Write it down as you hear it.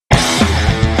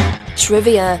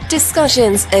trivia,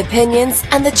 discussions, opinions,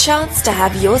 and the chance to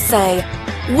have your say.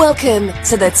 Welcome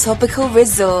to the Topical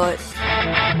Resort.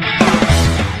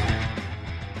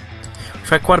 We've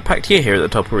had quite a packed year here at the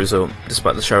Topical Resort,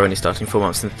 despite the show only starting 4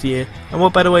 months into the year, and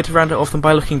what better way to round it off than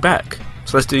by looking back?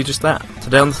 So let's do just that.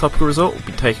 Today on the Topical Resort, we'll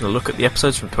be taking a look at the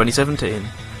episodes from 2017.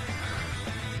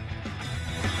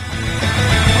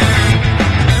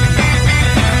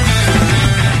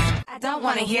 I don't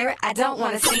want to hear it, I don't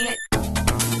want to see it.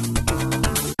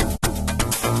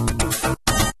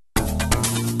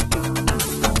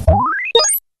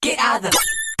 Get out of the...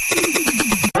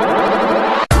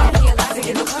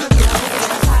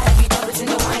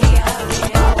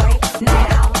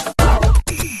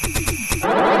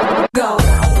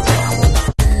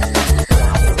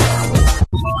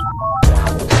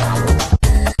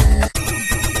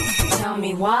 Tell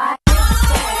me why.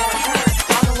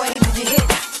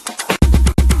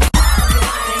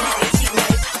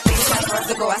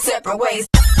 Go our separate ways.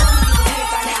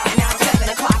 Now 7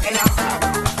 o'clock and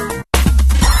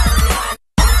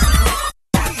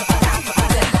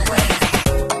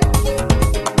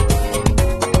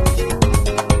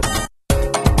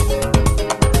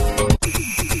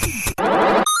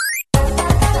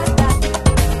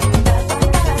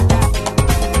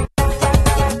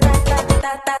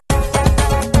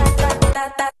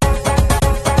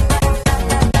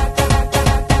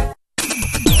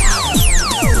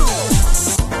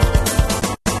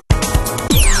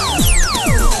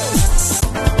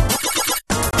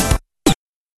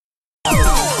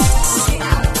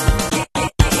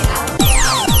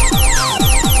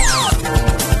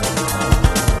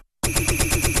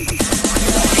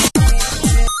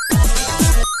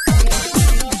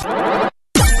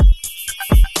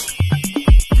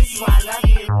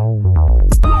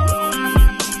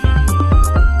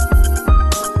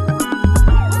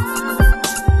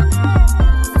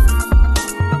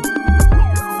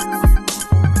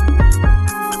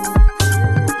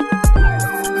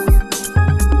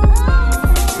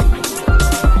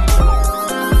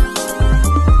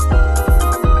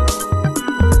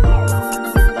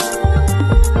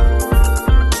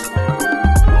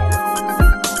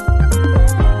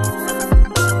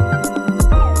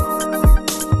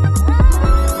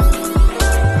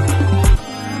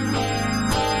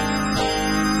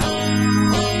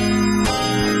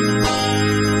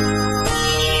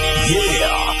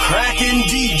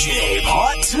DJ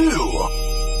Part 2.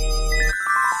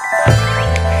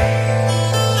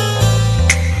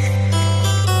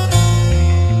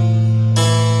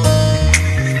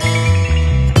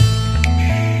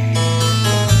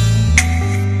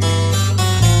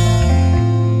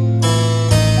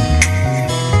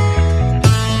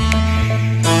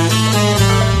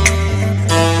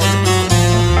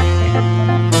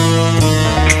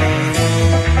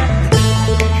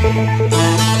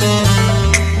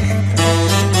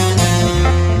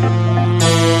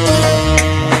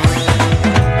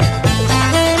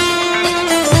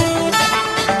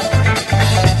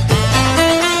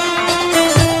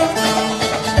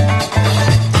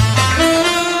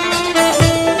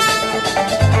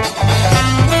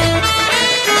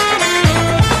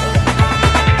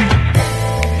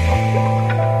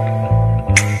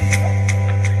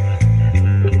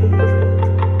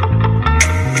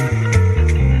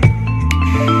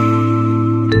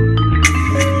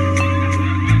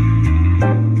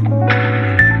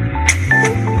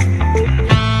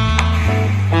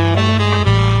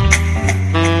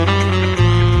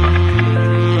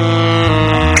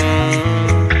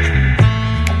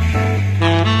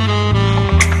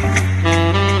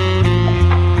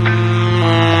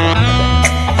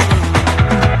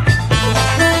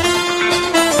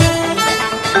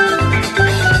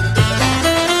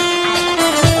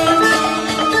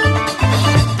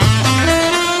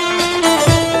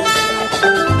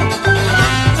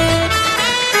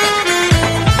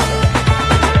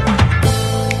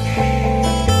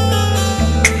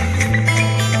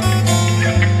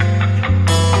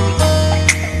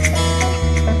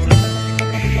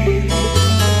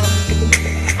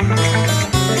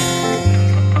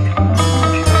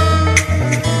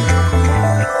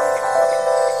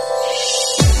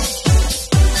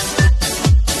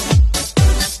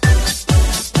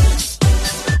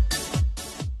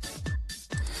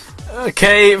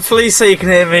 Okay, please say you can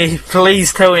hear me.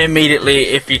 Please tell me immediately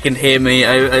if you can hear me.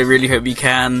 I really hope you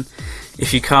can.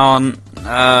 If you can't,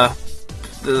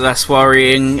 that's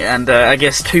worrying, and I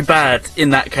guess too bad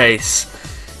in that case.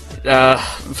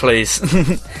 Please.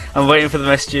 I'm waiting for the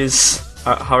messages.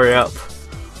 Hurry up.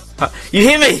 You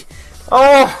hear me?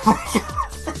 Oh!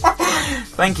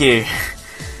 Thank you.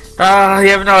 You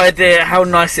have no idea how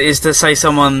nice it is to say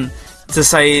someone to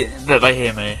say that they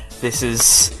hear me. This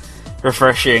is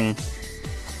refreshing.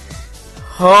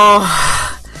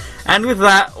 Oh, and with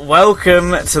that,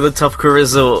 welcome to the Topical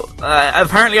Resort.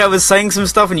 Apparently I was saying some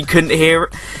stuff and you couldn't hear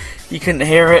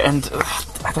it, and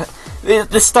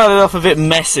this started off a bit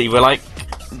messy. We're like,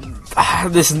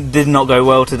 this did not go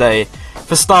well today.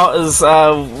 For starters,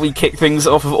 we kicked things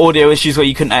off of audio issues where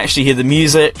you couldn't actually hear the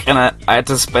music, and I had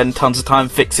to spend tons of time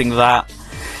fixing that.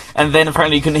 And then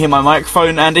apparently you couldn't hear my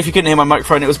microphone, and if you couldn't hear my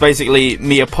microphone, it was basically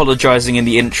me apologising in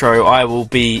the intro. I will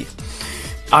be,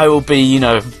 you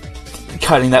know,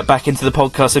 cutting that back into the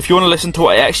podcast. If you want to listen to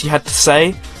what I actually had to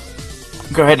say,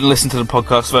 go ahead and listen to the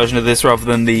podcast version of this rather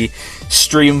than the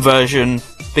stream version,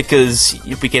 because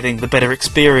you'll be getting the better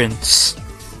experience.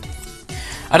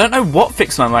 I don't know what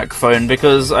fixed my microphone,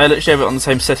 because I literally have it on the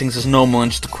same settings as normal,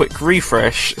 and just a quick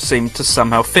refresh seemed to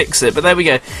somehow fix it. But there we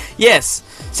go. Yes,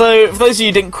 so for those of you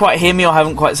who didn't quite hear me, or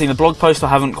haven't quite seen the blog post, or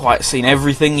haven't quite seen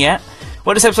everything yet,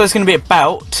 what this episode is going to be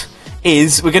about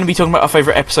is we're going to be talking about our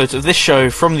favourite episodes of this show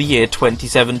from the year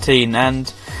 2017,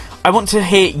 and I want to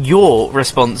hear your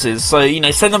responses. So, you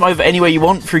know, send them over anywhere you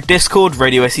want, through Discord,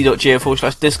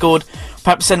 radiose.go/Discord,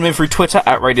 perhaps send them in through Twitter,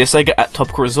 at Radio Sega, at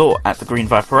Topical Resort, at The Green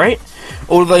Viper 8.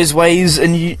 All of those ways,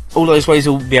 and all those ways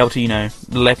will be able to, you know,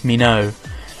 let me know.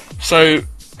 So,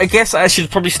 I guess I should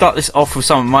probably start this off with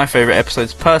some of my favourite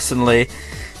episodes personally,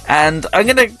 and I'm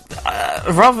gonna,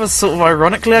 rather sort of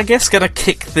ironically, I guess, gonna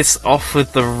kick this off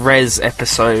with the Rez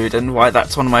episode, and why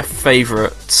that's one of my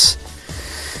favourites.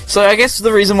 So I guess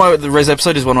the reason why the Rez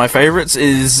episode is one of my favourites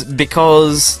is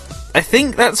because I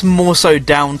think that's more so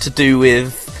down to do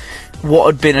with what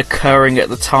had been occurring at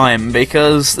the time,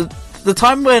 because the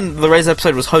time when the Rez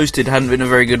episode was hosted hadn't been a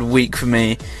very good week for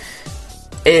me.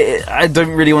 I don't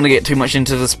really want to get too much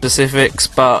into the specifics,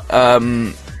 but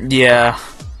yeah,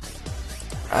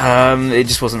 it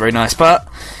just wasn't very nice. But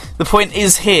the point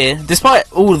is here, despite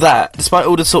all that, despite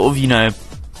all the sort of, you know,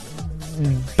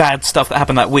 bad stuff that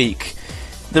happened that week,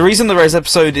 the reason the Rez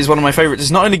episode is one of my favourites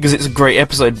is not only because it's a great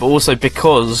episode, but also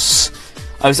because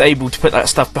I was able to put that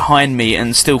stuff behind me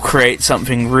and still create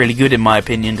something really good, in my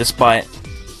opinion, despite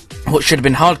what should have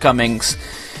been hardcomings.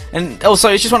 And also,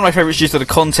 it's just one of my favourites due to the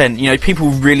content. You know, people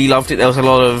really loved it. There was a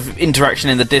lot of interaction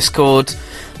in the Discord,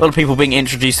 a lot of people being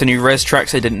introduced to new Rez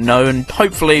tracks they didn't know, and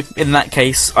hopefully, in that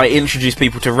case, I introduced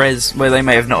people to Rez where they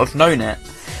may have not have known it.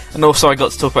 And also I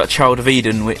got to talk about Child of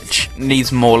Eden, which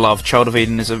needs more love. Child of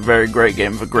Eden is a very great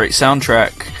game with a great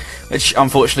soundtrack, which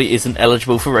unfortunately isn't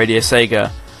eligible for Radio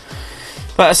Sega.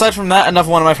 But aside from that, another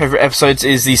one of my favourite episodes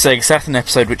is the Sega Saturn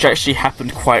episode, which actually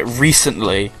happened quite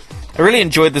recently. I really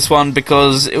enjoyed this one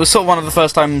because it was sort of one of the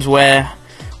first times where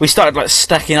we started like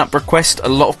stacking up requests. A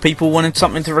lot of people wanted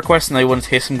something to request and they wanted to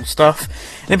hear some stuff.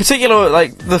 And in particular,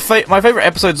 like my favourite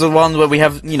episodes are the ones where we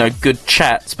have, you know, good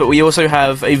chats, but we also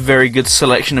have a very good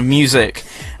selection of music.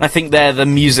 And I think there the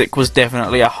music was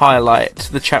definitely a highlight.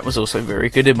 The chat was also very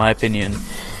good, in my opinion.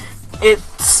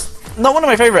 It's not one of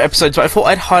my favourite episodes, but I thought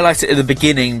I'd highlight it at the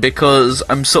beginning because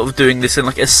I'm sort of doing this in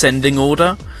like ascending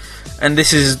order. And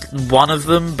this is one of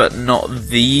them, but not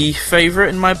the favourite,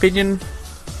 in my opinion.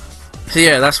 So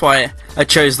yeah, that's why I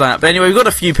chose that. But anyway, we've got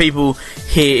a few people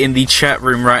here in the chat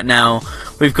room right now.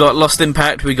 We've got Lost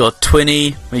Impact, we got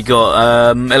Twinny, we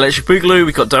got Electric Boogaloo,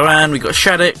 we got Doan, we got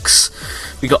Shaddix,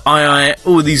 we got II.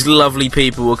 All these lovely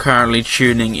people are currently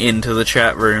tuning into the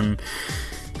chat room.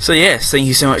 So yes, thank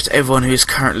you so much to everyone who's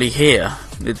currently here.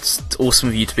 It's awesome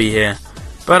of you to be here.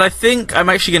 But I think I'm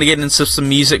actually going to get into some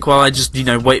music while I just, you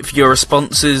know, wait for your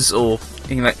responses, or,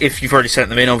 you know, if you've already sent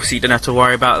them in, obviously you don't have to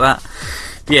worry about that.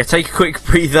 But yeah, take a quick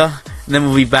breather, and then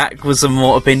we'll be back with some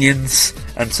more opinions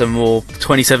and some more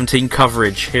 2017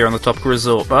 coverage here on the Topical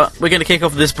Resort. But we're going to kick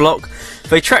off this block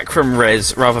with a track from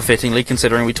Rez, rather fittingly,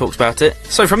 considering we talked about it.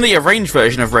 So from the arranged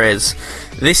version of Rez,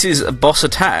 this is Boss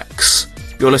Attacks.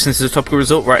 You're listening to the Topical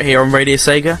Resort right here on Radio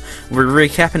Sega. We're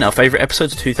recapping our favourite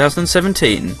episodes of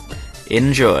 2017.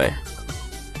 Enjoy.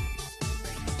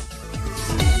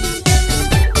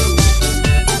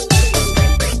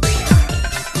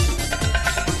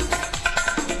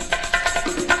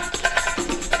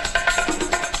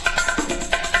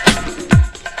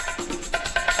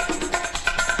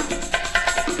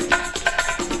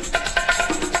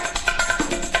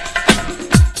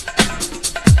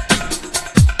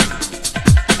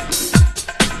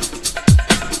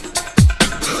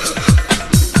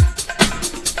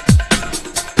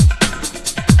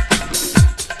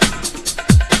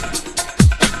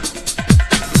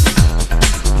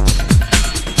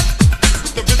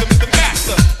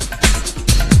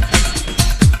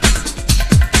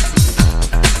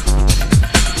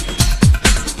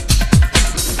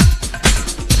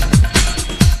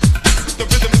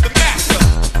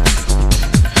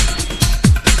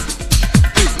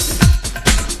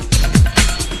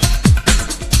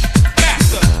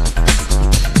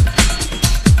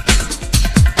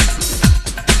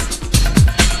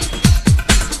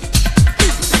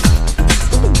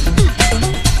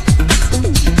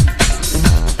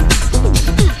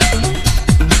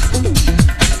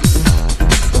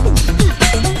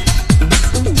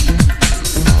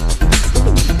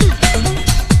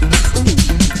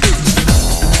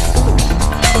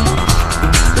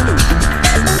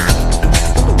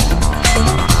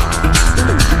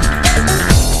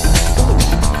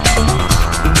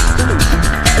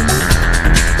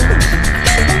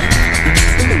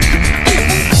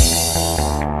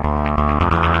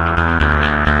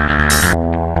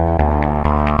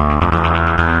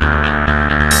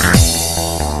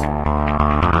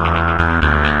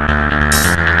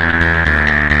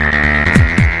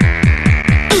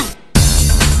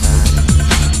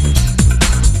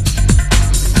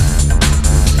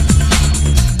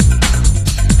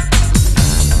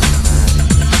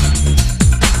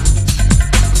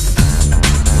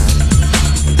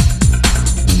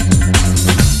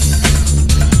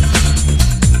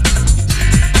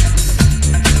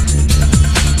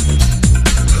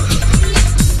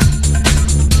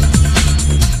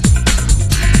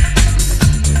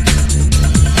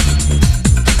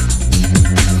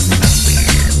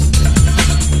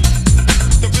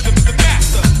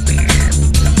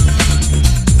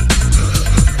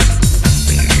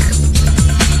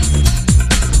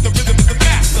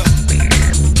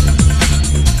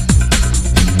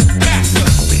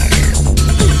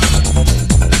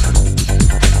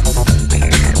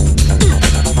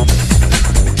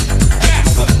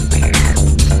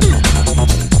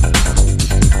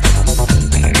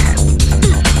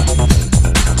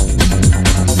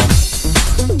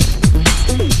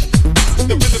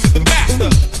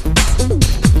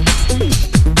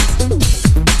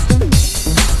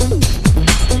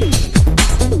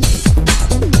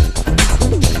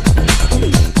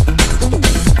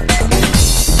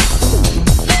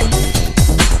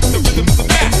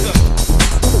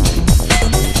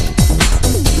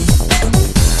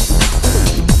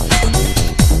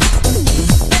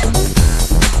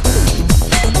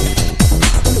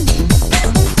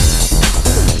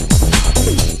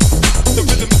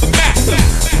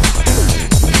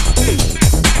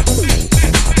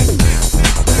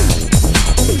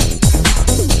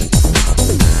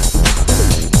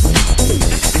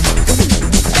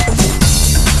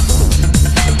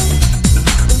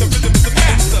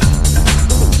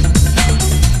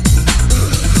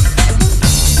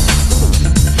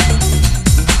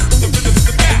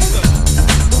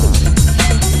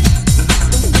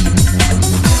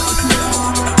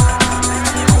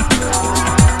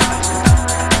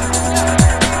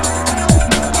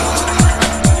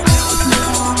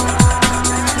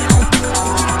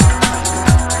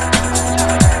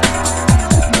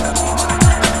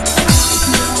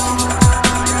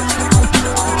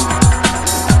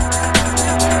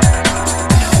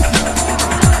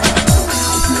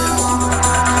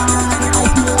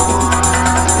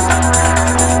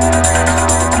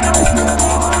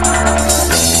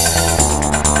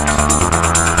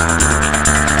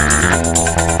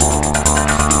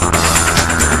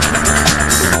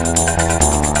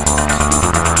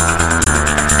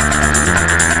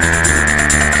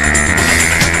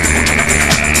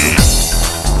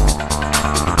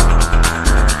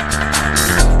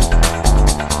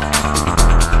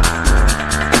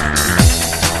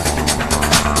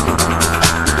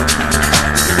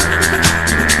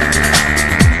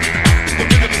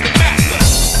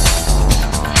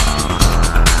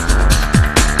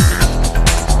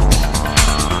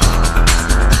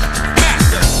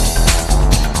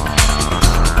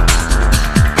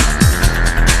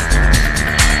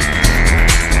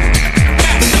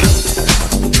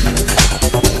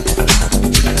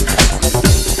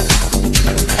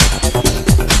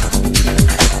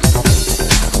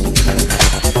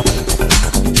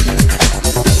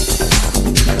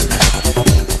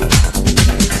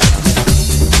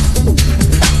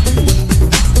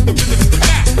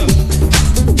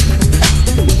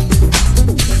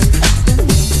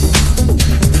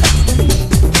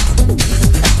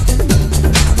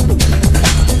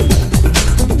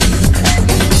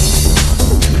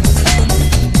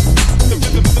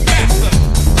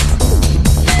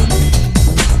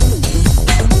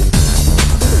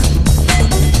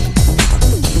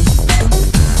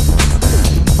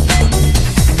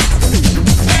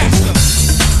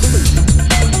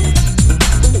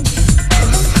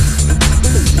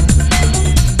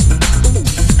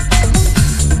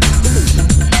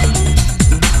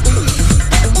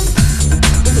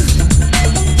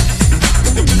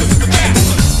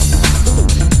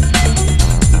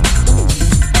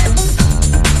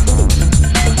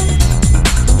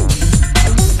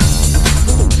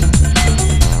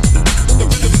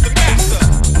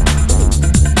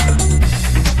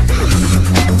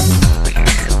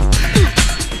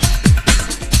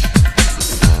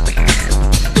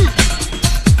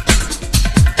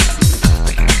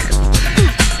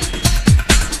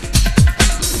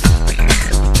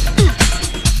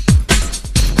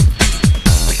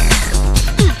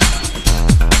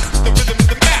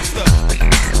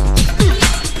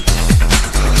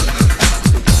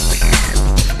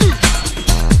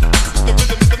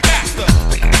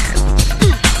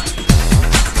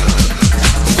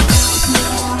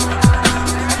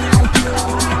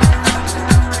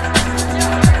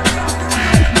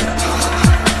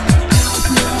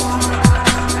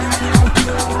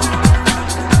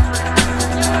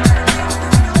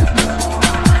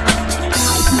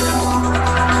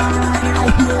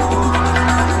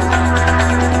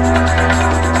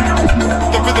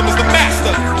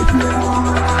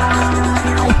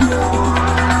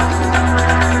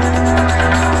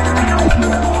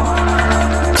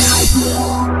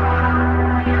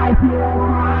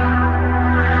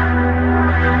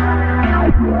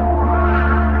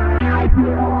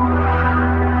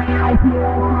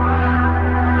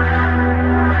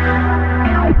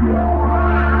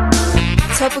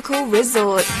 Topical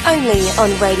Resort, only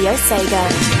on Radio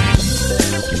Sega.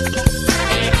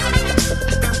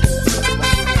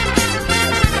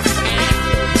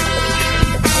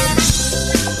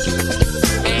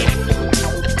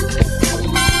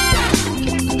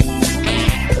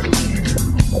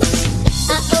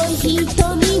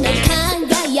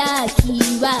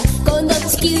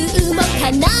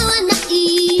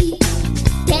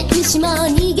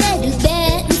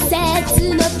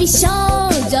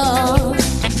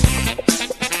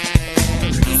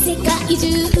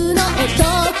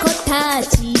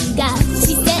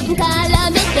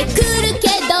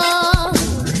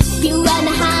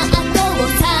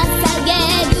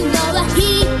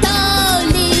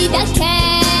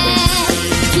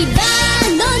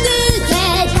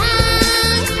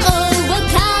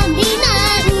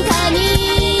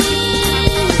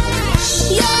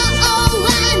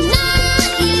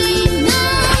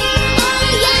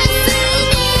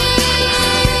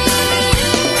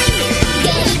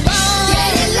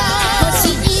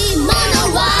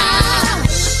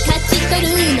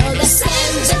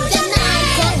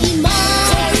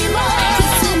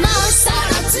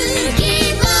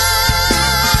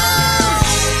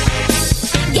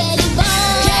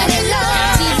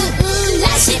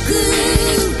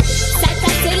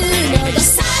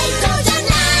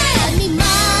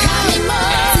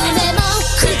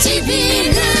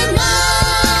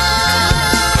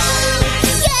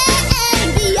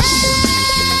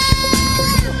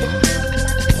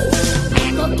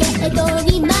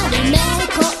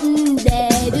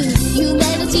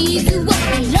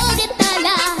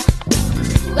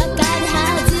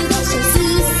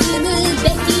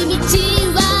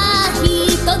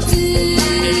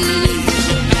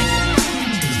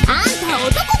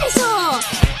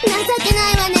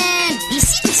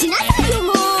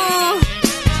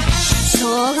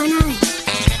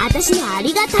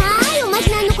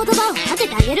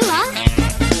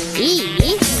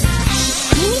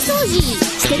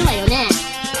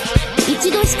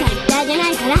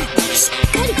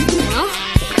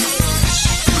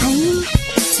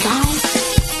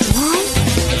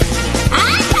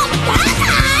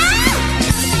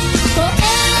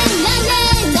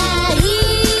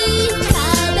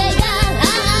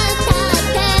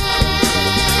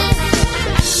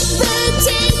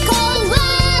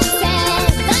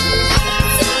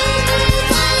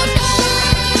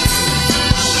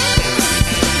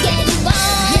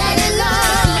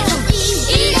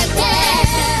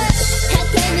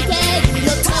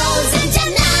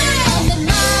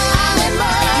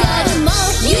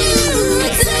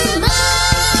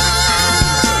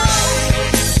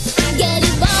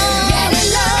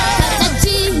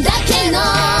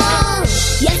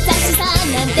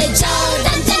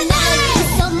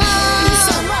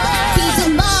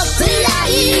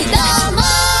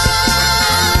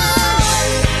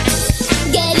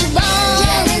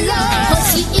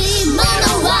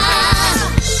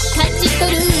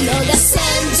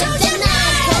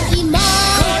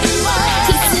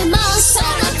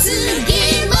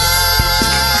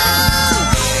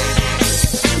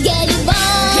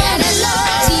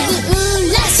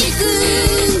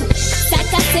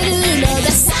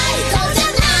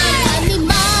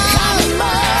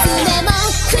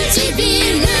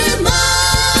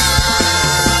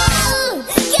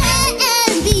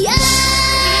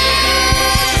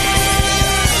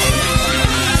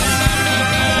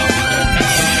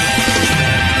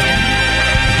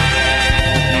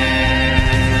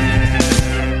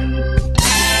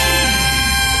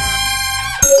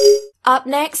 Up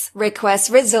next, Request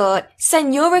Resort.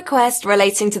 Send your request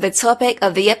relating to the topic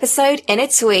of the episode in a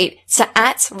tweet to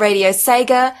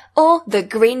 @RadioSega or the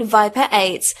Green Viper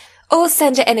 8. Or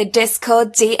send it in a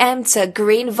Discord DM to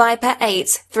Green Viper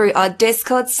 8 through our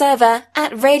Discord server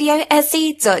at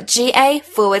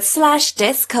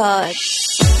radiose.ga/Discord.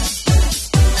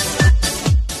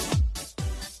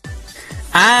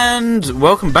 And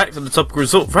welcome back to the Topical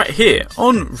Resort right here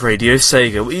on Radio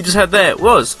Sega. What you just had there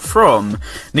was from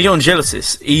Neon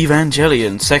Genesis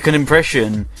Evangelion Second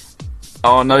Impression.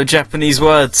 Oh no, Japanese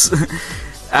words.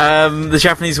 The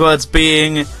Japanese words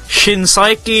being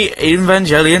Shinseiki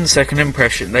Evangelion Second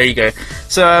Impression. There you go.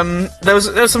 So there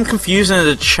was some confusion in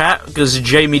the chat because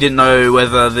Jamie didn't know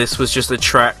whether this was just a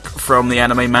track from the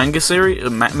anime manga series.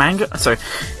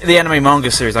 The anime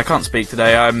manga series. I can't speak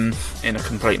today. I'm in a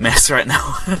complete mess right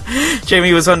now.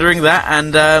 Jamie was wondering that,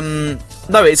 and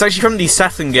no, it's actually from the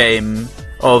Saturn game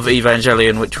of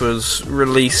Evangelion, which was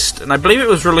released, and I believe it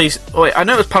was released. I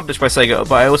know it was published by Sega,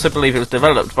 but I also believe it was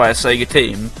developed by a Sega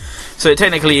team. So it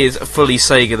technically is fully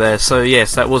Sega there. So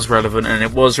yes, that was relevant, and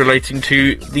it was relating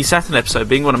to the Saturn episode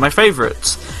being one of my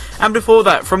favourites. And before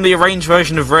that, from the arranged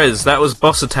version of Rez, that was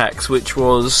Boss Attacks, which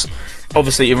was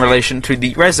obviously in relation to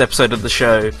the Rez episode of the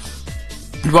show.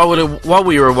 While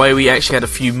we were away, we actually had a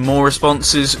few more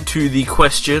responses to the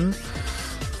question.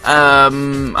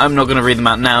 I'm not going to read them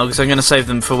out now, because I'm going to save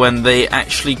them for when they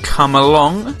actually come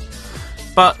along.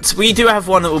 But we do have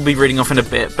one that we'll be reading off in a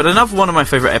bit. But another one of my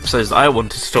favourite episodes that I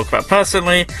wanted to talk about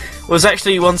personally was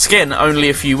actually, once again, only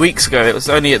a few weeks ago. It was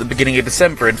only at the beginning of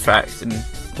December, in fact. And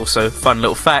also, fun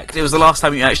little fact, it was the last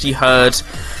time you actually heard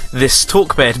this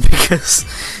talk bed, because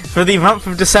for the month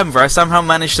of December I somehow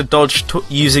managed to dodge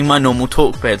using my normal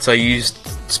talk bed, so I used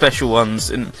special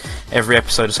ones in every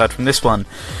episode aside from this one.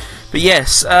 But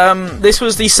yes, this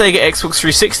was the Sega Xbox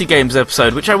 360 games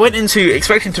episode, which I went into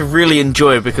expecting to really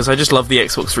enjoy because I just love the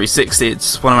Xbox 360.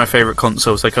 It's one of my favourite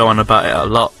consoles. I go on about it a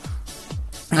lot.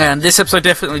 And this episode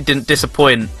definitely didn't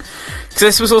disappoint, because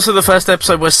this was also the first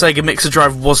episode where Sega Mixer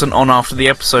Drive wasn't on after the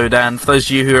episode, and for those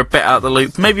of you who are a bit out of the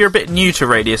loop, maybe you're a bit new to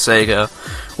Radio Sega,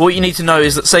 what you need to know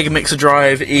is that Sega Mixer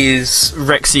Drive is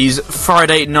Rexy's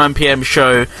Friday 9pm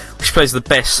show, which plays the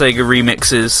best Sega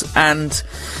remixes, and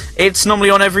it's normally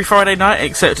on every Friday night,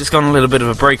 except it's gone on a little bit of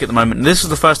a break at the moment, and this was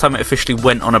the first time it officially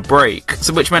went on a break,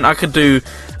 so which meant I could do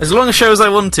as long a show as I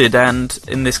wanted, and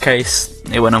in this case,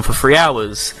 it went on for 3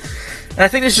 hours. And I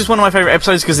think this is just one of my favourite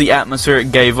episodes because the atmosphere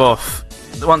it gave off.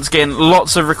 Once again,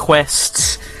 lots of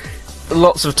requests,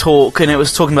 lots of talk, and it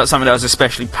was talking about something that I was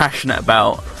especially passionate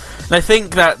about. And I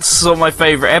think that's one of my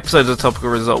favourite episodes of Topical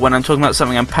Result, when I'm talking about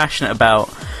something I'm passionate about.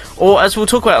 Or, as we'll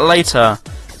talk about later,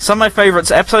 some of my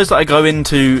favourites are episodes that I go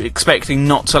into expecting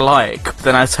not to like,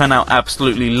 then I turn out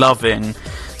absolutely loving.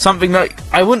 Something that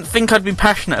I wouldn't think I'd be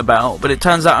passionate about, but it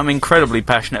turns out I'm incredibly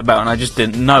passionate about and I just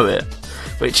didn't know it.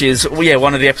 Which is, well, yeah,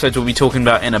 one of the episodes we'll be talking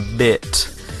about in a bit.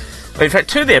 In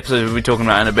fact, 2 of the episodes we'll be talking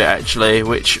about in a bit, actually,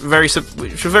 which were very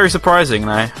surprising,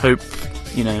 and I hope,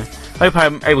 hope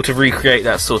I'm able to recreate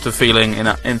that sort of feeling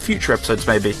in future episodes,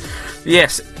 maybe. But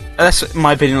yes, that's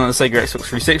my opinion on the Sega Xbox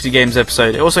 360 games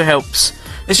episode. It also helps.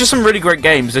 It's just some really great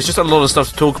games. There's just a lot of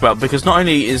stuff to talk about, because not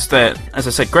only is there, as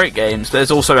I said, great games, there's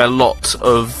also a lot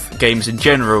of games in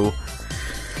general.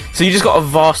 So you just got a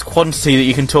vast quantity that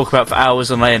you can talk about for hours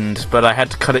on end, but I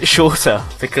had to cut it shorter,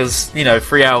 because,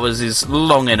 3 hours is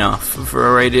long enough for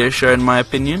a radio show, in my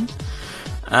opinion.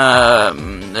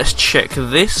 Let's check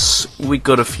this. We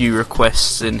got a few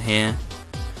requests in here.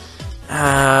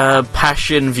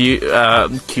 Passion View, Q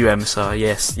MSR,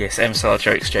 yes, MSR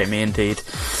jokes, Jamie, indeed.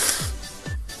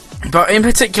 But in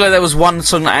particular, there was one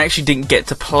song that I actually didn't get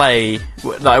to play,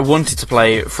 that I wanted to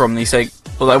play from the Sega,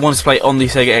 or that I wanted to play on the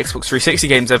Sega Xbox 360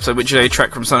 games episode, which is a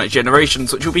track from Sonic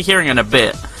Generations, which you'll be hearing in a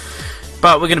bit.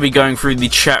 But we're going to be going through the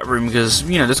chat room, because,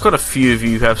 there's quite a few of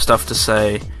you who have stuff to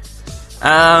say.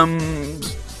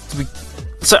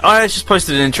 So I just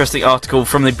posted an interesting article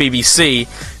from the BBC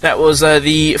that was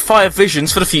the 5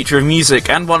 visions for the future of music,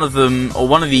 and one of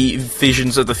the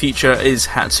visions of the future is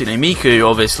Hatsune Miku,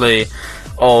 obviously,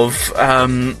 of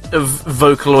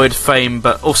Vocaloid fame,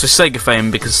 but also Sega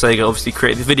fame, because Sega obviously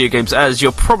created the video games, as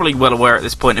you're probably well aware at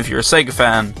this point if you're a Sega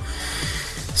fan.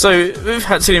 So, with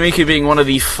Hatsune Miku being one of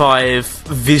the 5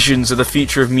 visions of the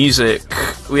future of music,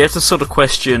 we have to sort of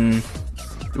question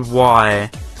why.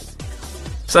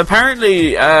 So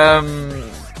apparently, Hatsune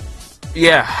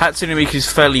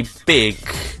Miku's fairly big.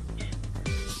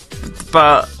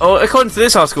 But, according to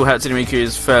this article, Hatsune Miku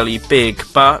is fairly big,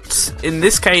 but in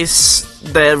this case,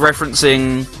 they're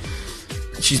referencing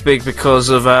she's big because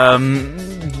of, I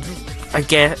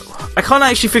can't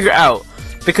actually figure it out,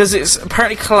 because it's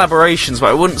apparently collaborations,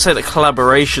 but I wouldn't say that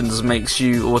collaborations makes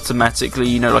you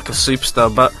automatically, like a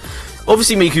superstar, but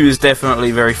obviously Miku is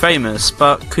definitely very famous,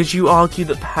 but could you argue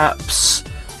that perhaps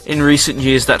in recent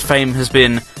years that fame has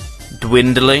been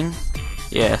dwindling?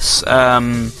 Yes,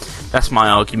 that's my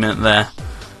argument there.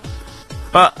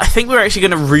 But I think we're actually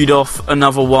going to read off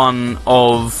another one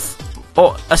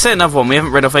I say another one, we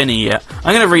haven't read off any yet.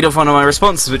 I'm going to read off one of my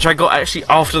responses, which I got actually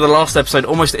after the last episode,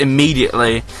 almost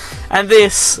immediately. And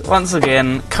this, once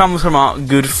again, comes from our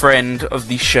good friend of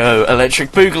the show,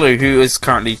 Electric Boogaloo, who is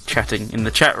currently chatting in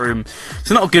the chat room.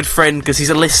 So not a good friend, because he's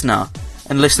a listener.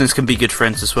 And listeners can be good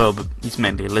friends as well, but he's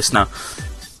mainly a listener.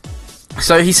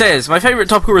 So he says, my favourite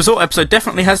Topical Resort episode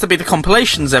definitely has to be the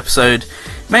compilations episode,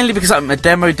 mainly because I'm a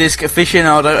demo disc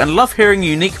aficionado and love hearing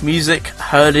unique music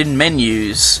heard in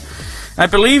menus. I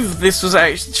believe this was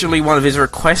actually one of his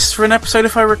requests for an episode,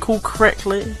 if I recall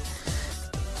correctly.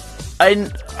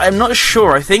 I'm not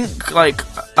sure. I think,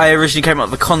 I originally came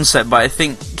up with the concept, but I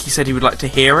think he said he would like to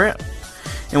hear it.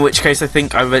 In which case, I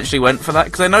think I eventually went for that,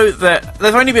 because I know that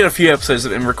there's only been a few episodes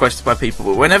that have been requested by people,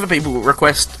 but whenever people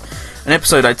request an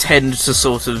episode, I tend to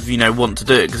sort of, want to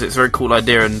do it because it's a very cool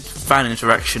idea and fan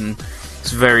interaction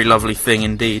is a very lovely thing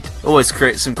indeed. Always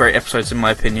creates some great episodes in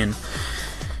my opinion.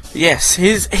 Yes,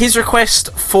 his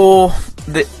request for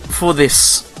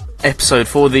this episode,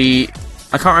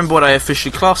 I can't remember what I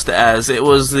officially classed it as. It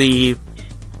was the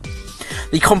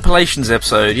compilations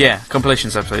episode. Yeah,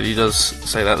 compilations episode. He does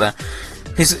say that there.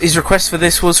 His request for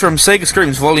this was from Sega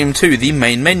Screams Volume 2, the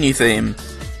main menu theme.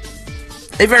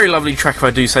 A very lovely track, if I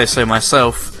do say so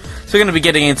myself. So we're going to be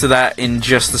getting into that in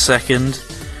just a second.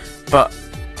 But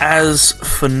as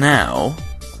for now,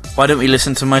 why don't we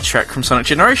listen to my track from Sonic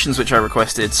Generations, which I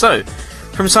requested. So,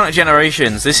 from Sonic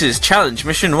Generations, this is Challenge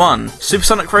Mission 1,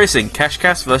 Supersonic Racing, Cash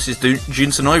Cast vs. Jun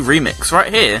Senoi Remix,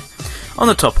 right here on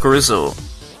the Topical Resort.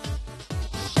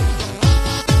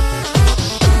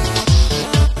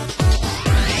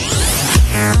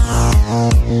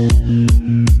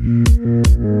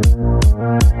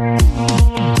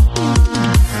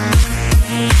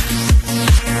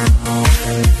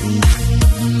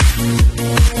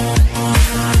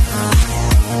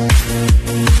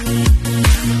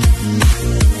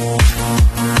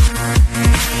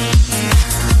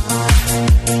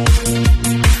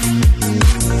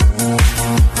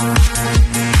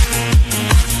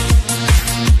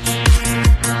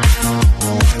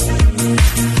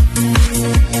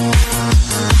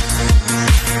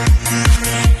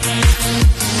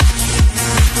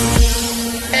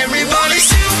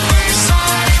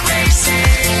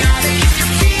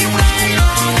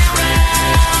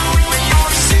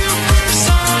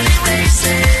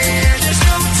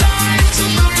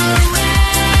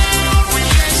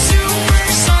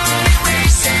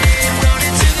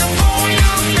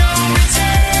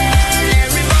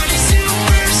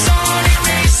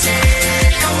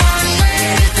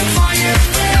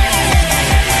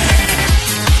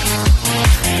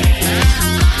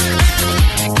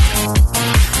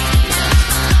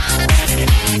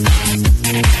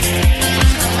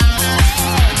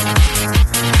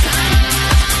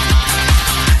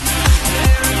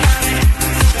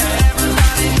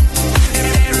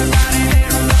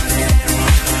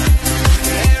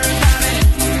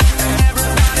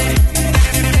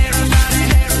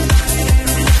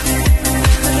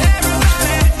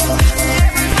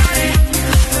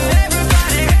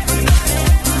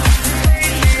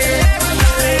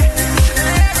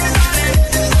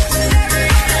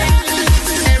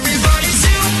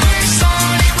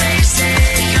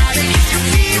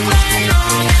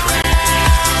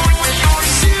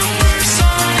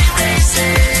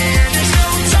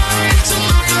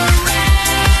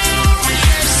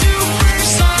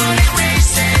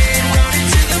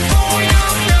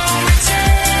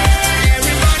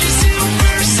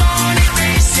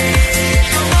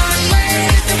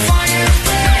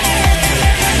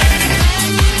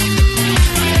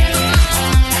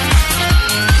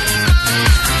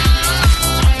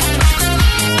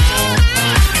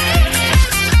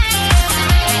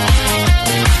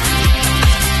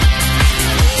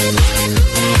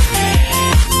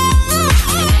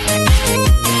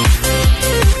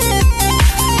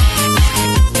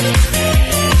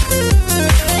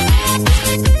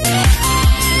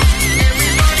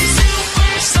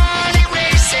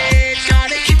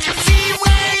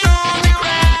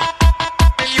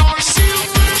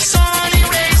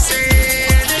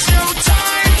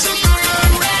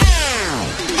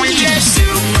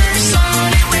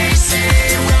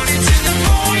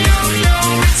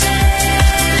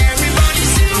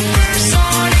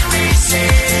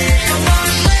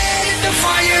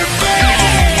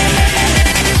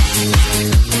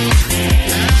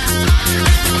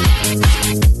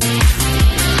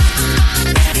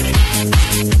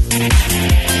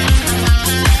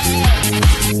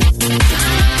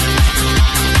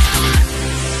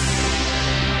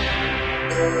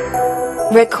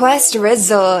 Request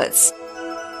Resorts.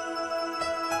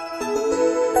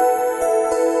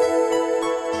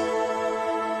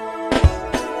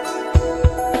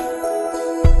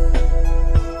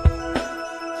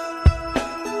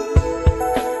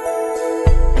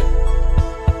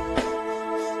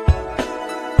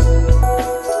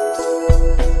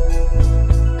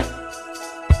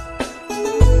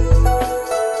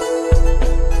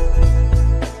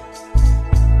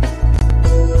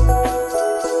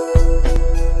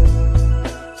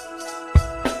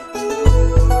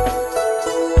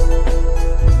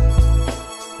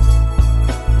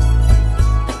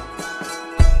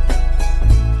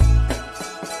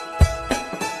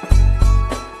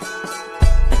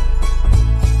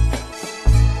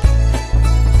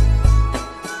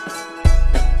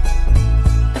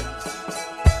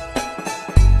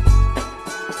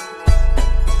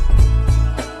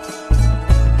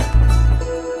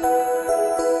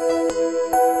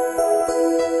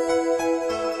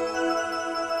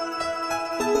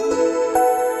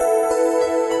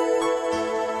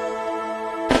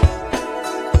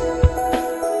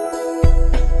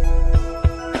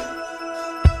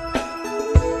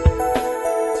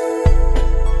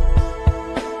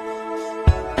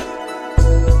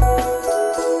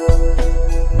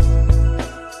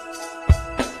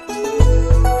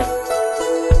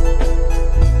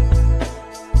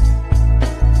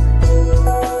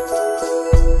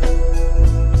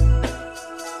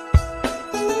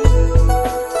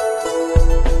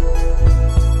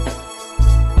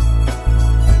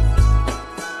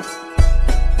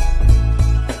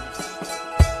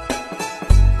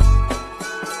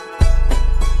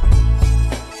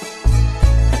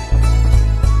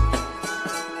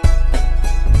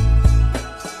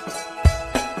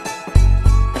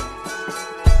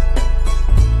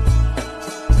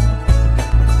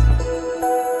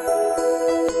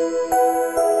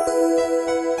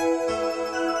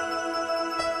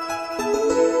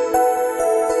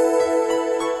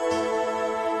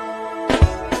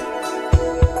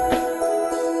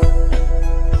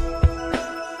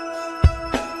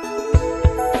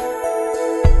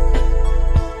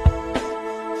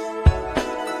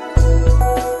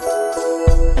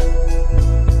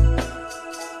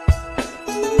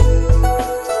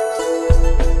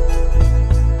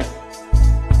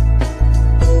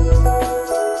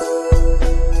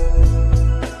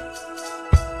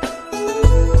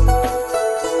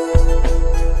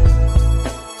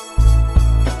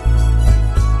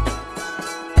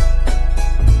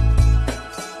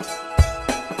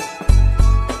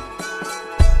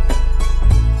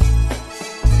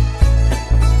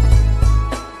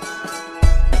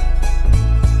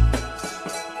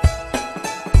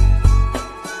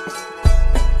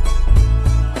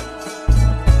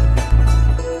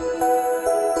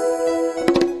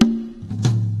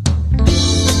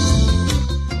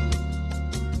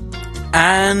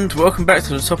 And welcome back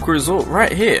to the Topical Resort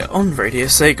right here on Radio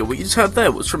Sega. What you just heard there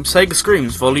was from Sega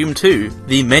Screams Volume 2,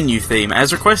 the menu theme,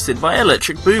 as requested by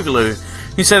Electric Boogaloo,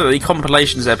 who said that the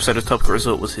compilations episode of Topical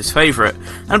Resort was his favourite.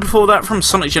 And before that, from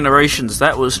Sonic Generations,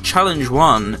 that was Challenge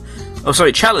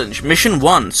Mission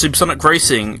 1, Supersonic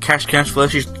Racing, Cash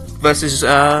versus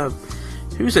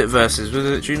who's it versus? Was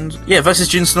it Jun? Yeah, versus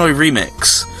Jun Senoue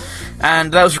Remix.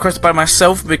 And that was requested by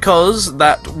myself because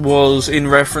that was in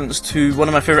reference to one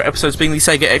of my favourite episodes being the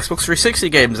Sega Xbox 360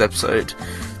 games episode.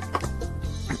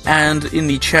 And in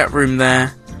the chat room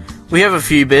there, we have a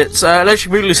few bits.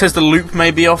 Electric Boogaloo says the loop may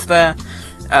be off there.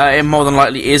 It more than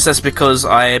likely is. That's because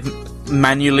I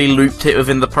manually looped it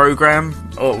within the program,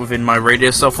 or within my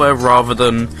radio software, rather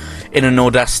than in an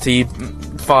Audacity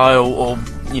file or,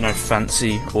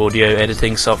 fancy audio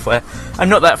editing software. I'm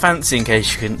not that fancy, in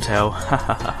case you couldn't tell.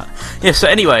 Yeah, so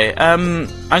anyway, I'm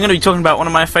going to be talking about one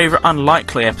of my favourite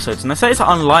unlikely episodes, and I say it's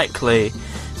unlikely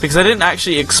because I didn't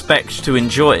actually expect to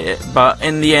enjoy it, but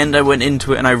in the end I went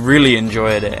into it and I really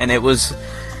enjoyed it, and it was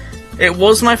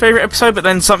my favourite episode, but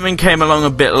then something came along a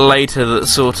bit later that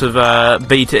sort of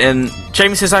beat it, and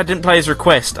Jamie says I didn't play his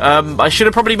request. I should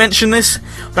have probably mentioned this,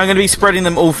 but I'm going to be spreading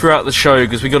them all throughout the show,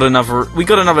 because we got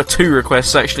another 2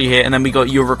 requests actually here, and then we got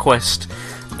your request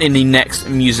in the next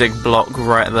music block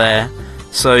right there.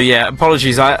 So yeah,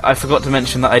 apologies, I forgot to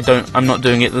mention that I'm not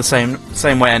doing it the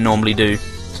same way I normally do.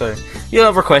 So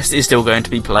your request is still going to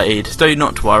be played, do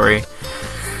not worry.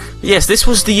 Yes, this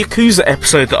was the Yakuza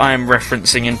episode that I am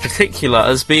referencing in particular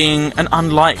as being an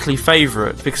unlikely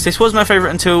favourite, because this was my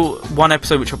favourite until one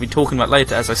episode which I'll be talking about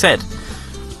later, as I said.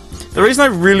 The reason I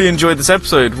really enjoyed this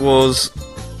episode was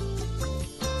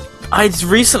I'd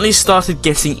recently started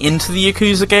getting into the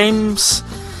Yakuza games.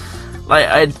 Like,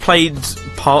 I'd played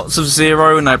parts of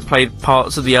Zero and I'd played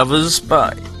parts of the others,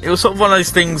 but it was sort of one of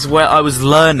those things where I was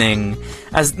learning,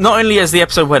 as not only as the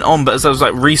episode went on, but as I was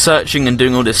researching and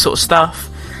doing all this sort of stuff.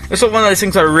 It's sort of one of those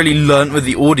things I really learnt with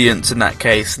the audience in that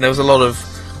case, and there was a lot of,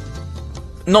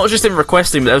 not just in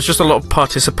requesting, but there was just a lot of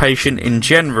participation in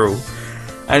general,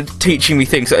 and teaching me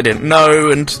things that I didn't know,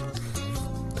 and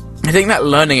I think that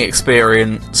learning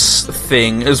experience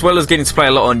thing, as well as getting to play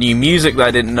a lot of new music that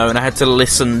I didn't know, and I had to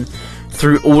listen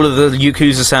through all of the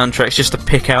Yakuza soundtracks just to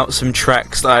pick out some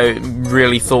tracks that I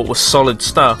really thought were solid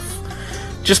stuff.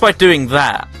 Just by doing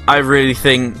that, I really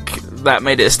think that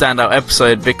made it a standout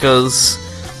episode, because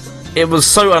it was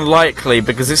so unlikely,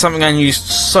 because it's something I knew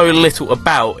so little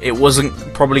about. It wasn't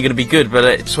probably going to be good, but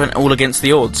it just went all against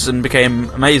the odds and became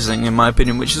amazing, in my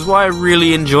opinion, which is why I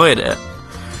really enjoyed it.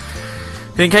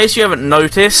 In case you haven't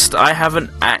noticed, I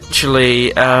haven't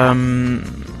actually,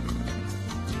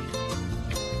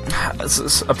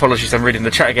 apologies, I'm reading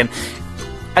the chat again.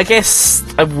 I guess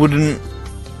I wouldn't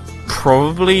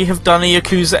probably have done a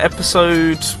Yakuza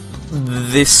episode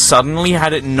this suddenly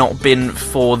had it not been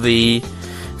for the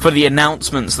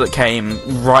announcements that came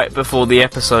right before the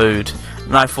episode,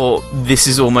 and I thought, this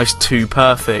is almost too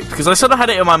perfect, because I sort of had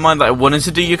it in my mind that I wanted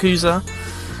to do Yakuza,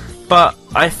 but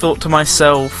I thought to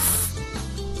myself,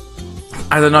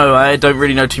 I don't know, I don't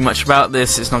really know too much about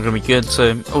this, it's not going to be good,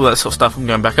 so all that sort of stuff I'm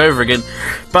going back over again.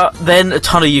 But then a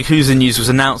ton of Yakuza news was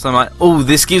announced, and I'm like, oh,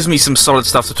 this gives me some solid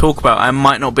stuff to talk about. I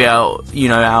might not be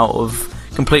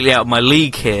completely out of my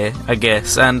league here, I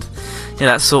guess, and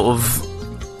that sort of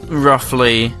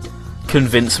roughly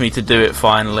convinced me to do it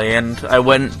finally, and I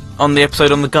went on the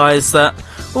episode on the guise that,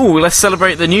 oh, let's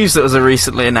celebrate the news that was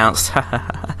recently announced.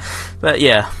 But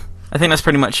yeah, I think that's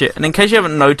pretty much it. And in case you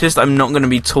haven't noticed, I'm not going to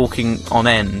be talking on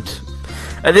end.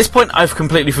 At this point, I've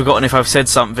completely forgotten if I've said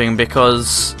something,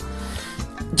 because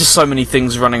just so many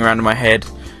things running around in my head.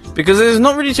 Because there's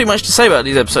not really too much to say about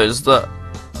these episodes that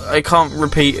I can't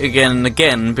repeat again and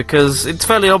again, because it's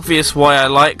fairly obvious why I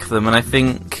like them, and I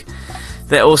think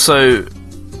they're also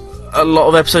a lot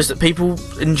of episodes that people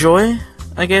enjoy,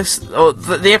 I guess. Or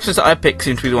the episodes that I pick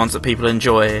seem to be the ones that people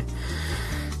enjoy.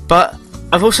 But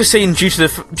I've also seen, due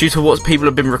to what people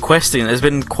have been requesting, there's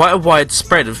been quite a wide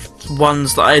spread of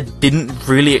ones that I didn't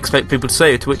really expect people to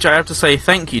say, to which I have to say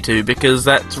thank you to, because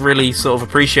that's really sort of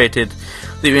appreciated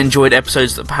that you enjoyed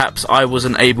episodes that perhaps I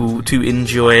wasn't able to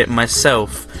enjoy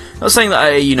myself. Not saying that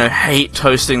I, hate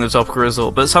hosting the Topical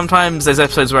Resort, but sometimes there's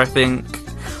episodes where I think,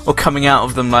 or coming out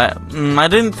of them like, I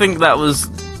didn't think that was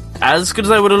as good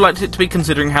as I would have liked it to be,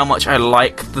 considering how much I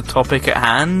like the topic at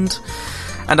hand.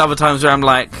 And other times where I'm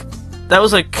like, that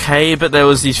was okay, but there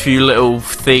was these few little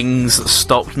things that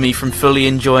stopped me from fully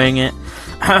enjoying it.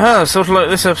 Sort of like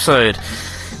this episode.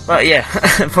 But yeah,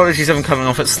 apologies if I'm coming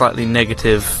off it slightly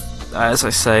negative. As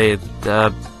I say,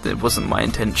 it wasn't my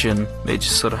intention. It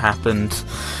just sort of happened.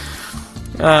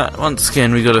 Once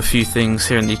again, we got a few things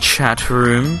here in the chat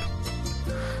room.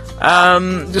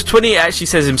 Just 20 actually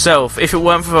says himself, if it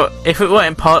weren't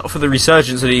in part for the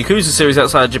resurgence of the Yakuza series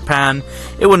outside of Japan,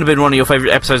 it wouldn't have been one of your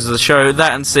favourite episodes of the show.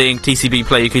 That and seeing TCB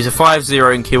play Yakuza 5,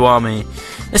 Zero and Kiwami.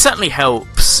 It certainly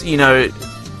helps, you know,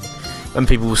 when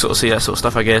people sort of see that sort of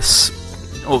stuff, I guess.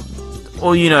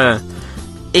 Or you know,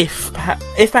 if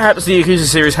perhaps the Yakuza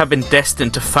series had been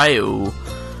destined to fail,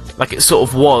 like it sort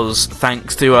of was,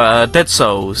 thanks to Dead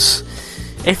Souls.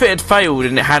 If it had failed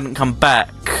and it hadn't come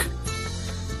back,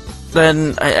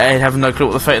 then I have no clue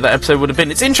what the fate of that episode would have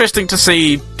been. It's interesting to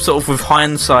see, sort of with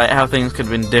hindsight, how things could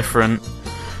have been different.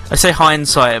 I say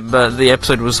hindsight, but the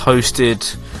episode was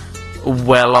hosted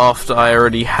well after I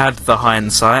already had the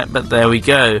hindsight, but there we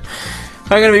go.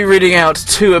 I'm going to be reading out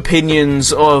 2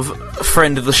 opinions of a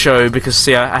friend of the show, because,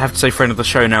 see, I have to say friend of the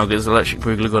show now, because Electric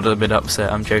Boogaloo got a bit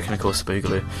upset. I'm joking, of course,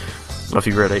 Boogaloo. Love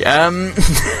you, really.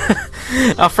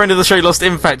 Our friend of the show, Lost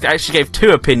Impact, actually gave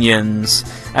 2 opinions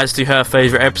as to her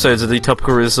favourite episodes of the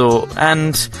Topical Resort,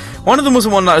 and one of them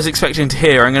wasn't one that I was expecting to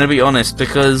hear, I'm going to be honest,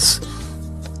 because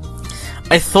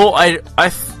I thought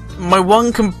my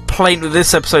one complaint with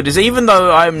this episode is, even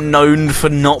though I'm known for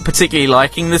not particularly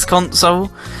liking this console,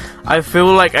 I feel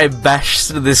like I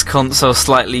bashed this console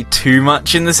slightly too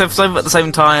much in this episode, but at the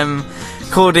same time,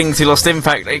 according to Lost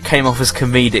Impact, it came off as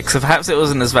comedic, so perhaps it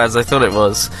wasn't as bad as I thought it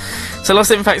was. So Lost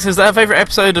Impact says that her favourite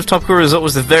episode of Topical Resort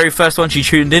was the very first one she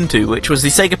tuned into, which was the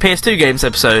Sega PS2 games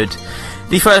episode.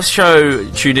 The first show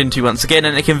tuned into once again,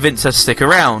 and it convinced her to stick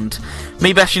around.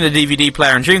 Me bashing the DVD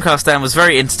player and Dreamcast down was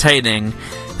very entertaining.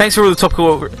 Thanks for all the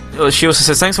topical... She also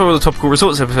says, thanks for all the Topical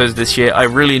Resorts episodes this year. I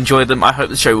really enjoyed them. I hope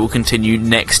the show will continue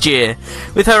next year.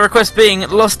 With her request being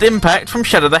Lost Impact from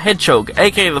Shadow the Hedgehog,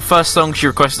 aka the first song she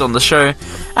requested on the show,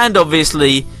 and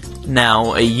obviously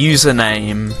now a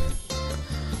username.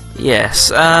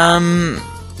 Yes,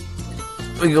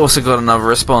 we also got another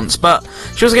response, but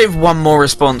she also gave one more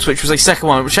response, which was a second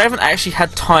one, which I haven't actually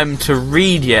had time to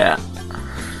read yet.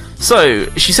 So,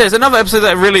 she says, another episode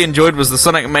that I really enjoyed was the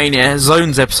Sonic Mania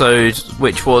Zones episode,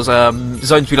 which was,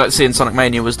 Zones We Like to See in Sonic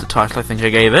Mania was the title I think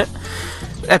I gave it.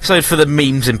 Episode for the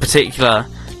memes in particular.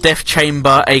 Death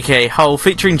Chamber, aka Hull,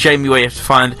 featuring Jamie, where you have to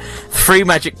find 3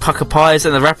 magic pucker pies,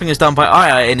 and the rapping is done by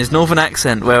Ai in his northern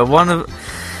accent, where one of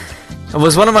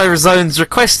my zones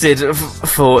requested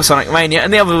for Sonic Mania,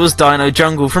 and the other was Dino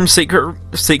Jungle from Secret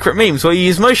Memes, where you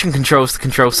use motion controls to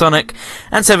control Sonic,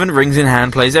 and 7 rings in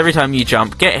hand plays every time you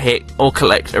jump, get hit, or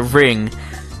collect a ring.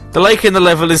 The lake in the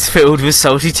level is filled with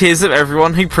salty tears of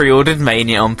everyone who pre-ordered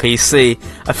Mania on PC.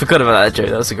 I forgot about that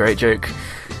joke, that was a great joke.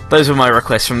 Those were my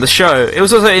requests from the show. It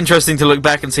was also interesting to look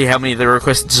back and see how many of the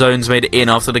requested zones made it in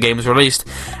after the game was released,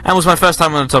 and was my first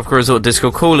time on the Topical Resort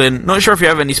Discord call-in. Not sure if you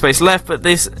have any space left, but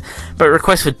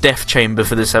request for Death Chamber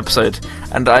for this episode.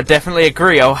 And I definitely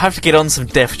agree, I'll have to get on some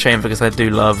Death Chamber, because I do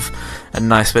love a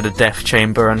nice bit of Death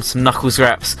Chamber and some Knuckles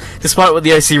raps. Despite what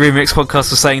the OC Remix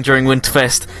podcast was saying during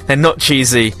Winterfest, they're not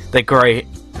cheesy, they're great.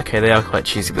 Okay, they are quite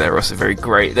cheesy, but they're also very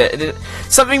great.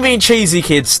 Something being cheesy,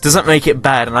 kids, doesn't make it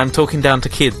bad, and I'm talking down to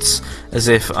kids as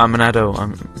if I'm an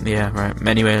adult. Yeah, right.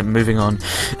 Anyway, moving on.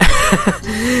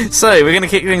 So, we're going to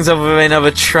kick things off with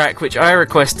another track which I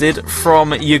requested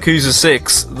from Yakuza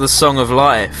 6, The Song of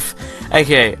Life,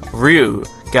 aka Ryu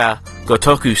ga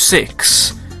Gotoku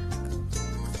 6.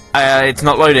 It's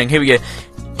not loading. Here we go.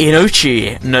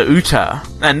 Inochi no Uta,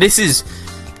 and this is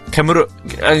Kamuro,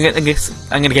 I'm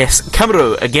gonna guess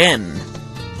Kamuro again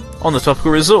on the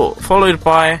Topical Resort, followed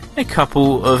by a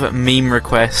couple of meme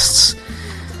requests.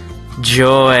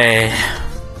 Joy.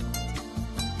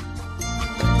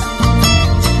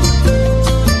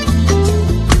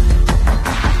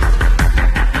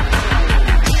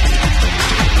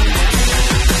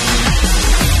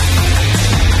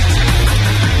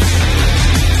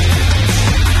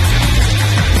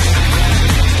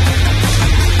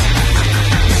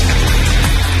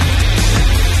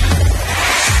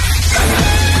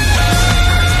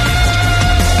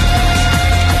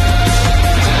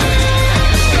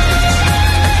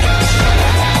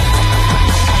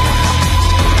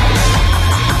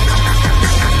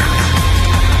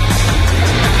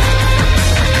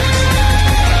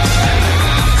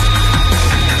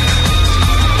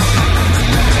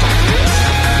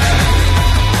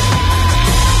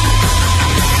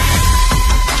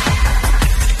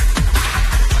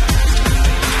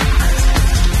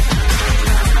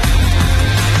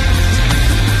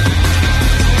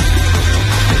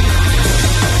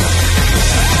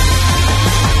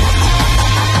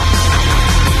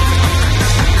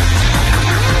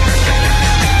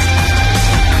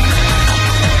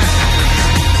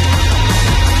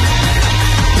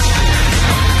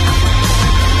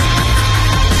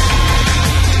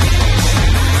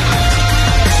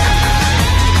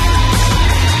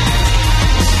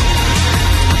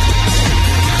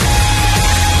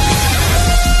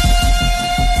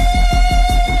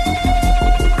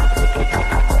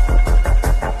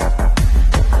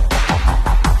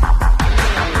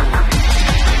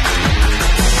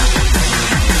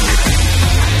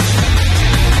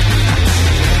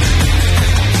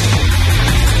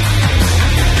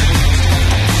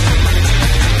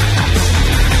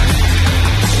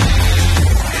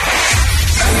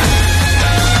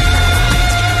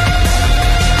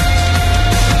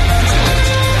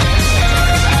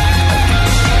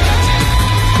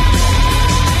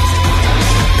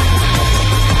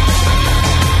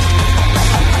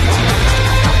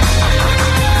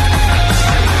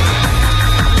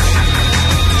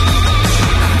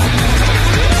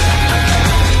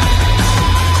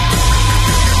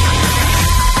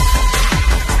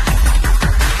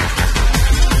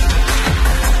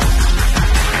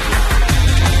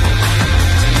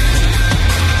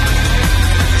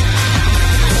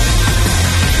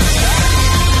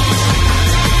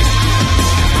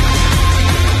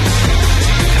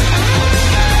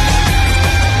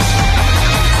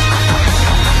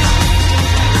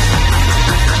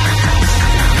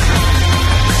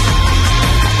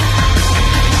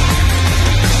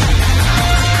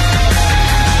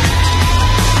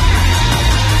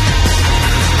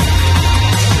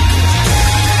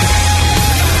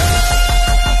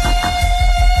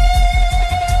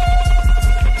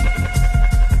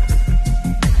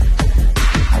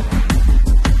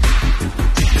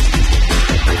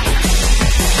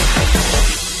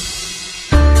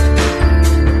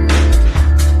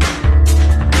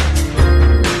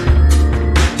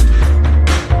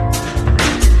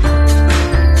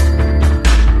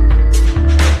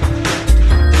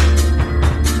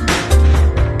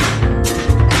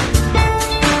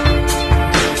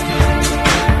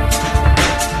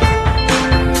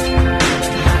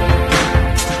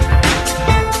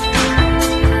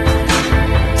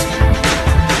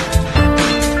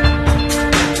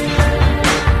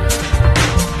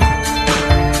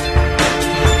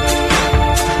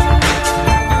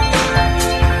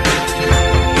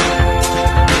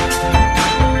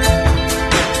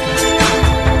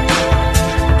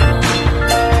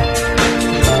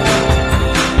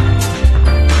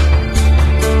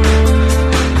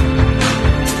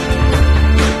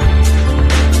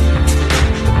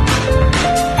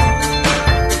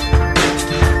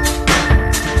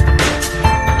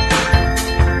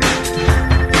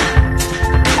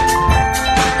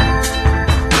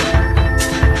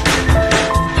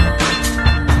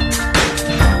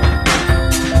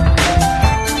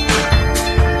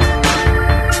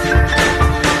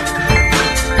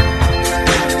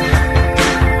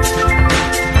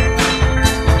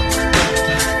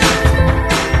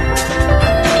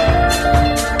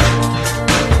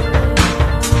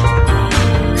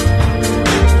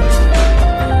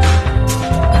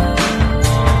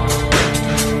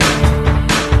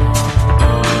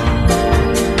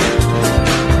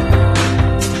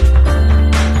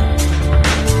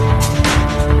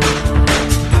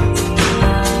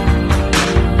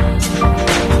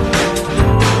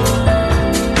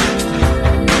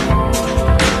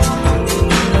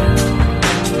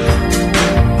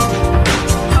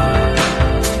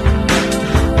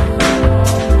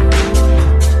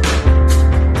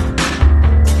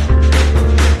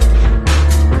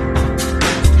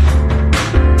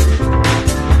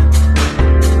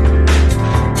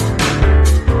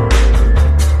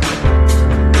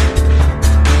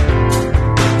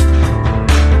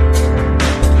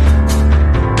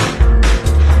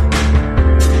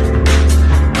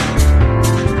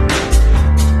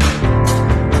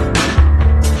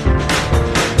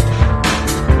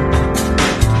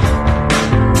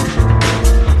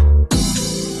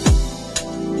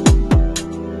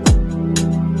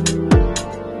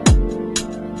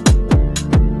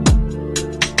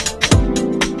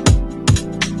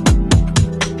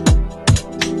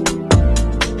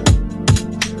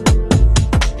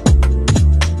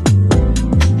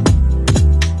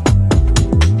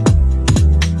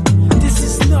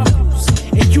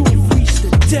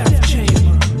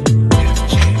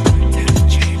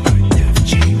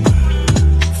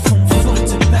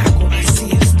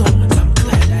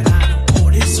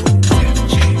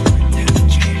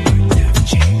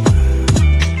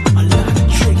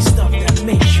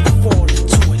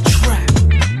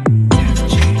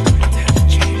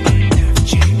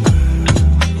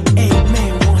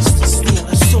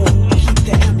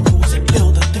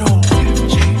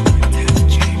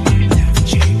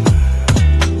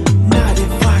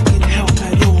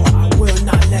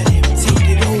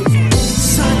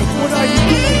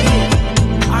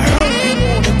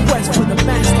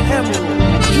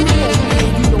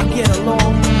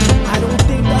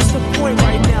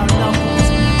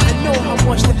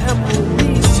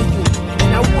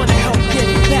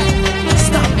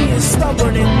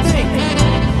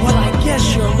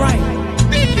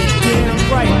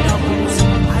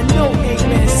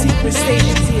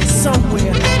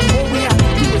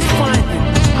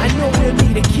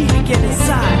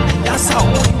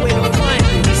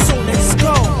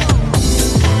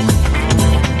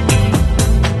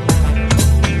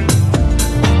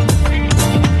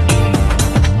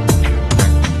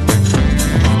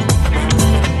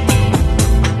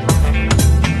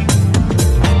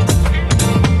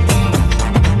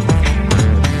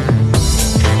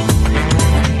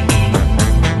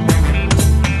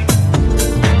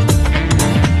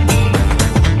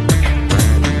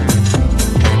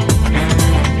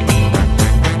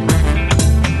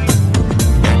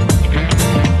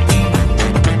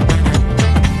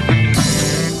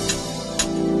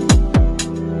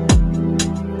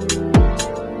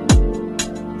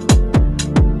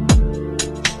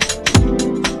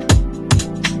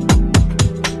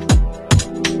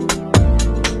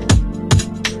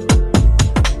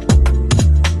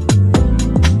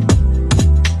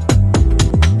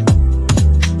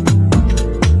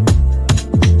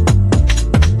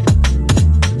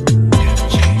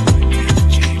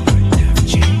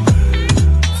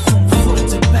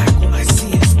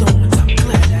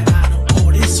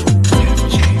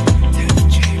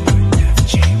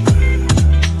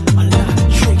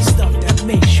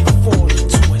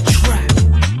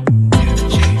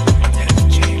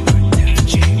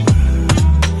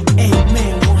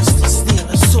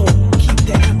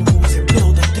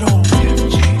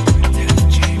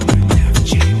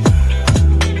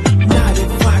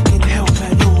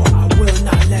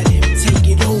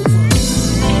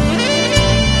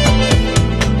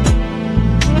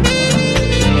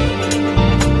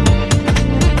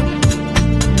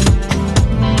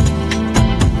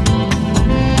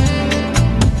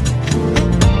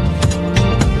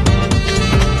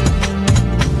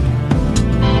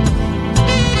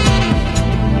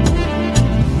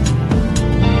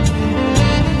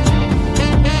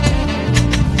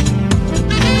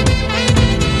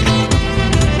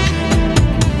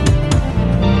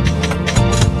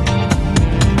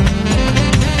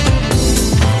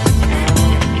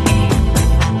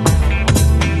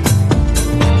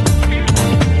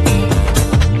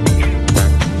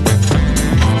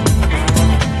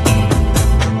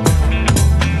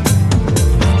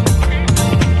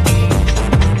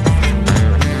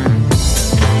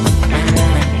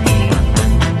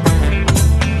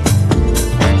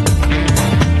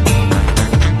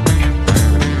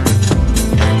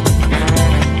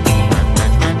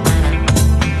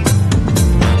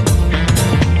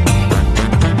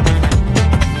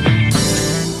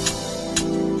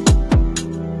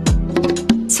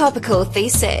 topical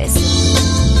thesis.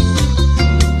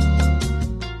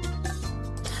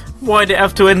 Why did it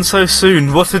have to end so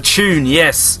soon? What a tune,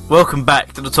 yes! Welcome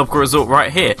back to the Topical Resort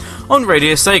right here on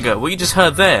Radio Sega. What you just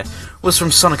heard there was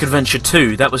from Sonic Adventure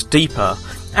 2, that was Deeper,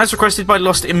 as requested by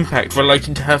Lost Impact,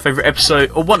 relating to her favourite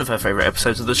episode, or one of her favourite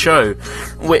episodes of the show,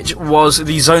 which was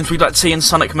the Zones We'd Like to See in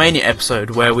Sonic Mania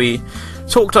episode, where we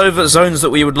talked over zones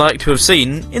that we would like to have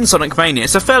seen in Sonic Mania.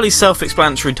 It's a fairly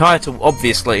self-explanatory title,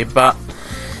 obviously, but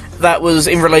that was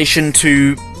in relation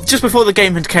to just before the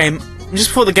game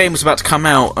was about to come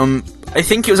out. I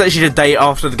think it was actually the day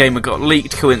after the game had got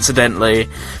leaked, coincidentally,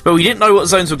 but we didn't know what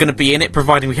zones were going to be in it,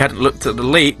 providing we hadn't looked at the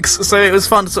leaks, so it was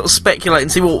fun to sort of speculate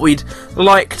and see what we'd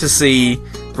like to see,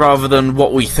 rather than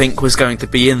what we think was going to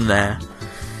be in there.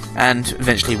 And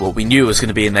eventually what we knew was going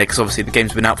to be in there, because obviously the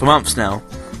game's been out for months now.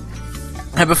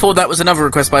 And before that was another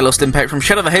request by Lost Impact from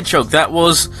Shadow the Hedgehog. That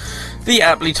was the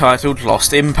aptly titled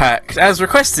Lost Impact, as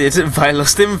requested by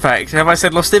Lost Impact. Have I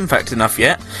said Lost Impact enough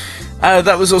yet?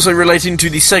 That was also relating to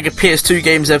the Sega PS2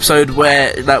 games episode,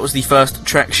 where that was the first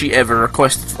track she ever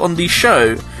requested on the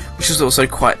show, which was also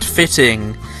quite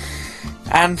fitting.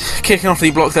 And kicking off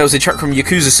the block there was a track from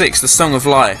Yakuza 6, The Song of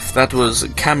Life. That was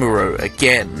Kamuro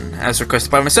again, as requested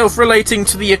by myself, relating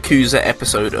to the Yakuza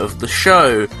episode of the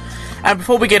show. And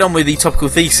before we get on with the topical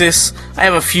thesis, I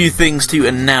have a few things to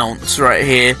announce right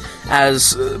here,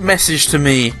 as messaged to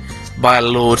me by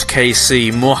Lord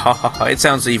KC. Mwahaha. It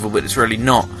sounds evil, but it's really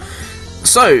not.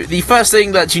 So, the first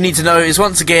thing that you need to know is,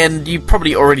 once again, you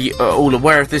probably already are all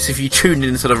aware of this if you tuned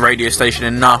into the radio station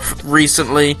enough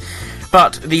recently,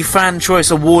 but the Fan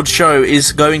Choice Award show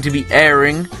is going to be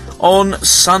airing on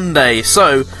Sunday.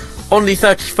 So, on the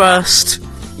 31st,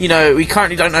 we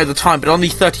currently don't know the time, but on the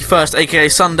 31st, aka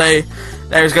Sunday,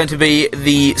 there is going to be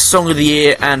the Song of the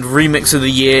Year and Remix of the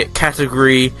Year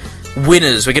category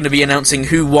winners. We're going to be announcing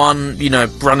who won,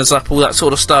 runners-up, all that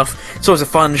sort of stuff. It's always a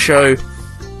fun show.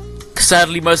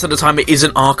 Sadly, most of the time it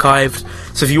isn't archived,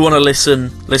 so if you want to listen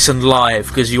live,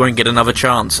 because you won't get another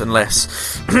chance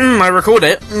unless I record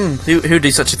it. Who'd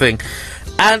do such a thing?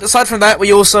 And aside from that,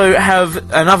 we also have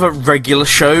another regular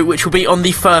show, which will be on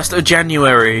the 1st of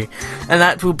January, and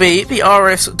that will be the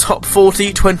RS Top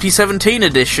 40 2017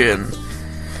 edition.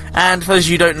 And for those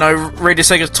of you who don't know, Radio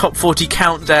Sega's Top 40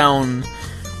 Countdown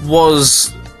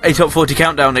was a Top 40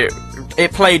 Countdown.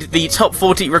 It played the Top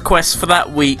 40 requests for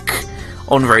that week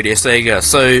on Radio Sega.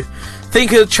 So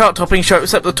think of a chart-topping show,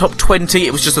 except the top 20,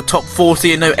 it was just a top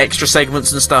 40 and no extra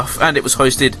segments and stuff, and it was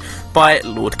hosted by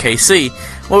Lord KC.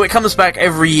 Well, it comes back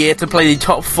every year to play the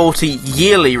top 40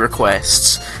 yearly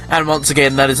requests, and once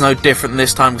again, that is no different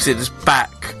this time, because it is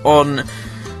back on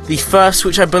the first,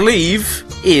 which I believe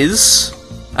is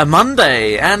a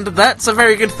Monday, and that's a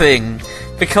very good thing,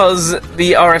 because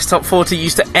the RS Top 40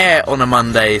 used to air on a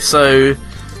Monday, so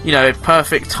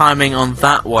perfect timing on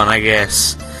that one, I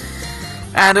guess.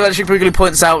 And Electric Boogaloo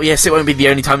points out, yes, it won't be the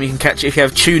only time you can catch it if you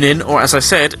have TuneIn, or as I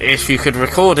said, if you could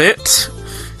record it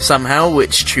somehow,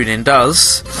 which TuneIn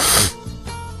does.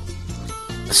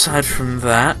 Aside from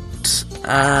that,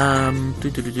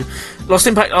 Lost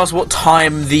Impact asked what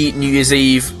time the New Year's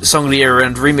Eve Song of the Year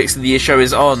and Remix of the Year show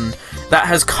is on. That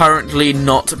has currently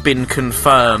not been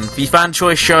confirmed. The Fan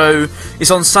Choice show is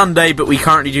on Sunday, but we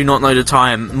currently do not know the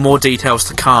time. More details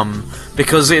to come,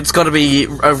 because it's got to be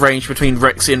arranged between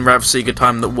Rexy and Ravsega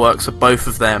time that works for both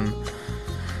of them.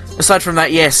 Aside from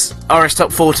that, yes, RS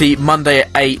Top 40, Monday at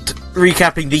 8,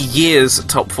 recapping the year's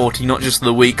Top 40, not just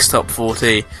the week's Top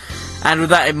 40. And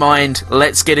with that in mind,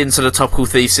 let's get into the topical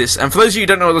thesis. And for those of you who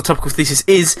don't know what the topical thesis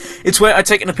is, it's where I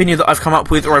take an opinion that I've come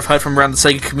up with or I've heard from around the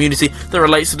Sega community that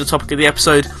relates to the topic of the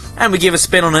episode, and we give a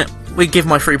spin on it. We give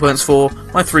my 3 points for,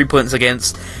 my 3 points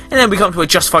against, and then we come to a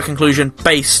justified conclusion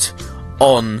based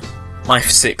on my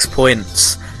 6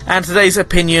 points. And today's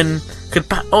opinion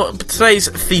today's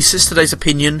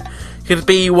opinion could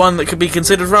be one that could be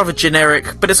considered rather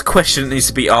generic, but it's a question that needs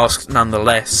to be asked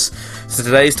nonetheless. So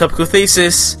today's topical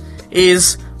thesis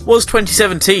is, was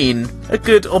 2017 a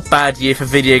good or bad year for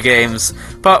video games?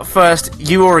 But first,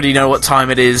 you already know what time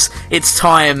it is. It's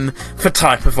time for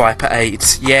Typer Viper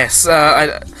 8. Yes,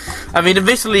 I mean,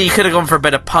 admittedly, you could have gone for a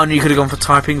better pun. You could have gone for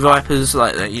Typing Vipers,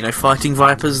 like, Fighting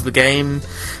Vipers, the game.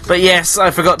 But yes,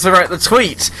 I forgot to write the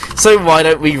tweet. So why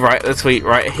don't we write the tweet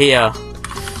right here?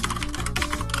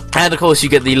 And of course, you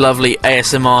get the lovely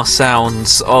ASMR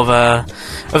sounds of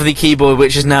the keyboard,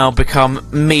 which has now become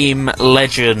meme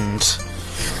legend.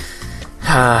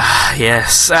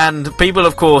 Yes, and people,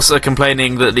 of course, are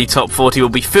complaining that the top 40 will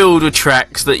be filled with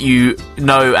tracks that you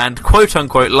know and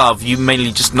quote-unquote love. You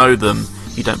mainly just know them.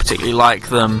 You don't particularly like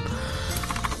them.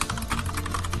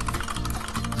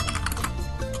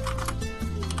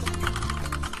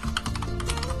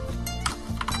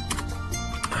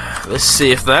 Let's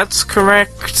see if that's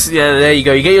correct. Yeah, there you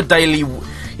go. You get your daily...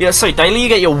 Yeah, sorry, daily you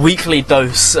get your weekly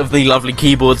dose of the lovely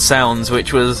keyboard sounds,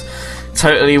 which was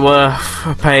totally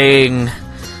worth paying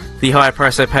the high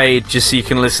price I paid just so you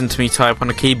can listen to me type on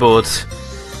a keyboard.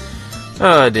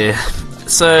 Oh dear.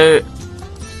 So...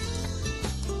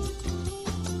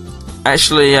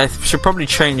 Actually, I should probably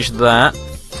change that.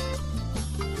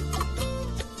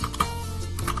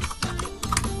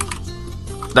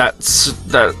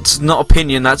 That's not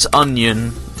opinion, that's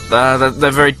onion.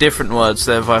 They're very different words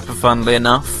there, Viper, funnily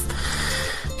enough.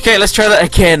 Okay, let's try that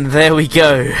again. There we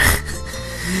go.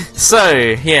 So,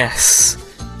 yes.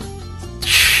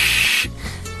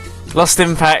 Lost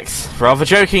Impact, rather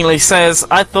jokingly, says,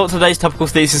 I thought today's topical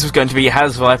thesis was going to be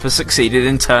has Viper succeeded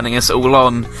in turning us all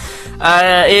on?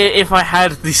 If I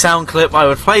had the sound clip, I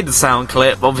would play the sound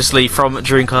clip, obviously from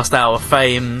Dreamcast Hour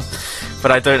fame,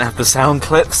 but I don't have the sound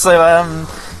clip, so,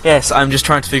 yes, I'm just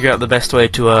trying to figure out the best way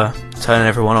to, turn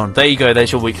everyone on. There you go,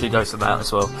 there's your weekly dose of that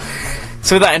as well.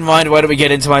 So with that in mind, why don't we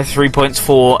get into my 3 points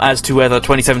for as to whether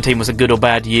 2017 was a good or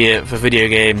bad year for video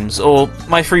games, or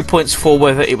my 3 points for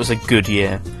whether it was a good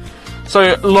year.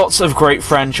 So, lots of great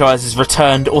franchises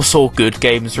returned or saw good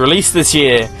games released this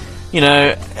year. You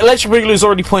know, Electric Boogaloo's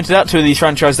already pointed out two of these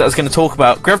franchises that I was going to talk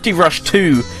about. Gravity Rush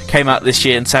 2 came out this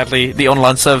year, and sadly, the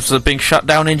online servers are being shut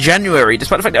down in January,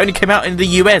 despite the fact it only came out in the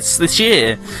US this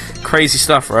year. Crazy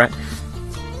stuff, right?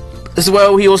 As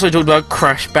well, he also talked about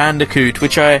Crash Bandicoot,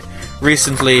 which I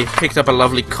recently picked up a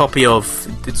lovely copy of.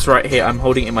 It's right here, I'm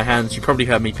holding it in my hands. You probably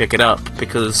heard me pick it up,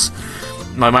 because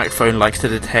my microphone likes to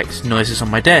detect noises on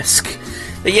my desk.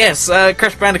 But yes,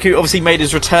 Crash Bandicoot obviously made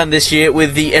his return this year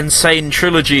with the Insane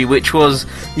Trilogy, which was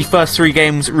the first 3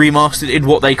 games remastered in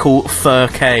what they call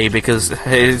 4K, because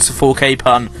it's a 4K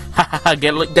pun.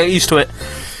 Hahaha, get used to it.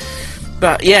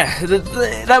 But yeah,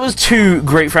 that was 2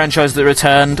 great franchises that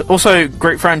returned. Also,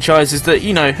 great franchises that,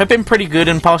 you know, have been pretty good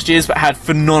in past years, but had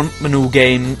phenomenal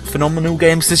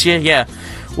games this year, yeah.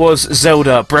 Was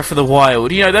Zelda Breath of the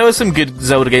Wild. You know, there were some good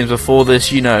Zelda games before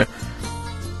this, you know.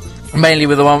 Mainly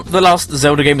with the last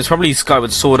Zelda game was probably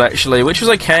Skyward Sword, actually, which was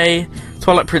okay.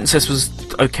 Twilight Princess was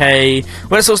okay.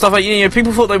 Well, that sort of stuff, like, you know,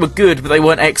 people thought they were good, but they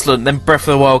weren't excellent. Then Breath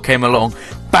of the Wild came along.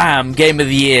 Bam! Game of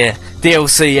the Year.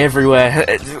 DLC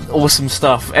everywhere. Awesome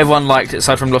stuff. Everyone liked it,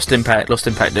 aside from Lost Impact. Lost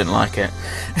Impact didn't like it.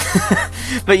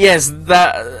 But yes,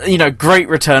 that, you know, great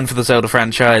return for the Zelda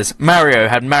franchise. Mario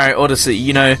had Mario Odyssey,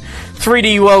 you know,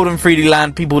 3D World and 3D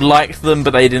Land, people liked them,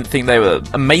 but they didn't think they were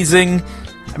amazing.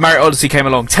 Mario Odyssey came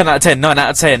along, 10 out of 10, 9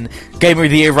 out of 10, Game of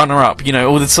the Year runner-up, you know,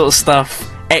 all this sort of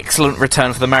stuff. Excellent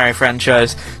return for the Mario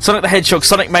franchise. Sonic the Hedgehog,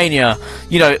 Sonic Mania,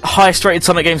 you know, highest rated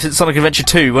Sonic game since Sonic Adventure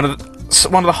 2, one of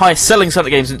the highest selling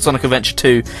Sonic games since Sonic Adventure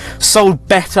 2, sold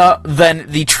better than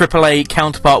the AAA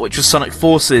counterpart, which was Sonic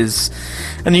Forces.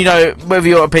 And you know, whether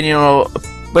your opinion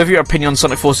on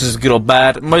Sonic Forces is good or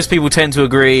bad, most people tend to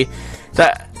agree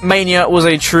that Mania was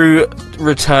a true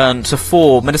return to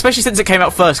form, and especially since it came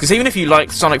out first, because even if you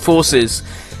like Sonic Forces,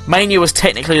 Mania was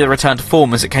technically the return to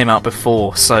form as it came out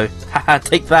before, so haha,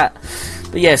 take that.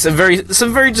 But yeah, some very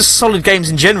just solid games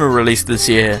in general released this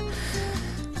year.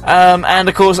 And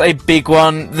of course, a big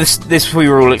one. This we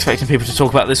were all expecting people to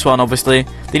talk about this one. Obviously,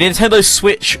 the Nintendo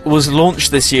Switch was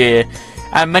launched this year,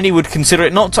 and many would consider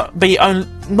it not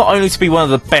only to be one of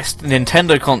the best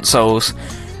Nintendo consoles,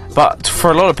 but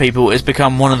for a lot of people, it's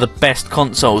become one of the best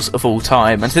consoles of all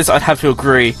time. And to this, I'd have to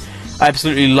agree. I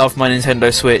absolutely love my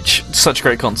Nintendo Switch. Such a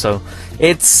great console.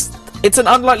 It's an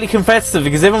unlikely competitor,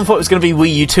 because everyone thought it was going to be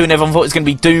Wii U 2, and everyone thought it was going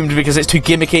to be doomed because it's too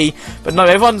gimmicky. But no,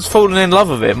 everyone's fallen in love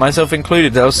with it, myself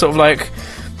included. I was sort of like,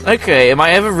 okay, am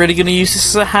I ever really going to use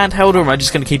this as a handheld, or am I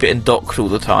just going to keep it in docked all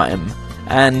the time?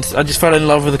 And I just fell in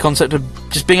love with the concept of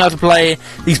just being able to play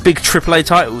these big AAA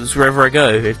titles wherever I go.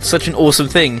 It's such an awesome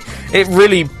thing. It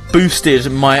really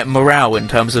boosted my morale in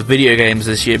terms of video games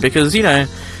this year, because, you know,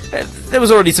 there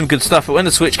was already some good stuff, but when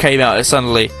the Switch came out, it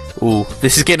suddenly, ooh,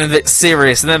 this is getting a bit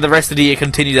serious, and then the rest of the year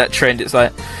continued that trend. It's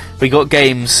like, we got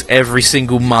games every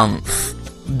single month.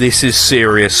 This is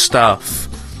serious stuff.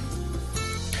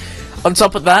 On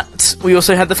top of that, we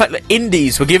also had the fact that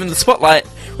indies were given the spotlight,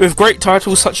 with great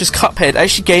titles such as Cuphead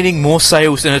actually gaining more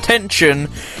sales and attention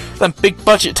than big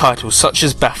budget titles such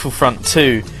as Battlefront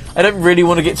 2. I don't really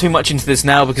want to get too much into this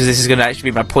now, because this is going to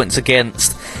actually be my points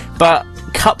against, but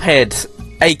Cuphead,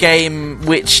 a game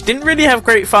which didn't really have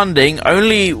great funding,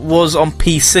 only was on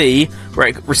PC, where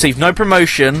it received no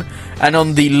promotion, and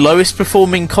on the lowest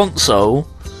performing console,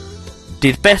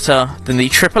 did better than the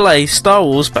AAA Star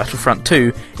Wars Battlefront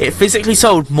 2. It physically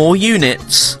sold more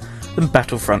units than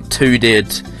Battlefront 2 did.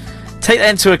 Take that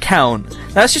into account.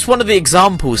 Now, that's just one of the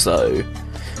examples, though.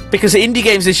 because indie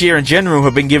games this year in general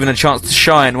have been given a chance to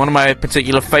shine. One of my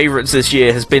particular favourites this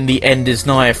year has been The End Is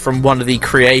Nigh from one of the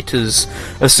creators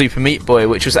of Super Meat Boy,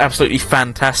 which was absolutely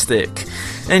fantastic.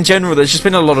 In general, there's just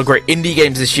been a lot of great indie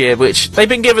games this year, which they've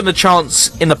been given the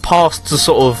chance in the past to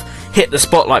sort of hit the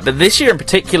spotlight, but this year in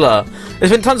particular,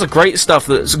 there's been tons of great stuff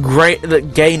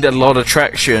that gained a lot of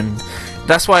traction.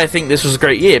 That's why I think this was a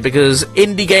great year, because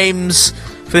indie games,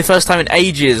 for the first time in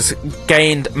ages,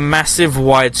 gained massive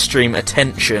widestream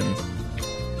attention.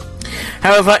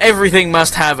 However, everything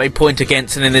must have a point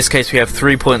against, and in this case we have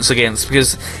 3 points against,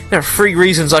 because there are 3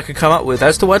 reasons I could come up with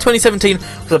as to why 2017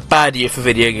 was a bad year for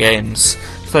video games.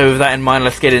 So with that in mind,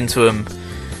 let's get into them.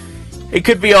 It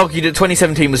could be argued that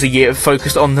 2017 was a year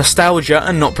focused on nostalgia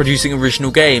and not producing original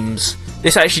games.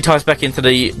 This actually ties back into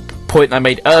the point I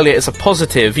made earlier as a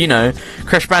positive, you know,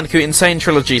 Crash Bandicoot Insane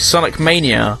Trilogy, Sonic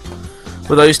Mania,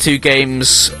 were those 2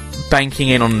 games banking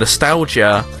in on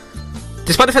nostalgia.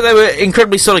 Despite the fact they were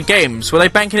incredibly solid games, were they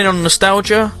banking in on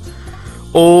nostalgia?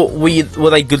 Or were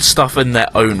they good stuff in their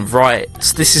own right?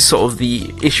 This is sort of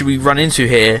the issue we run into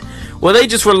here. Were they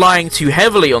just relying too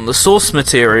heavily on the source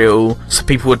material so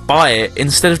people would buy it,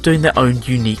 instead of doing their own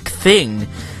unique thing?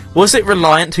 Was it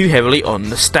reliant too heavily on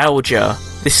nostalgia?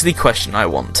 This is the question I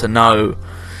want to know.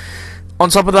 On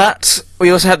top of that,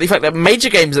 we also had the fact that major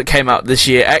games that came out this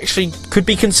year actually could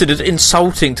be considered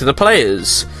insulting to the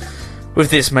players, with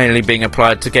this mainly being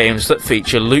applied to games that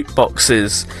feature loot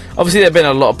boxes. Obviously there have been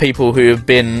a lot of people who have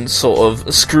been sort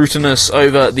of scrutinous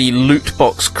over the loot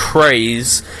box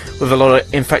craze, with a lot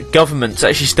of, in fact, governments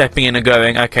actually stepping in and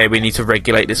going, okay, we need to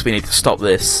regulate this, we need to stop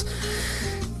this.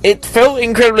 It felt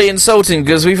incredibly insulting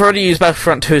because we've already used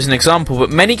Battlefront 2 as an example, but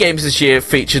many games this year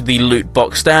featured the loot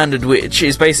box standard, which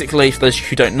is basically, for those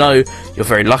who don't know, you're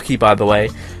very lucky by the way,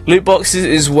 loot boxes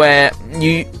is where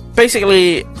you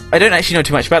basically, I don't actually know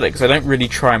too much about it because I don't really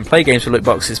try and play games with loot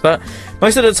boxes, but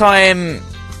most of the time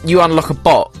you unlock a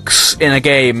box in a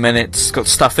game and it's got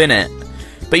stuff in it,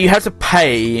 but you have to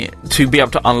pay to be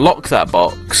able to unlock that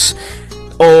box,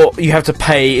 or you have to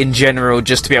pay in general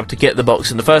just to be able to get the box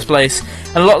in the first place,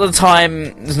 and a lot of the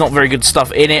time there's not very good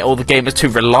stuff in it, or the game is too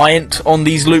reliant on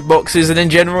these loot boxes, and in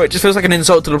general it just feels like an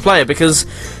insult to the player because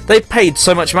they paid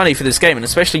so much money for this game, and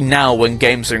especially now when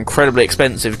games are incredibly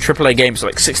expensive. AAA games are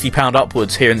like £60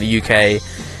 upwards here in the UK,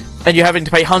 and you're having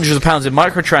to pay hundreds of pounds in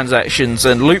microtransactions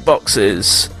and loot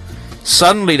boxes.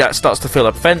 Suddenly that starts to feel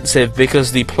offensive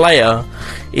because the player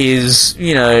is,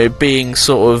 you know, being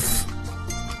sort of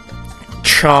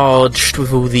charged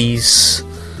with all these,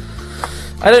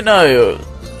 I don't know,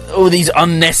 all these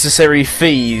unnecessary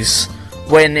fees,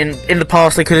 when in the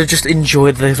past they could have just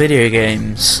enjoyed their video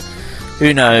games.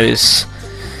 Who knows?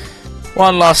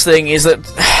 One last thing is that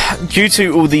due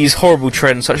to all these horrible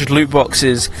trends such as loot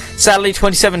boxes, sadly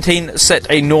 2017 set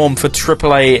a norm for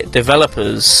AAA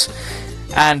developers,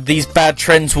 and these bad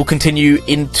trends will continue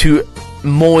into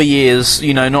more years,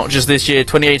 you know, not just this year,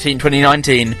 2018,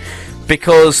 2019,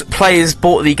 because players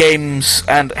bought the games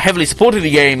and heavily supported the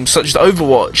games such as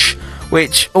Overwatch,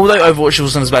 which, although Overwatch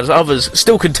wasn't as bad as others,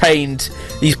 still contained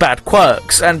these bad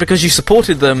quirks, and because you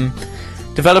supported them,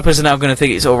 developers are now going to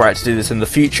think it's alright to do this in the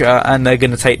future, and they're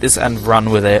going to take this and run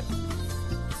with it.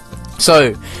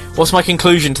 So, what's my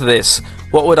conclusion to this?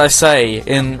 What would I say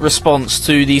in response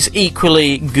to these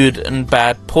equally good and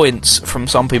bad points from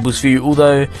some people's view,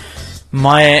 although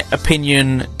my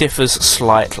opinion differs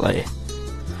slightly?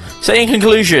 So in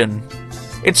conclusion,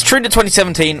 it's true that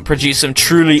 2017 produced some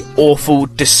truly awful,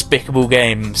 despicable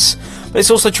games, but it's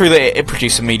also true that it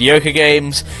produced some mediocre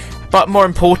games, but more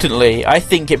importantly, I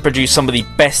think it produced some of the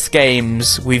best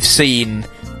games we've seen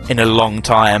in a long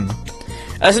time.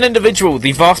 As an individual,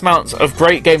 the vast amounts of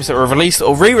great games that were released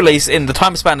or re-released in the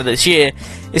time span of this year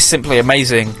is simply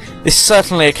amazing. This is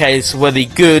certainly a case where the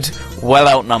good well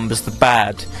outnumbers the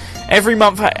bad. Every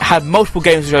month had multiple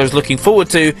games which I was looking forward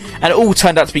to, and it all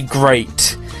turned out to be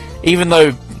great. Even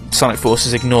though Sonic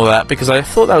Forces ignore that, because I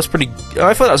thought that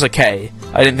was okay.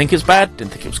 I didn't think it was bad,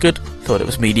 didn't think it was good, thought it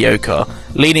was mediocre.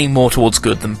 Leaning more towards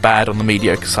good than bad on the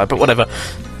mediocre side, but whatever.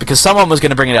 Because someone was going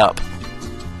to bring it up.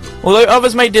 Although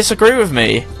others may disagree with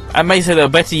me, and may say there were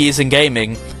better years in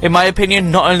gaming, in my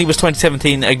opinion, not only was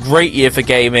 2017 a great year for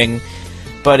gaming,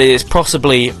 but it is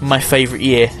possibly my favourite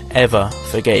year ever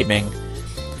for gaming.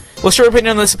 What's your opinion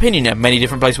on this opinion? There are many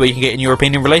different places where you can get in your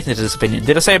opinion related to this opinion.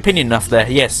 Did I say opinion enough there?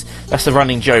 Yes, that's the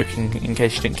running joke, in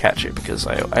case you didn't catch it, because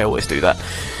I always do that.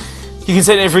 You can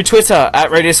send it in through Twitter, at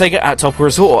Radio Sega, at Topical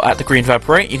Resort, or at The Green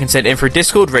Viper8. You can send it in through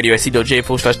Discord,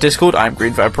 radiosc.ga/Discord. I'm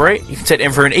Green Viper8. You can send it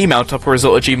in through an email,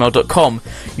 topicalresort@gmail.com.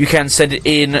 You can send it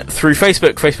in through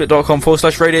Facebook,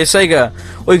 facebook.com/Radio Sega.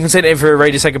 Or you can send it in through a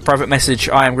Radio Sega private message.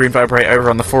 I am Green Viper8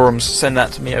 over on the forums. Send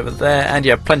that to me over there. And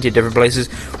you have plenty of different places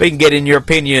where you can get in your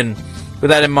opinion. With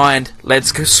that in mind,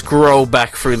 let's scroll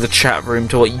back through the chat room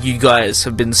to what you guys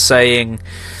have been saying.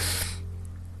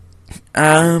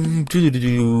 Electric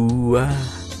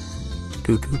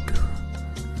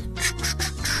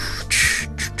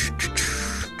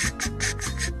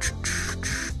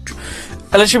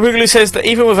Boogaloo says that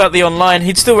even without the online,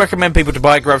 he'd still recommend people to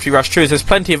buy Gravity Rush 2, as there's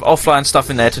plenty of offline stuff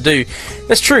in there to do.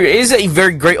 That's true, it is a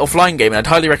very great offline game, and I'd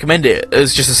highly recommend it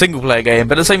as just a single-player game,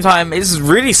 but at the same time, it's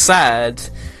really sad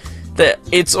that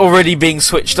it's already being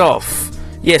switched off.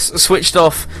 Yes, switched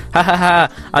off. Ha ha ha.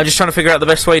 I'm just trying to figure out the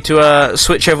best way to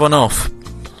switch everyone off.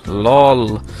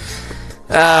 Lol.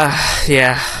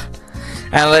 Yeah.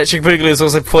 And Electric Boogaloo has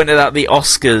also pointed out the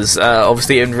Oscars,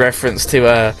 obviously in reference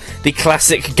to the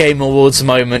classic Game Awards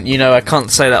moment. You know, I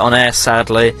can't say that on air,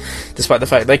 sadly, despite the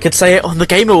fact they could say it on the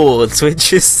Game Awards,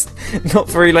 which is not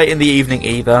very late in the evening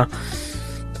either.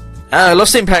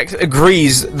 Lost Impact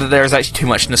agrees that there is actually too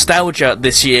much nostalgia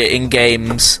this year in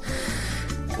games.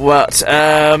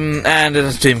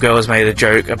 And Doom Girl has made a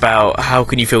joke about how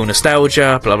can you feel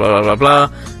nostalgia, blah blah blah blah blah.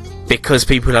 Because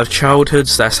people have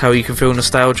childhoods, that's how you can feel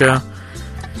nostalgia.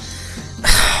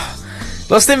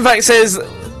 Lost Impact says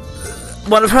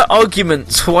one of her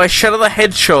arguments for why Shadow the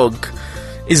Hedgehog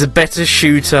is a better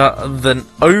shooter than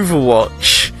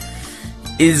Overwatch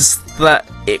is that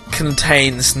it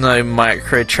contains no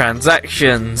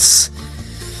microtransactions.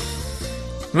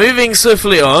 Moving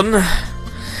swiftly on,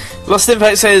 Lost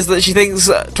Impact says that she thinks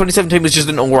 2017 was just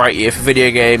an alright year for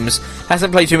video games.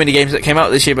 Hasn't played too many games that came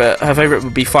out this year, but her favourite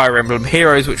would be Fire Emblem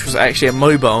Heroes, which was actually a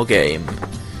mobile game.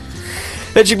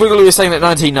 Electric Boogaloo is saying that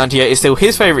 1998 is still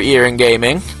his favourite year in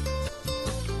gaming.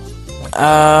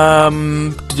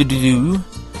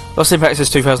 Lost Impact says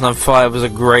 2005 was a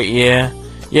great year.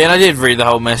 Yeah, and I did read the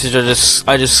whole message, I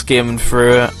just skimmed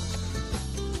through it.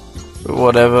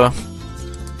 Whatever.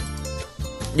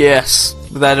 Yes,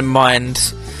 with that in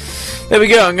mind. There we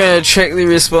go, I'm going to check the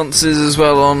responses as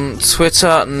well on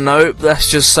Twitter. Nope, that's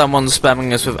just someone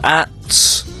spamming us with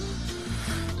ats.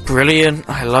 Brilliant,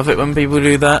 I love it when people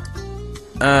do that.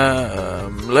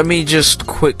 Let me just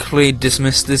quickly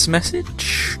dismiss this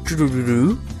message.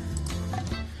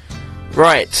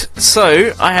 Right,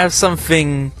 so, I have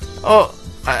something... Oh,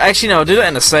 actually no, I'll do that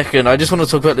in a second. I just want to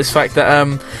talk about this fact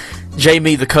that,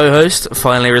 Jamie, the co-host,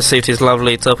 finally received his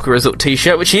lovely Topical Resort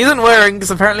t-shirt, which he isn't wearing,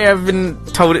 because apparently I've been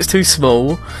told it's too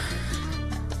small.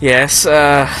 Yes,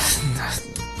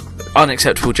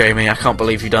 unacceptable, Jamie, I can't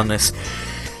believe you've done this.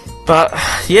 But,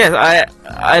 yeah,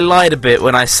 I lied a bit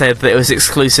when I said that it was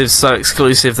exclusive, so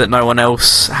exclusive that no one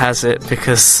else has it,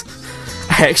 because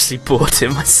I actually bought it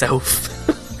myself.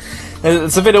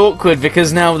 It's a bit awkward,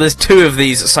 because now there's two of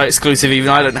these so exclusive, even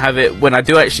I don't have it when I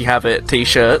do actually have it,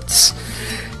 t-shirts.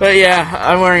 But yeah,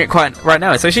 I'm wearing it quite right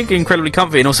now. It's actually incredibly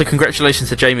comfy, and also congratulations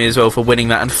to Jamie as well for winning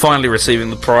that and finally receiving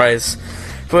the prize.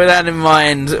 But with that in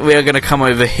mind, we are going to come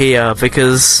over here,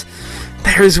 because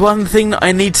there is one thing that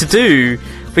I need to do,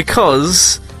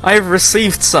 because I've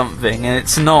received something, and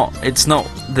it's not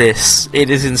this. It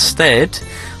is instead...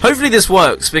 Hopefully this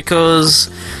works, because,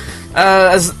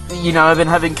 as you know, I've been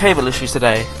having cable issues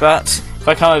today. But if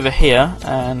I come over here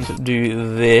and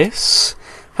do this...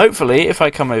 Hopefully, if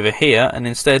I come over here and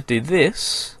instead do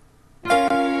this,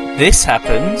 this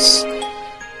happens,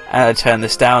 and I turn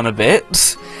this down a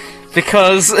bit,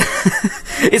 because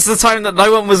it's the time that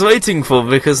no one was waiting for,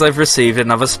 because I've received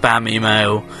another spam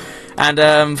email. And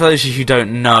for those of you who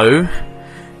don't know,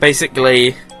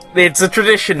 basically, it's a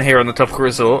tradition here on the Topical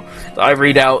Resort that I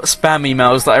read out spam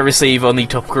emails that I receive on the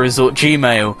Topical Resort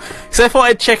Gmail. So I thought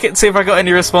I'd check it, see if I got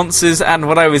any responses, and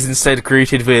what I was instead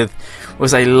greeted with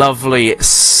was a lovely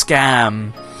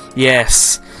scam.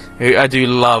 Yes, I do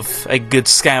love a good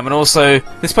scam. And also,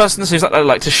 this person seems like they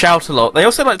like to shout a lot. They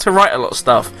also like to write a lot of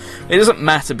stuff. It doesn't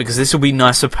matter, because this will be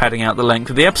nice for padding out the length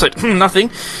of the episode.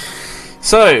 Nothing.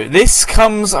 So, this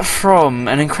comes from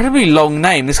an incredibly long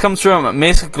name. This comes from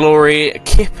Miss Glory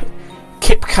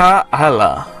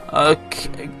Kipka-Ala.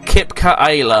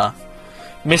 Kipka-Ala.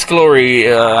 Miss Glory,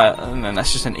 and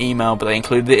that's just an email, but they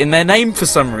included it in their name for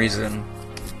some reason.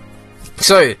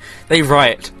 So, they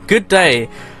write, "Good day.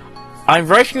 I'm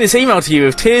writing this email to you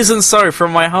with tears and sorrow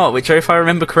from my heart," which, if I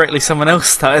remember correctly, someone else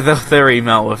started off their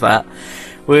email with that.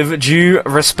 "With due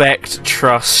respect,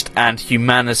 trust, and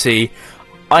humanity,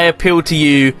 I appeal to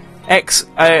you,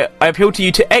 I appeal to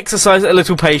you to exercise a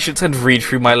little patience and read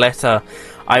through my letter.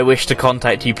 I wish to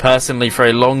contact you personally for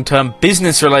a long-term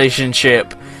business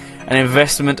relationship and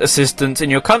investment assistance in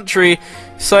your country,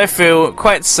 so I feel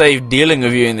quite safe dealing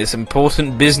with you in this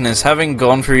important business, having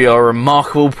gone through your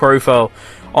remarkable profile.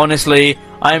 Honestly,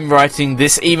 I'm writing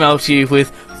this email to you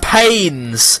with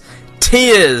pains,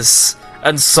 tears,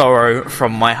 and sorrow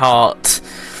from my heart.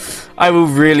 I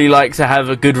would really like to have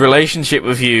a good relationship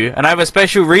with you, and I have a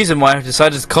special reason why I've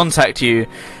decided to contact you.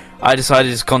 I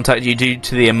decided to contact you due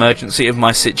to the emergency of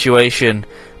my situation.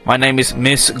 My name is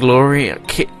Miss Gloria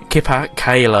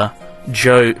Kipakela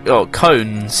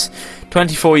Cones,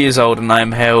 24 years old, and I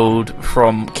am hailed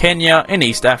from Kenya in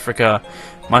East Africa.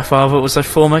 My father was a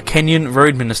former Kenyan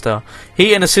road minister.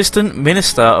 He and Assistant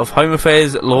Minister of Home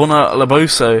Affairs Lorna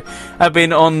Laboso have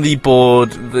been on the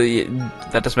board.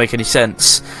 That doesn't make any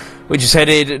sense. Which is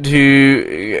headed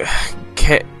to...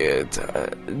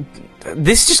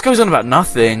 this just goes on about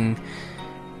nothing.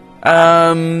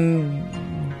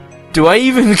 Do I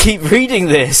even keep reading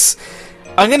this?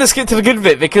 I'm going to skip to the good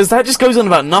bit, because that just goes on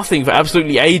about nothing for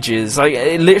absolutely ages. Like,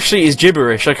 it literally is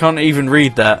gibberish. I can't even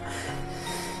read that.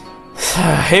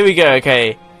 Here we go,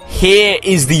 okay. Here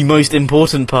is the most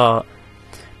important part.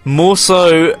 More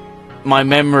so, my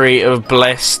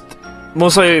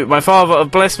father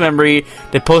of blessed memory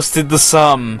deposited the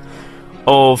sum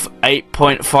of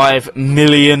 $8.5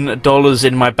 million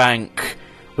in my bank,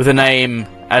 with a name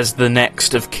as the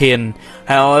next of kin.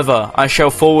 However, I shall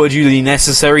forward you the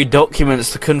necessary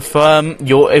documents to confirm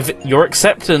your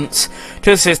acceptance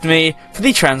to assist me for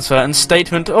the transfer and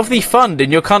statement of the fund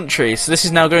in your country. So this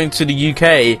is now going to the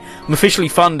UK. I'm officially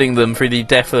funding them through the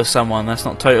death of someone. That's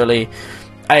not totally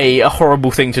a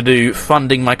horrible thing to do,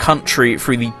 funding my country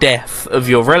through the death of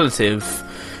your relative.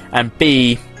 And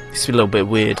B, it's a little bit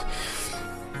weird.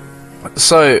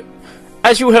 So,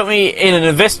 as you will help me in an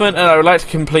investment and I would like to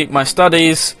complete my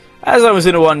studies, as I was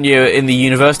in a 1 year in the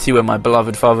university when my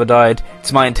beloved father died,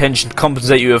 it's my intention to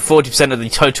compensate you with 40% of the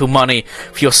total money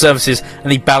for your services,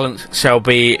 and the balance shall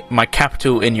be my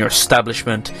capital in your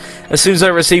establishment. As soon as I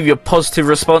receive your positive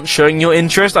response showing your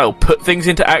interest, I will put things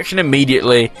into action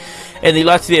immediately. In the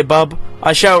light of the above,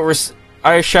 I shall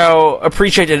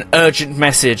appreciate an urgent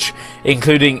message,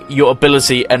 including your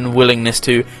ability and willingness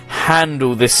to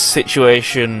handle this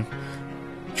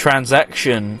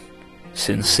transaction.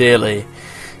 Sincerely.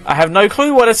 I have no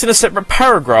clue why that's in a separate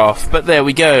paragraph, but there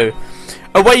we go.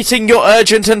 Awaiting your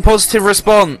urgent and positive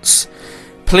response.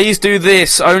 Please do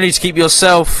this only to keep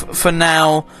yourself for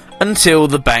now, until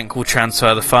the bank will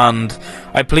transfer the fund.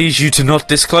 I please you to not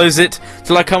disclose it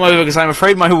till I come over, because I'm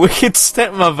afraid my wicked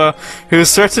stepmother, who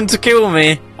has threatened to kill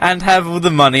me, and have all the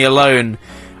money alone.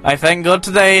 I thank God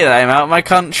today that I'm out of my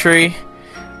country,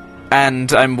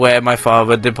 and I'm where my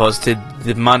father deposited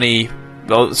the money.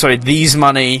 These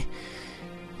money.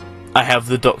 I have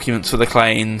the documents for the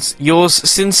claims. Yours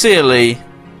sincerely.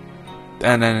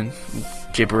 And then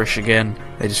gibberish again.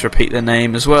 They just repeat their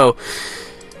name as well.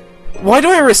 Why do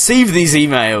I receive these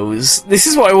emails? This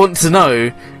is what I want to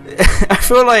know. I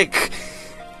feel like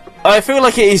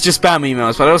it is just spam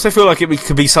emails, but I also feel like it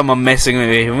could be someone messing with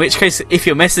me. In which case, if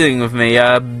you're messing with me,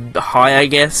 hi, I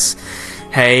guess.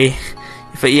 Hey.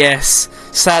 But yes,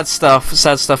 sad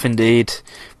stuff indeed.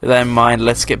 With that in mind,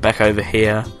 let's get back over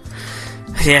here.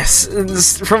 Yes,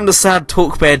 from the sad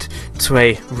talk bed to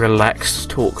a relaxed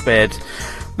talk bed.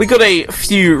 We got a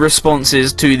few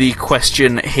responses to the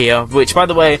question here, which, by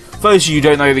the way, for those of you who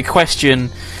don't know the question,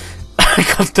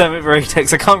 God damn it,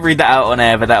 Veritex, I can't read that out on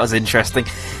air, but that was interesting.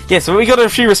 Yes, we got a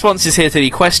few responses here to the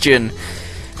question.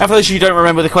 And for those of you who don't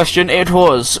remember the question, it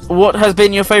was, what has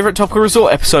been your favourite Topical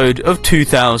Resort episode of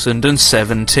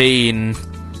 2017?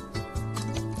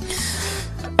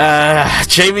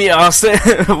 Jamie asked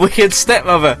wicked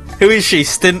stepmother. Who is she?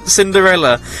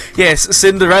 Cinderella. Yes,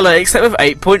 Cinderella, except with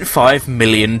 $8.5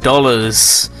 million.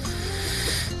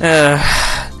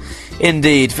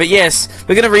 Indeed. But yes,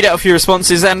 we're going to read out a few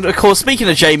responses, and of course, speaking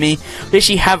of Jamie, we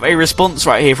actually have a response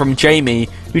right here from Jamie,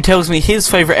 who tells me his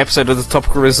favourite episode of the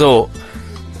Topical Resort.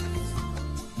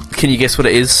 Can you guess what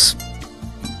it is?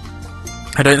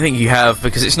 I don't think you have,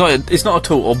 because it's not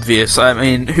at all obvious. I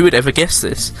mean, who would ever guess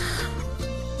this?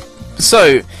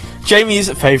 So, Jamie's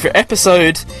favourite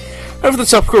episode of the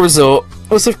Topical Resort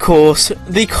was, of course,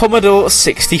 the Commodore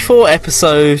 64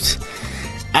 episode,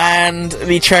 and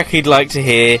the track he'd like to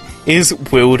hear is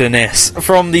Wilderness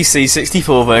from the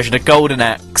C64 version of Golden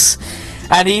Axe.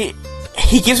 And he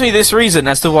gives me this reason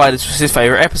as to why this was his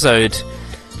favourite episode.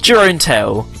 Do your own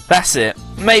tell. That's it.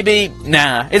 Maybe,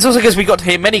 nah. It's also because we got to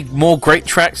hear many more great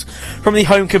tracks from the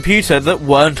home computer that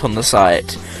weren't on the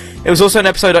site. It was also an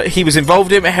episode that he was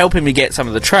involved in, helping me get some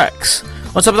of the tracks.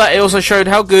 On top of that, it also showed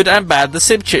how good and bad the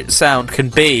SID chip sound can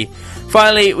be.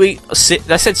 Finally, I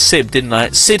said SID, didn't I?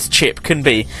 SID chip can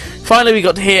be. Finally, we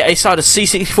got to hear a side of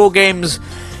C64 games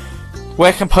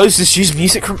where composers use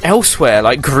music from elsewhere,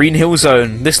 like Green Hill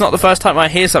Zone. This is not the first time I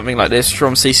hear something like this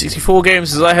from C64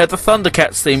 games, as I heard the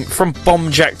Thundercats theme from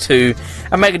Bomb Jack 2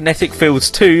 and Magnetic Fields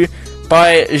 2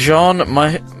 by Jean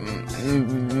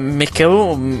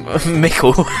Michel.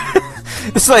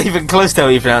 It's not even close to how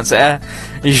you pronounce it.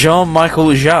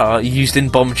 Jean-Michel Jarre, used in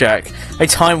Bomb Jack, a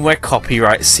time where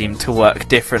copyright seemed to work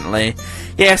differently.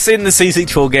 Yes, in the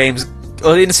C64 games,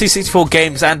 or in the C64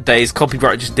 games and days,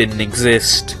 copyright just didn't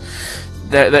exist.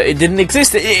 It didn't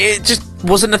exist. It just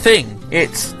wasn't a thing.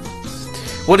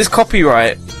 What is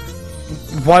copyright?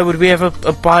 Why would we ever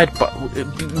abide by?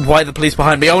 Why the police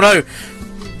behind me? Oh no!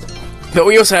 But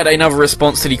we also had another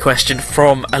response to the question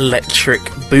from Electric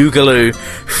Boogaloo,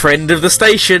 friend of the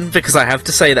station, because I have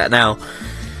to say that now.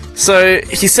 So,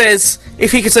 he says,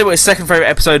 if he could say what his second favourite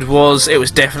episode was, it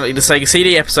was definitely the Sega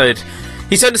CD episode.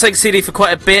 He's owned the Sega CD for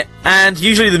quite a bit, and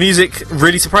usually the music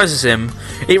really surprises him.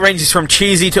 It ranges from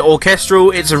cheesy to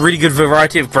orchestral. It's a really good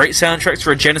variety of great soundtracks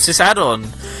for a Genesis add-on.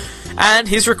 And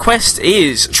his request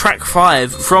is track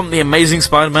 5 from The Amazing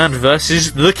Spider-Man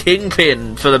vs. The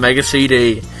Kingpin for the Mega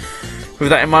CD. With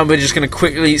that in mind, we're just going to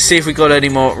quickly see if we got any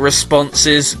more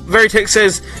responses. Veritech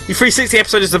says, your 360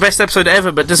 episode is the best episode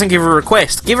ever, but doesn't give a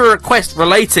request. Give a request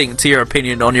relating to your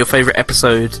opinion on your favourite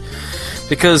episode.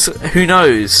 Because, who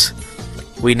knows?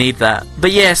 We need that. But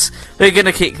yes, we're going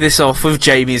to kick this off with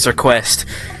Jamie's request.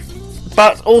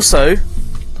 But also,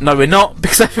 no we're not,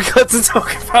 because I forgot to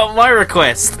talk about my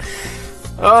request.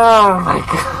 Oh my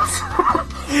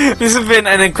god. This has been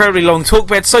an incredibly long talk,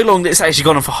 but it's so long that it's actually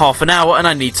gone on for half an hour, and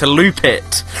I need to loop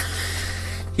it.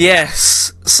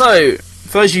 Yes. So,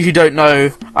 for those of you who don't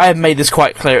know, I have made this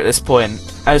quite clear at this point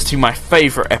as to my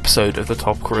favourite episode of the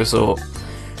Topical Resort.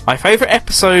 My favourite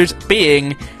episode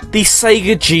being the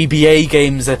Sega GBA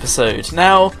games episode.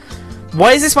 Now,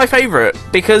 why is this my favourite?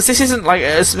 Because this isn't like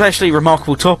an especially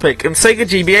remarkable topic, and Sega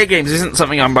GBA games isn't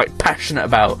something I'm like passionate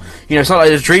about. You know, it's not like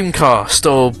the Dreamcast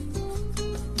or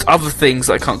other things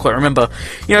that I can't quite remember.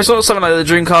 You know, it's not something like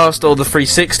the Dreamcast or the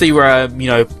 360 where I'm, you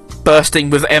know, bursting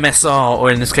with MSR,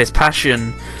 or in this case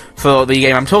passion, for the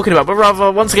game I'm talking about, but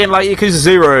rather, once again, like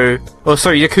Yakuza,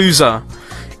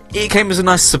 it came as a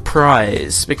nice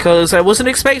surprise, because I wasn't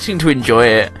expecting to enjoy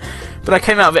it, but I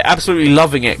came out of it absolutely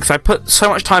loving it, because I put so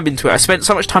much time into it. I spent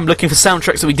so much time looking for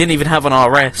soundtracks that we didn't even have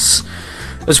on RS,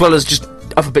 as well as just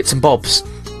other bits and bobs.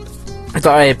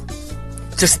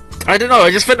 I don't know, I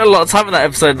just spent a lot of time on that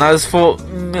episode, and I just thought,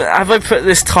 have I put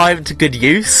this time to good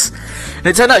use? And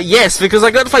it turned out yes, because I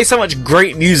got to play so much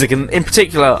great music, and in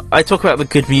particular, I talk about the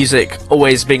good music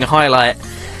always being a highlight.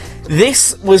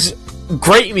 This was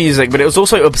great music, but it was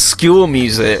also obscure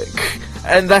music,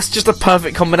 and that's just a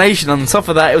perfect combination. On top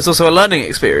of that, it was also a learning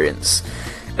experience,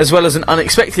 as well as an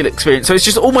unexpected experience. So it's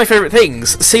just all my favourite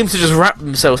things seem to just wrap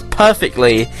themselves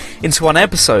perfectly into one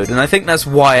episode, and I think that's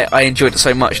why I enjoyed it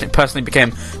so much, and it personally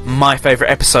became my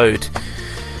favourite episode.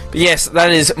 But yes,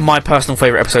 that is my personal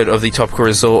favourite episode of the Topical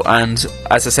Resort, and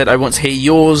as I said, I want to hear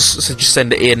yours, so just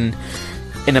send it in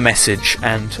a message,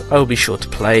 and I'll be sure to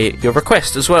play your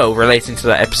request as well relating to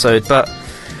that episode. But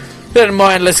don't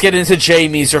mind, let's get into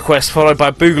Jamie's request, followed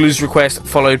by Boogaloo's request,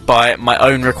 followed by my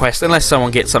own request, unless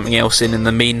someone gets something else in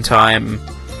the meantime.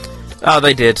 Oh,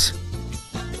 they did.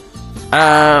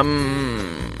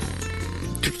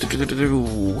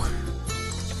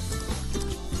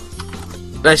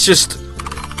 Let's just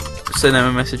send them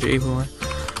a message either way.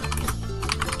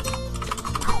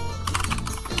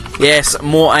 Yes,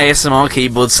 more ASMR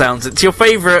keyboard sounds. It's your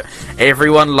favourite.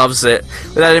 Everyone loves it.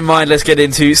 With that in mind, let's get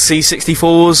into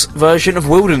C64's version of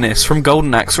Wilderness from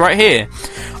Golden Axe right here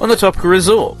on the Topical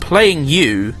Resort, playing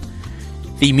you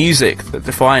the music that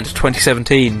defined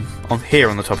 2017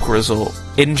 here on the Topical Resort.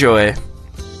 Enjoy.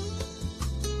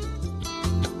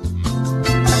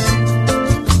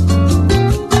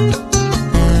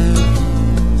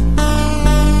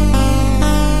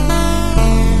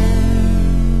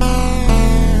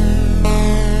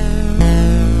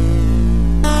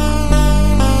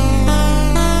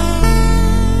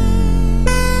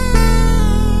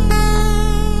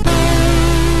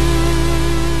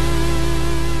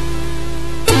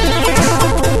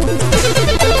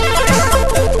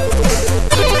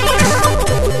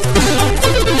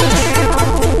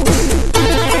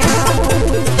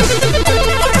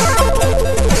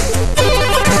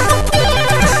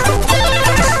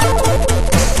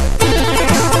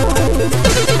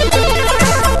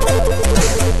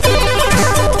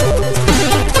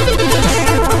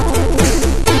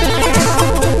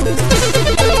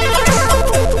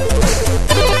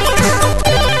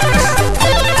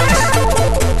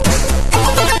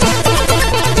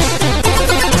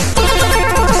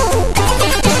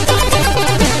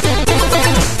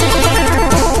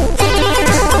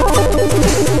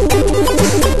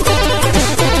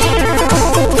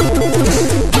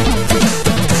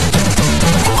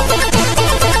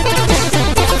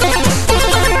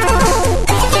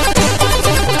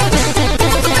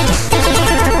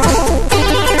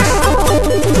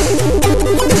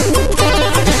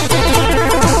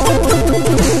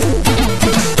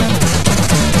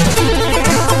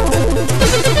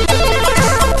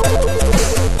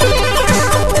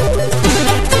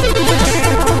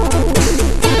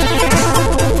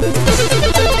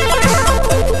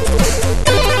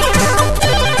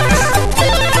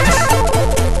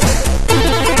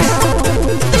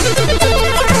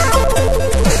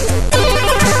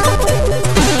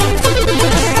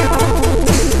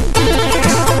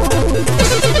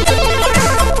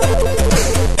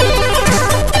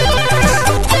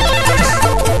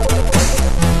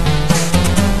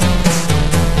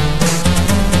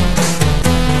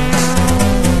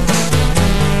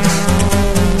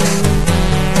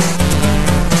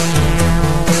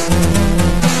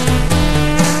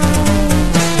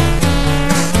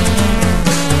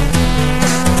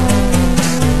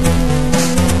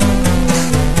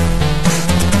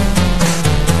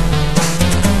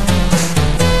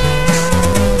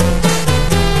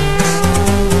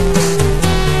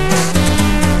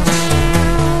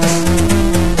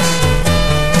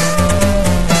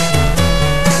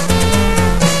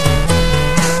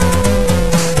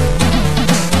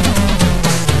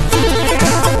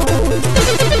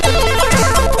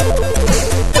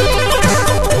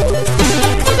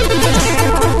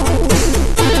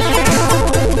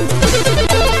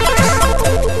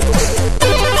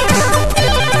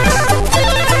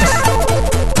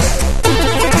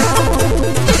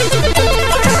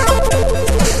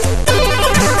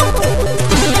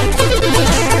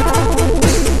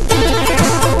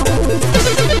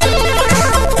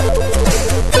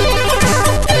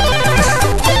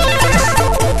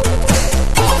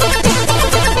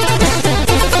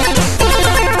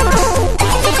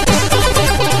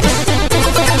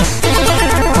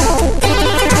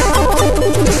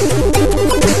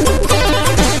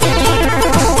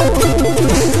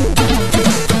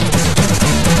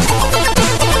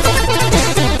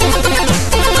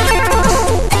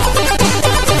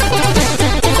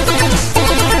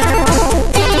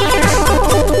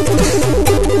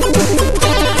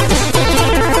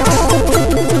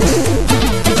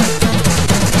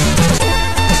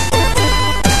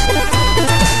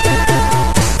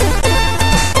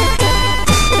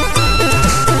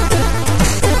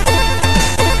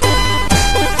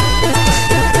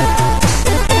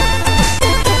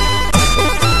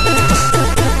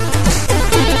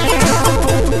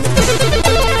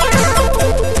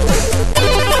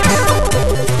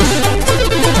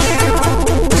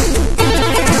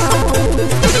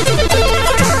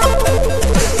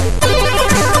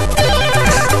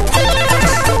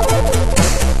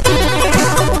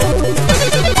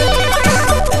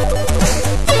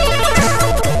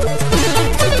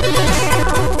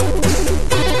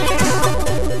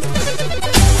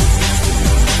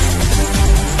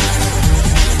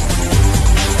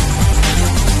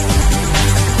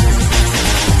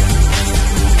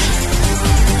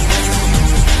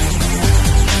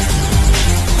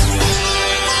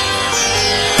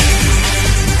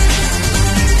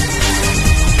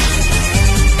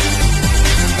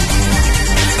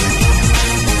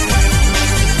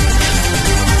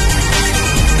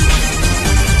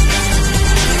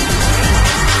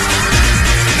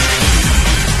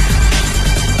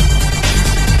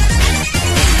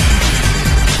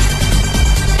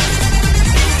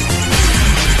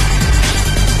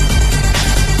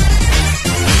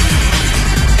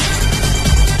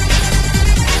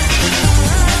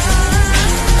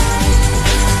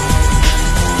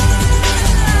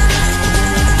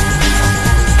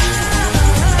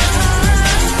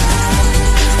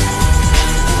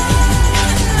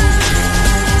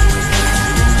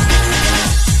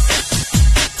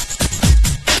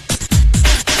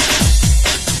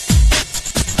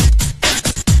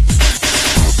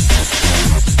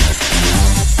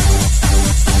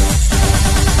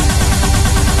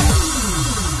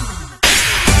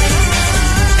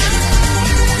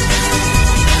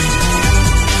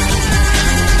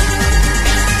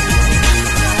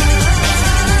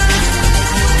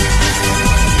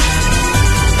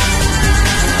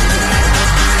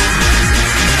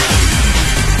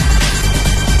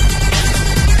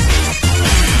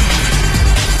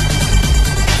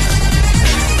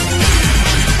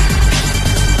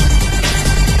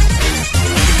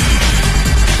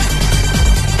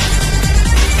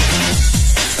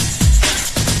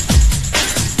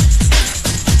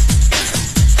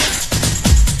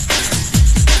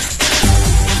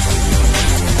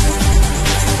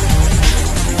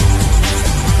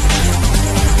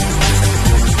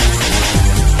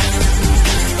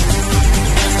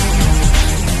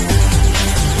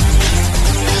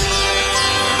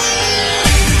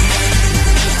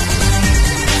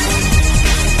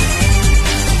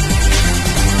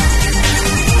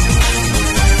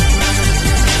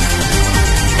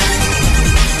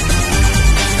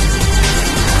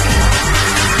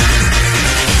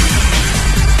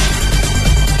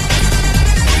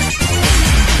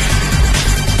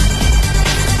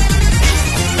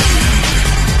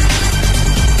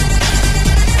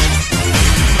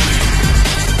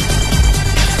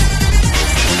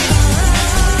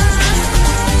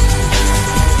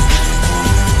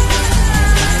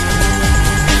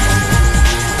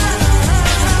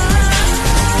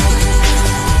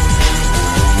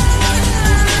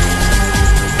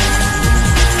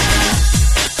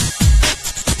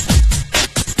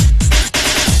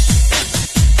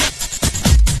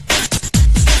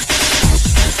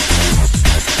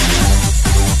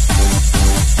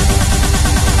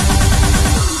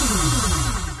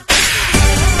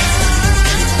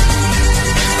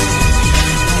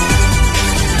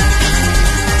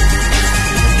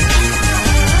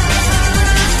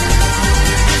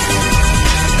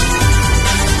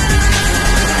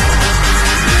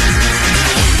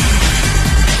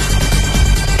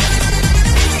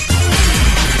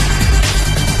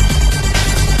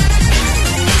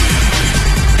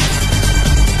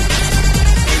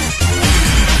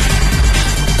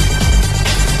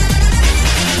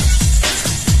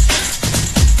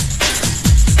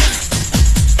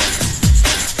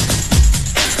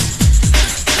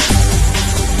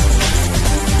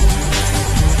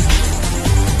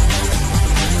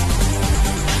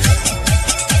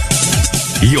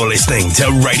 You're listening to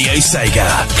Radio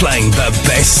Sega, playing the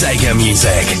best Sega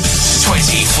music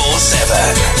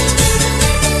 24/7.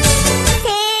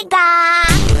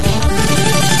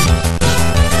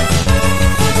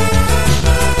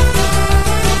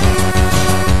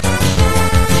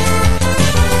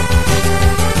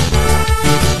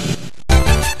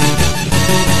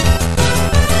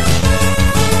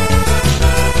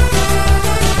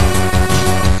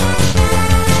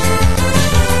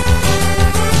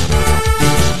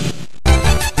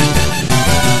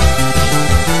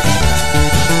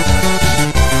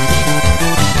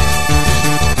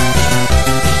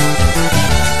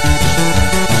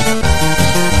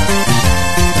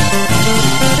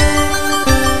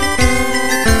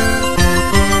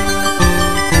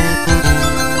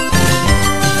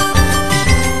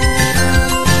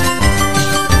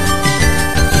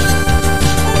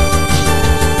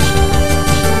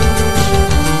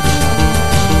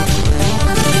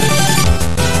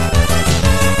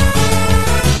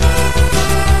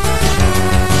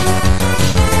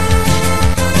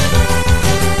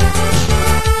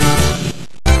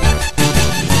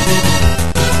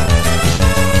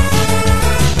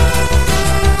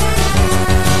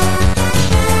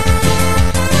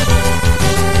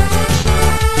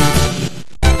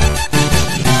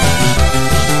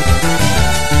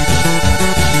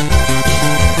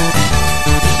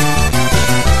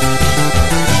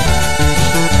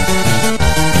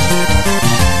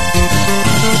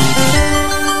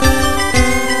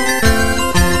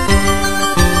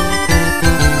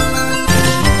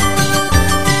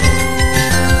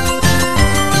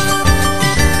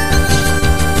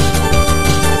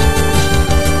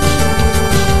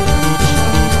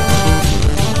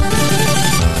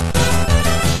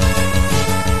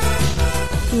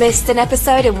 Missed an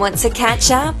episode and want to catch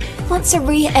up? Want to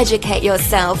re-educate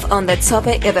yourself on the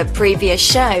topic of a previous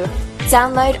show?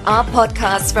 Download our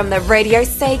podcast from the Radio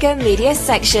Sega media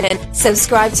section,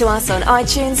 subscribe to us on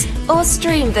iTunes, or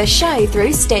stream the show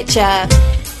through Stitcher.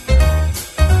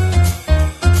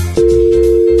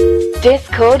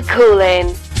 Discord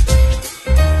call-in.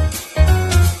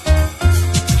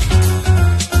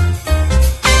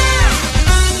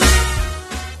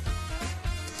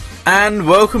 And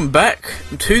welcome back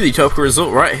to the Topical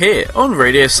Resort right here on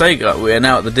Radio Sega. We are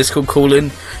now at the Discord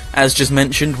call-in, as just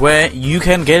mentioned, where you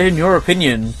can get in your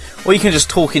opinion, or you can just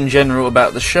talk in general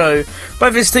about the show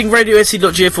by visiting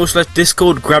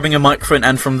radiose.ga/Discord, grabbing a microphone,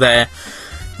 and from there,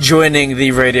 joining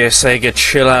the Radio Sega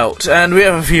Chill Out. And we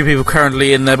have a few people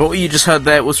currently in there, but what you just heard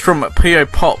there was from P.O.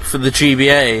 Pop for the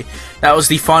GBA. That was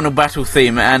the final battle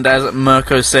theme, and as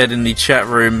Mirko said in the chat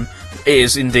room, it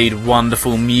is indeed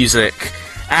wonderful music.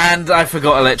 And I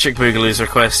forgot Electric Boogaloo's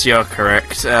request, you're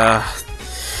correct. Can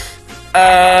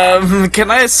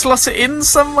I slot it in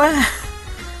somewhere?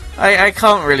 I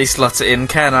can't really slot it in,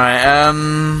 can I?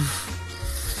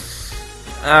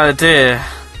 Oh dear.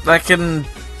 I can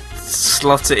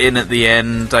slot it in at the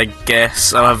end, I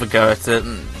guess. I'll have a go at it.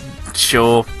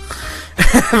 Sure.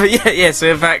 But yeah, so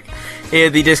we're back here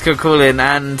at the Discord call-in,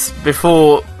 and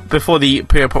before the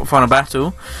P.O. Pop final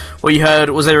battle, what you heard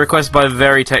was a request by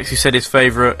Veritex, who said his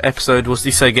favourite episode was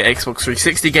the Sega Xbox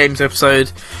 360 games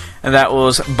episode, and that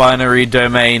was Binary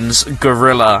Domain's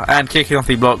Gorilla. And kicking off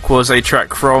the block was a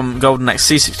track from Golden Axe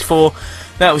C64,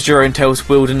 that was Juro Tales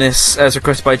Wilderness, as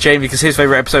requested by James, because his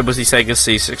favourite episode was the Sega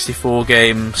C64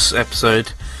 games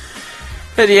episode.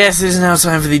 But yes, it is now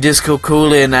time for the Discord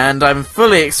call-in, and I'm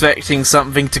fully expecting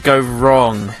something to go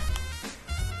wrong.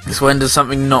 Because when does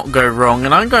something not go wrong?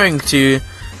 And I'm going to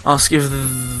ask if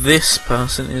this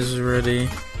person is ready.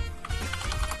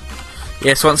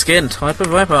 Yes, once again, Typer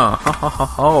Viper. Ha ha ha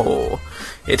ha.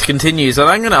 It continues, and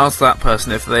I'm going to ask that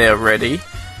person if they are ready,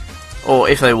 or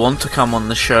if they want to come on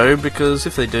the show, because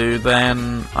if they do,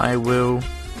 then I will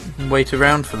wait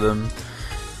around for them.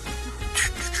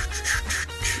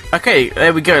 Okay,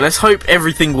 there we go. Let's hope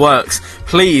everything works.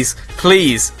 Please,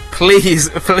 please, please,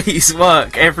 please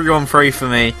work. Everyone pray for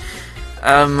me.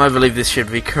 I believe this should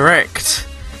be correct.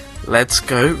 Let's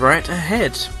go right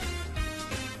ahead.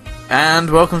 And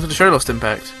welcome to the show, Lost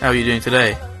Impact. How are you doing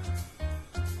today?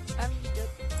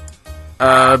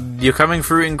 You're coming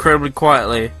through incredibly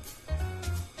quietly.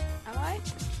 Am I?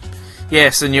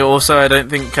 Yes, and you're also, I don't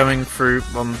think, coming through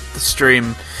on the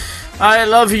stream. I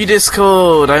love you,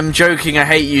 Discord! I'm joking, I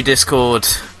hate you, Discord.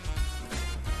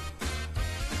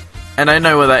 And I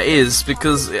know where that is,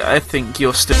 because I think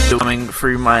you're still coming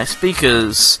through my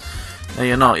speakers. No,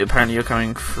 you're not. Apparently you're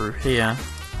coming through here.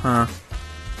 Huh.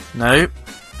 Nope.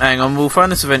 Hang on, we'll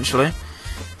find this eventually.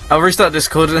 I'll restart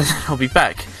Discord and then I'll be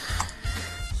back.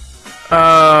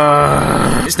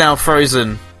 It's now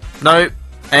frozen. Nope.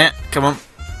 Come on.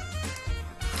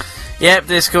 Yep,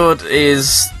 Discord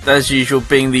is, as usual,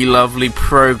 being the lovely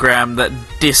program that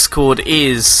Discord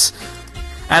is.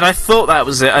 And I thought that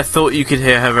was it. I thought you could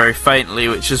hear her very faintly,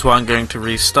 which is why I'm going to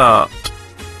restart.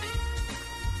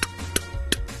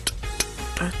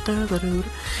 In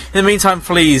the meantime,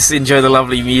 please enjoy the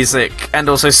lovely music and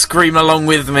also scream along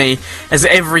with me as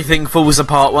everything falls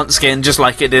apart once again, just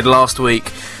like it did last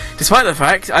week. Despite the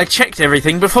fact I checked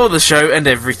everything before the show and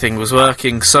everything was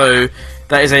working, so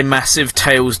that is a massive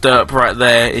Tails derp right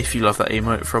there. If you love that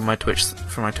emote from my Twitch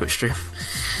stream.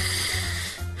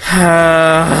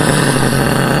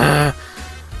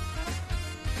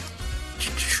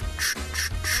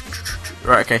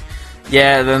 Right, okay.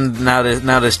 Yeah, then now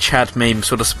there's Chad meme,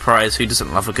 sort of surprise. Who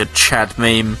doesn't love a good Chad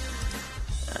meme?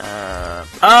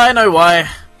 I know why.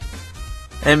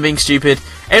 I'm being stupid.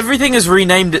 Everything has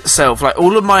renamed itself. Like,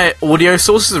 all of my audio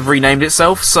sources have renamed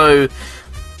itself, so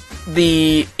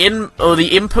the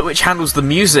input which handles the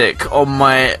music on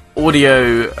my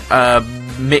audio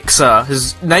mixer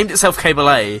has named itself Cable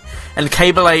A, and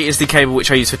Cable A is the cable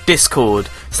which I use for Discord,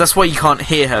 so that's why you can't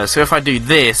hear her. So if I do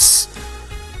this...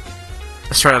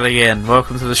 Let's try that again.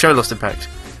 Welcome to the show, Lost Impact.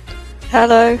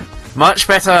 Hello. Much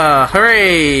better!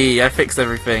 Hooray! I fixed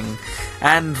everything.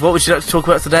 And what would you like to talk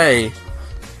about today?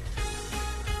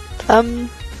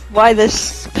 Why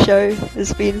this show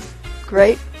has been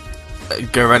great.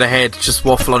 Go right ahead. Just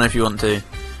waffle on if you want to.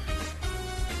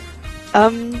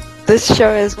 This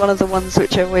show is one of the ones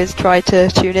which I always try to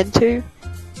tune into.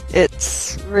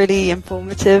 It's really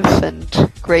informative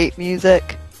and great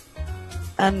music.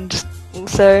 And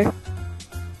also...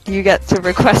 you get to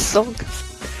request songs.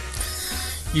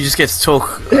 You just get to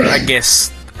talk, I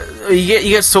guess. You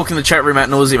get to talk in the chat room ad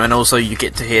nauseum, and also you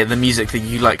get to hear the music that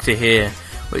you like to hear,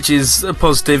 which is a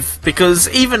positive, because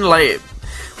even like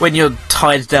when you're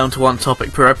tied down to one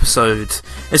topic per episode,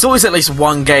 there's always at least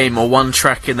one game or one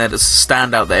track in there that's a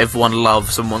standout that everyone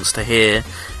loves and wants to hear,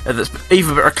 and that's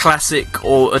either a classic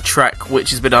or a track which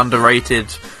has been underrated,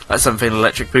 like something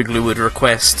Electric Boogaloo would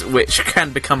request, which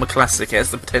can become a classic. It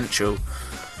has the potential.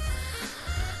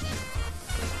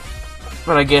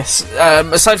 But I guess,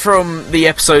 aside from the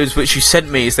episodes which you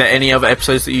sent me, is there any other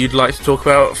episodes that you'd like to talk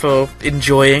about for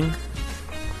enjoying?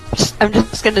 I'm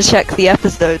just going to check the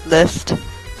episode list.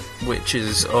 Which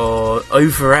is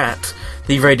over at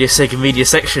the Radio Sega Media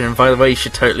section, and by the way, you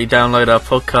should totally download our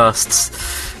podcasts.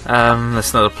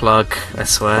 That's not a plug, I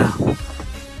swear.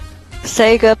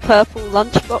 Sega Purple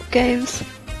Lunchbox games.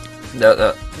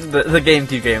 No, the Game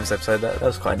 2 Games episode, that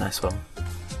was quite a nice one.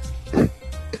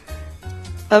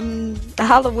 The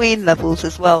Halloween levels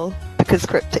as well, because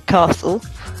Cryptic Castle.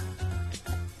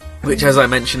 Which, as I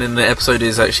mentioned in the episode,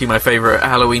 is actually my favourite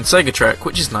Halloween Sega track,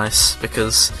 which is nice,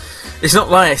 because it's not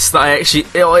nice that I actually...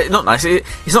 not nice,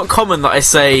 it's not common that I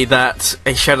say that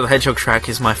a Shadow the Hedgehog track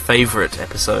is my favourite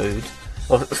episode.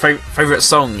 Or favourite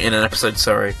song in an episode,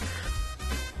 sorry.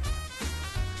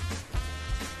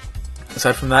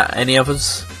 Aside from that, any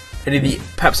others? Any of the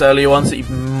perhaps earlier ones that you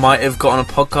might have got on a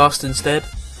podcast instead?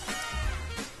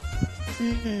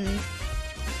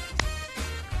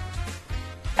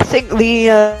 I think the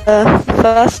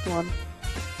first one,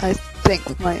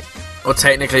 might... Or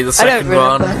technically the second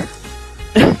one.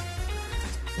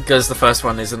 Because the first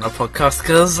one isn't a podcast,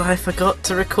 because I forgot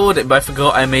to record it. By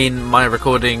forgot, I mean my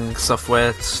recording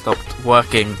software stopped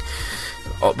working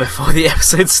before the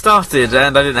episode started,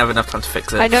 and I didn't have enough time to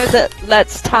fix it. I know that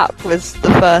Let's Tap was the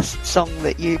first song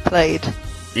that you played.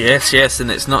 Yes,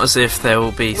 and it's not as if there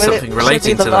will be something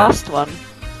relating to the that. last one.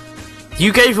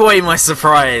 You gave away my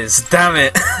surprise, damn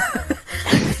it!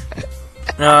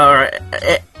 Alright,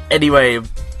 anyway,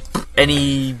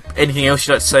 anything else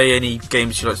you'd like to say? Any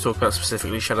games you'd like to talk about,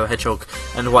 specifically Shadow the Hedgehog,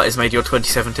 and what has made your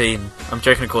 2017? I'm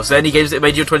joking, of course. Are there any games that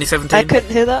made your 2017? I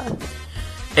couldn't hear that.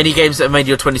 Any games that have made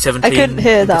your 2017 I couldn't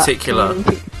hear in that. particular?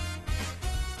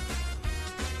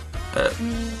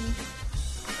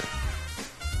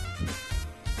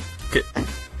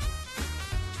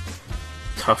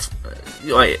 Tough.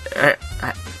 Wait,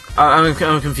 I'm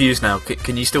confused now.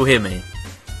 Can you still hear me?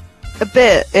 A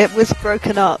bit. It was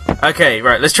broken up. Okay,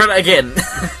 right. Let's try that again.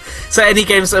 So, any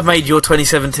games that have made your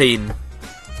 2017?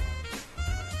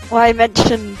 Well, I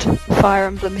mentioned Fire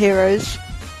Emblem Heroes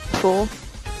before.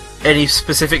 Any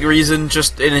specific reason?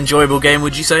 Just an enjoyable game,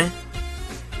 would you say?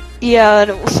 Yeah,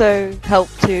 and it also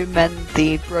helped to mend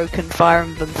the broken Fire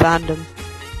Emblem fandom.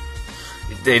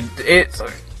 It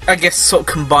I guess, sort of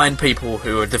combine people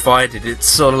who are divided. It's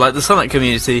sort of like the Sonic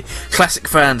community. Classic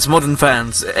fans, modern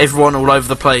fans, everyone all over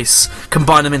the place.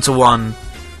 Combine them into one.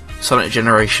 Sonic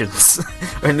Generations.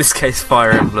 Or in this case, Fire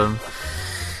Emblem.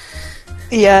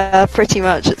 Yeah, pretty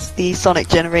much. It's the Sonic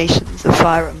Generations of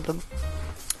Fire Emblem.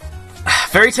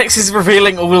 Veritex is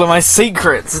revealing all of my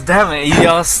secrets. Damn it, he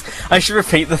asked I should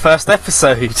repeat the first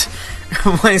episode.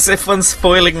 Why is everyone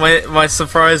spoiling my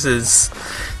surprises?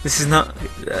 This is not...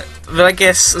 but I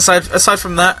guess, aside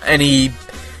from that,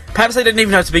 perhaps they didn't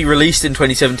even have to be released in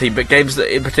 2017, but games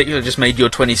that in particular just made your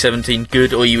 2017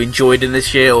 good, or you enjoyed in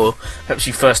this year, or perhaps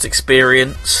you first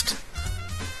experienced?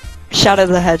 Shadow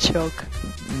the Hedgehog.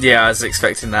 Yeah, I was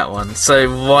expecting that one. So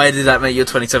why did that make your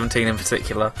 2017 in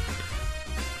particular?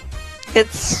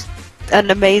 It's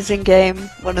an amazing game,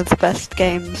 one of the best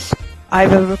games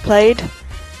I've ever played,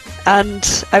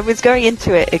 and I was going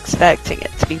into it expecting it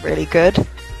to be really good,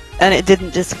 and it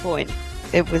didn't disappoint.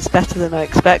 It was better than I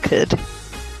expected.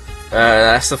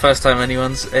 That's the first time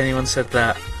anyone said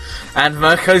that. And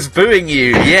Mirko's booing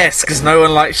you, yes, because no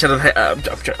one likes Shadow of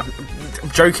the I'm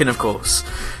joking, of course.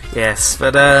 Yes,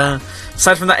 but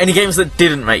aside from that, any games that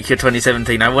didn't make your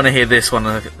 2017, I want to hear this one,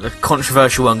 a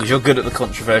controversial one, because you're good at the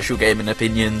controversial gaming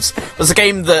opinions. Was a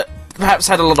game that perhaps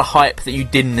had a lot of hype that you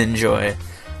didn't enjoy?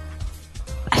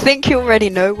 I think you already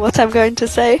know what I'm going to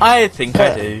say. I think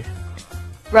I do.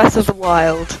 Breath of the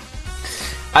Wild.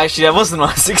 Actually, that wasn't what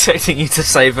I was expecting you to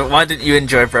say, but why didn't you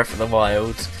enjoy Breath of the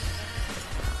Wild?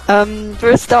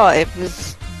 For a start, it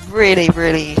was really,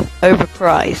 really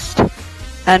overpriced,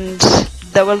 and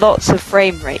there were lots of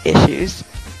frame rate issues.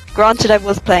 Granted, I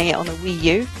was playing it on a Wii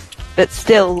U, but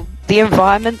still, the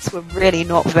environments were really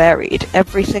not varied.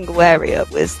 Every single area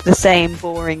was the same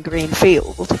boring green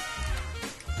field.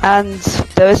 And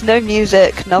there was no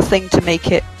music, nothing to make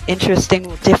it interesting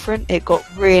or different. It got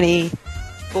really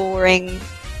boring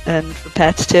and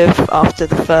repetitive after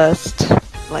the first,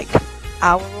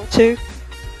 hour or two.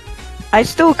 I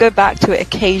still go back to it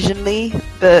occasionally,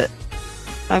 but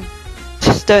I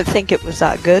just don't think it was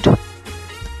that good.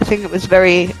 I think it was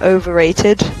very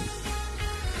overrated.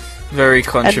 Very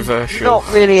controversial. And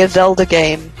not really a Zelda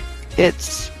game.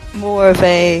 It's more of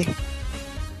a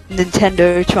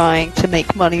Nintendo trying to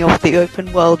make money off the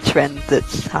open world trend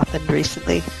that's happened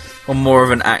recently. Or more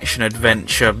of an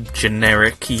action-adventure,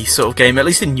 generic-y sort of game, at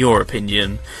least in your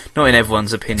opinion. Not in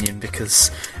everyone's opinion,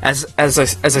 because, as I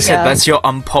said, that's your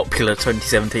unpopular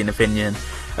 2017 opinion.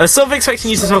 I was sort of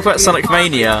expecting you to talk about Sonic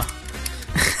Mania.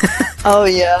 Oh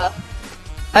yeah.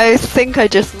 I think I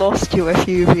just lost you a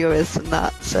few viewers in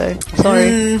that, so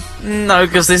sorry. No,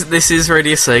 because this is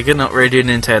Radio Sega, not Radio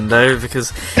Nintendo,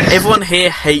 because everyone here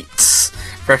hates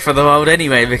Breath of the Wild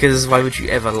anyway, because why would you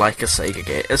ever like a Sega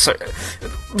game?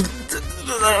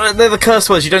 They're the curse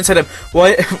words, you don't say them.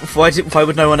 Why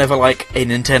would no one ever like a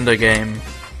Nintendo game?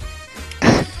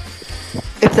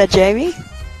 If they're Jamie?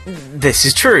 This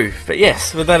is true, but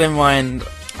yes, with that in mind,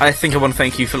 I think I want to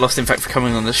thank you for Lost in Fact for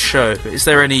coming on the show. Is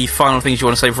there any final things you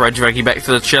want to say before I drag you back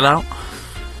to the chill out?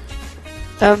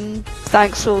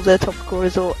 Thanks for all the Topical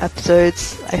Resort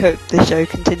episodes. I hope the show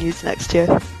continues next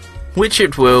year. Which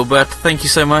it will, but thank you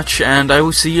so much, and I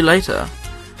will see you later.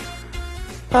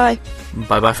 Bye.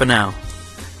 Bye-bye for now.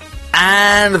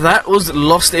 And that was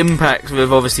Lost Impact,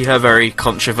 with obviously her very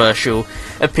controversial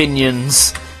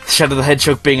opinions. Shadow the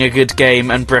Hedgehog being a good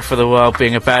game, and Breath of the Wild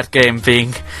being a bad game,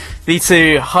 being the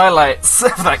two highlights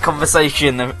of that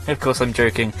conversation. Of course, I'm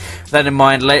joking. With that in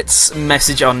mind, let's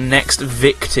message our next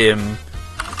victim.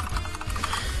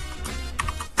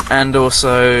 And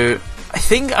also, I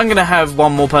think I'm going to have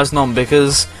one more person on,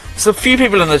 because there's a few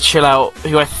people in the chill out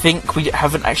who I think we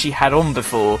haven't actually had on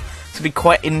before. So it'd be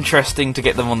quite interesting to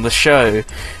get them on the show,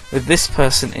 with this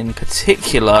person in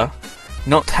particular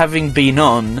not having been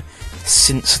on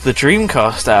since the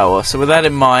Dreamcast hour. So with that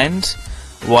in mind,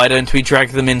 why don't we drag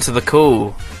them into the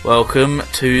call? Welcome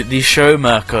to the show,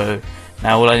 Mirko.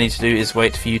 Now all I need to do is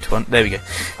wait for you to... there we go.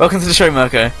 Welcome to the show,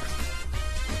 Mirko.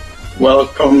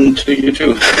 Welcome to you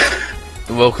too.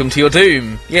 Welcome to your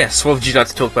doom. Yes, what would you like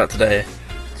to talk about today?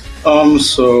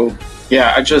 So,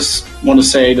 yeah, I just want to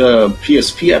say the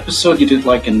PSP episode you did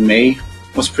in May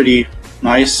was pretty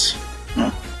nice.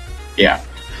 Yeah.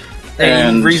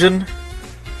 Any reason?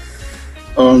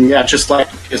 Yeah, just like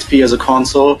PSP as a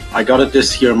console. I got it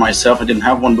this year myself. I didn't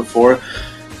have one before.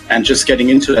 And just getting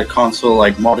into that console,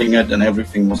 modding it and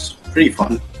everything was pretty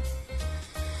fun.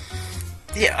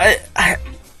 Yeah,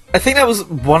 I think that was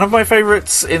one of my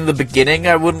favourites in the beginning.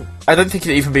 I don't think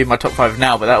it'd even be in my top 5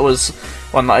 now, but that was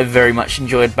one that I very much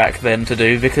enjoyed back then to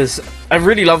do, because I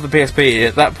really loved the PSP.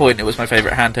 At that point, it was my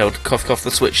favourite handheld. Cough, cough,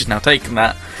 the Switch has now taken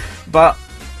that. But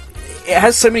it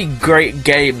has so many great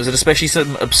games, and especially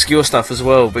some obscure stuff as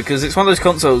well, because it's one of those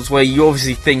consoles where you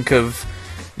obviously think of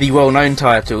the well-known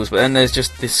titles, but then there's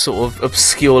just this sort of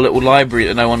obscure little library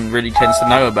that no one really tends to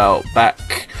know about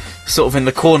back sort of in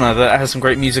the corner that has some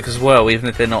great music as well, even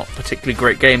if they're not particularly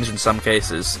great games in some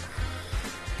cases.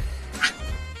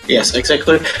 Yes,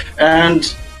 exactly.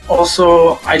 And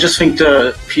also, I just think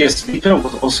the PS Vita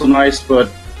was also nice,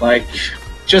 but like,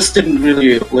 just didn't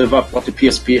really live up what the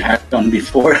PSP had done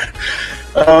before.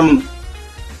 I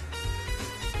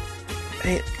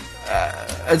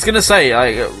was gonna say,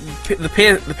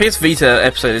 the PS Vita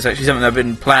episode is actually something I've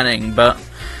been planning, but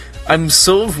I'm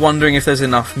sort of wondering if there's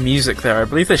enough music there. I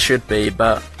believe there should be,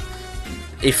 but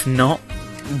if not,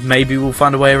 maybe we'll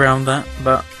find a way around that.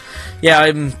 But yeah,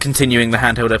 I'm continuing the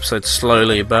handheld episode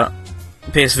slowly, but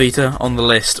PS Vita on the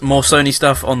list, more Sony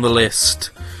stuff on the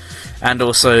list, and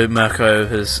also Mirko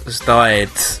has died.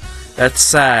 That's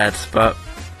sad, but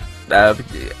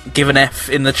give an F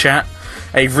in the chat.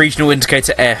 A regional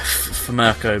indicator F for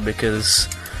Mirko, because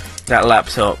that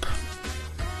laptop,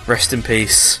 rest in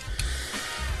peace.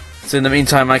 So in the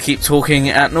meantime, I keep talking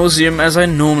ad nauseum as I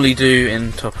normally do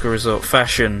in Topical Resort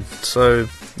fashion. So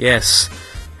yes,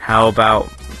 how about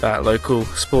that local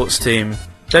sports team?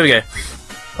 There we go.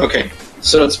 Okay,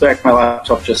 so it's back. My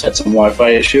laptop just had some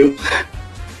Wi-Fi issue.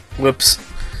 Whoops.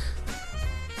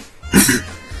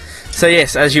 So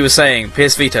yes, as you were saying,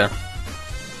 PS Vita.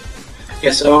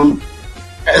 Yes,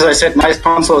 as I said, nice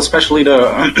console, especially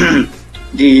the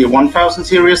the 1000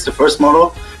 series, the first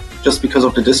model, just because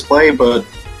of the display, but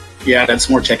yeah, that's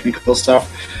more technical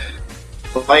stuff.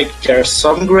 Like, there are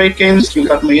some great games. You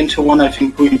got me into one. I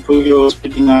think Puyo Puyo is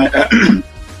pretty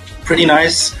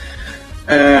nice.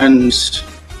 And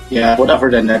yeah, but other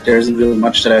than that, there isn't really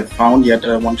much that I've found yet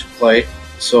that I want to play.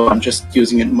 So I'm just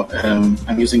using it.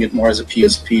 I'm using it more as a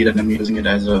PSP than I'm using it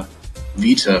as a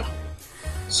Vita,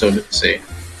 so to say.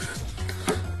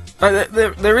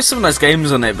 There is some nice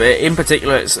games on it, but in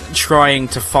particular it's trying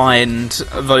to find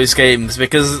those games,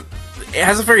 because it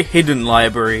has a very hidden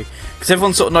library, because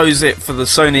everyone sort of knows it for the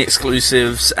Sony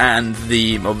exclusives and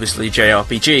the, obviously,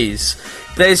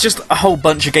 JRPGs. There's just a whole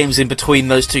bunch of games in between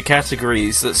those two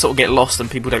categories that sort of get lost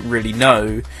and people don't really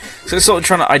know. So it's sort of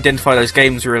trying to identify those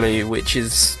games, really, which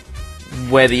is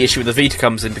where the issue with the Vita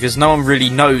comes in, because no one really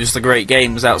knows the great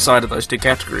games outside of those two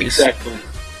categories.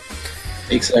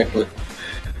 Exactly.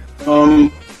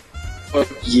 But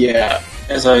yeah,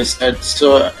 as I said,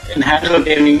 so in handheld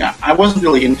gaming, I wasn't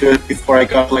really into it before I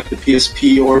got like the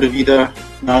PSP or the Vita.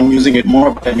 Now I'm using it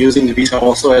more, but I'm using the Vita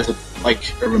also as a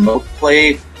remote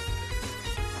play.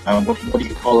 What do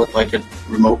you call it? Like a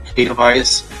remote play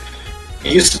device. I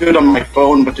used to do it on my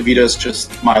phone, but the Vita is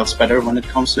just miles better when it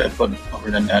comes to it. But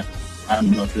other than that, I'm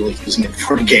not really using it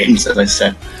for the games, as I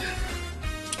said.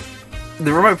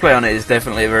 The remote play on it is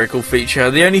definitely a very cool feature.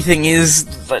 The only thing is,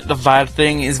 like, the bad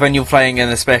thing is when you're playing an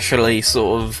especially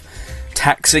sort of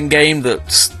taxing game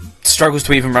that struggles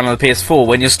to even run on the PS4,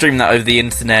 when you're streaming that over the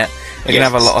internet, it can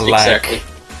have a lot of lag. Exactly.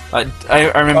 Like, I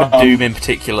remember Doom in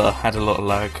particular had a lot of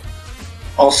lag.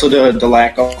 Also, the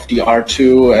lack of the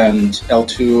R2 and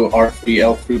L2,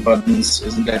 R3, L3 buttons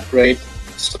isn't that great.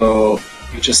 So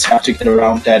you just have to get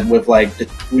around that with like the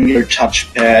weird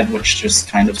touchpad, which just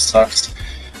kind of sucks.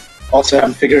 Also, I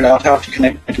haven't figured out how to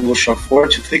connect my DualShock 4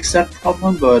 to fix that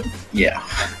problem, but yeah.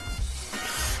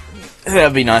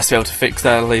 That'd be nice to be able to fix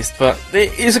that at least, but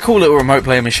it is a cool little remote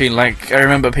play machine. Like, I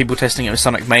remember people testing it with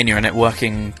Sonic Mania and it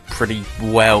working pretty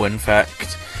well, in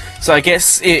fact. So I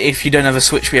guess if you don't have a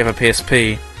Switch, we have a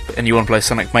PSP, and you want to play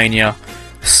Sonic Mania,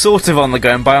 sort of on the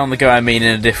go, and by on the go I mean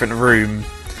in a different room,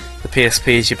 the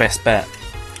PSP is your best bet.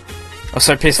 Oh,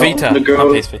 sorry, PS Vita, not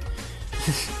PSP.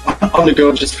 On the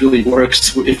go just really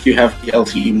works if you have the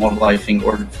LTE model, I think,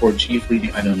 or 4G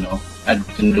 3D, I don't know. I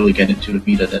didn't really get into the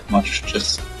Vita that much,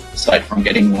 just aside from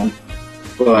getting one.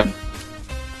 But,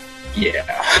 yeah.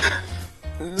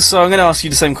 So I'm going to ask you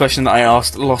the same question that I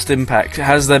asked Lost Impact.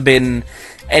 Has there been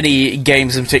any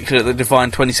games in particular that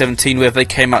defined 2017, whether they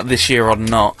came out this year or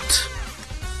not?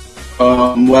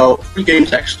 Well, 3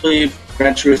 games actually.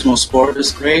 Gran Turismo Sport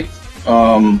is great.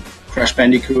 Crash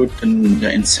Bandicoot and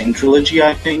the Insane Trilogy,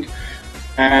 I think.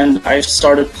 And I've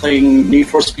started playing Need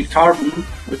for Speed Carbon,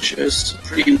 which is a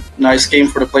pretty nice game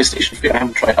for the PlayStation 3. I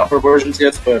haven't tried other versions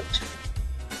yet, but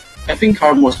I think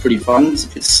Carbon was pretty fun.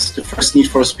 It's the first Need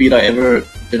for Speed I ever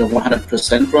did a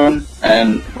 100% run,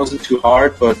 and it wasn't too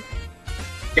hard, but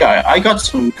yeah, I got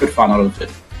some good fun out of it.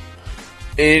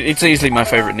 It's easily my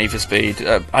favourite Need for Speed.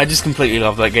 I just completely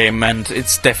love that game, and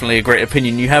it's definitely a great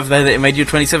opinion you have there that it made you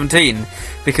 2017,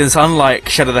 because unlike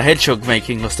Shadow the Hedgehog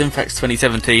making Lost Impacts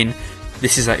 2017,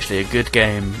 this is actually a good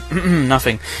game.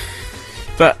 Nothing.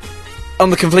 But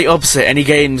on the complete opposite, any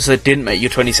games that didn't make you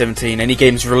 2017, any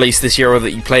games released this year or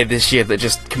that you played this year that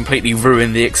just completely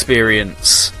ruined the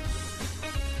experience?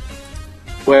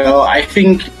 Well, I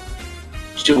think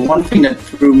the one thing that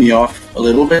threw me off a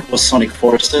little bit was Sonic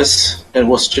Forces. It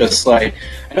was just like,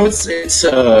 I know it's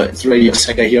Radio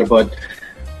Sega here, but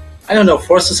I don't know,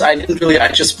 Forces, I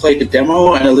just played the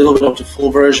demo and a little bit of the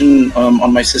full version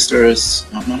on my sister's,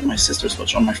 not my sister's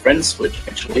Switch, on my friend's Switch,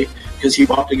 actually, because he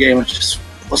bought the game. It just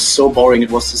was so boring.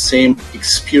 It was the same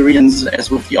experience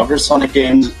as with the other Sonic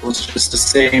games. It was just the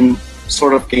same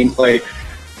sort of gameplay.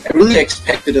 I really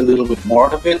expected a little bit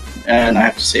more of it, and I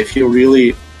have to say, if you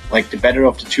really like the better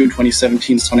of the two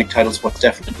 2017 Sonic titles, was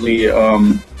definitely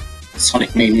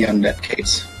Sonic Mania in that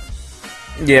case.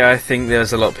 Yeah, I think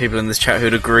there's a lot of people in this chat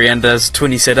who'd agree, and as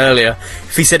Twinny said earlier,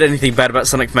 if he said anything bad about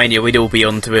Sonic Mania, we'd all be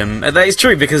on to him. And that is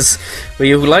true, because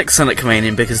we all like Sonic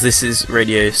Mania, because this is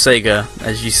Radio Sega,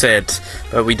 as you said.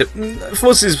 But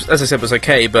Forces, as I said, was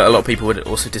okay, but a lot of people would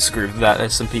also disagree with that.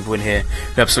 There's some people in here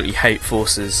who absolutely hate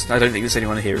Forces. I don't think there's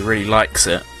anyone here who really likes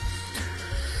it.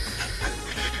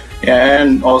 Yeah,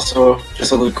 and also,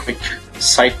 just a little quick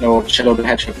side note, Shadow the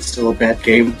Hedgehog is still a bad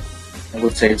game. I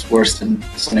would say it's worse than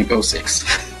Sonic 06.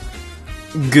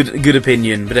 Good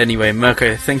opinion, but anyway,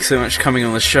 Mirko, thanks so much for coming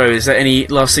on the show. Is there any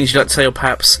last things you'd like to say, or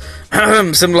perhaps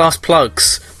some last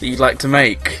plugs that you'd like to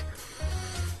make?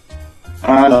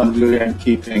 Not really. I'm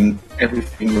keeping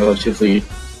everything relatively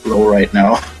low right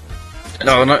now.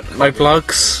 No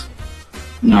plugs?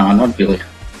 No, not really.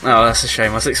 Oh, that's a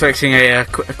shame. I was expecting a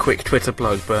quick Twitter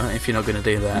plug, but if you're not going to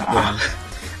do that, then...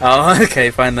 Oh,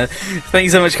 okay, fine then.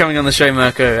 Thanks so much for coming on the show,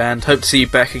 Mirko, and hope to see you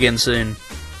back again soon.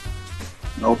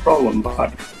 No problem,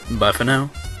 bye. Bye for now.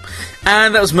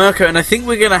 And that was Mirko, and I think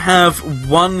we're going to have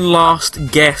one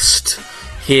last guest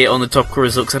here on the Topical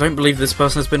Results. I don't believe this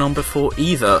person has been on before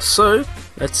either, so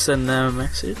let's send them a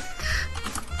message.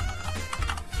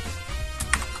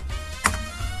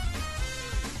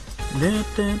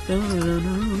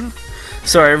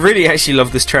 Sorry, I really actually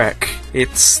love this track.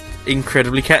 It's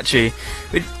incredibly catchy.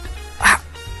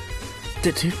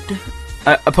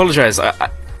 I apologise. I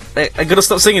gotta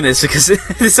stop singing this because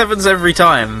this happens every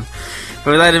time.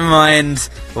 But with that in mind,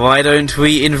 why don't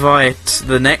we invite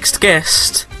the next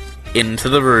guest into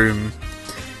the room?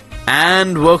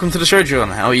 And welcome to the show, John.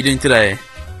 How are you doing today?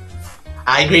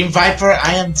 Hi, Green Viper.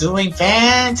 I am doing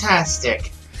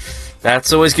fantastic.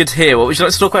 That's always good to hear. What would you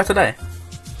like to talk about today?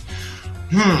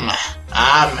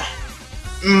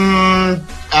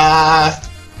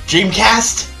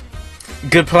 Dreamcast?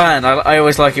 Good plan. I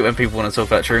always like it when people want to talk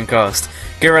about Dreamcast.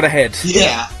 Go right ahead.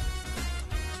 Yeah.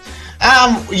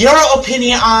 Your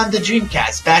opinion on the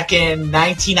Dreamcast back in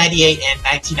 1998 and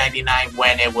 1999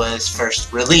 when it was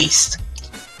first released?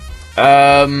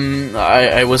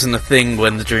 I wasn't a thing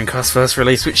when the Dreamcast first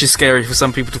released, which is scary for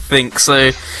some people to think,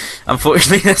 so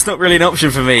unfortunately that's not really an option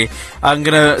for me. I'm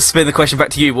gonna spin the question back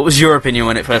to you. What was your opinion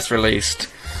when it first released?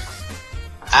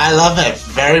 I love it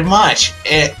very much.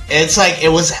 It's like it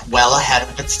was well ahead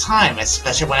of its time,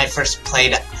 especially when I first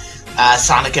played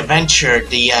Sonic Adventure,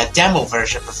 the demo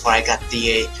version, before I got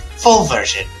the full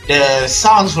version. The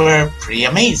songs were pretty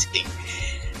amazing.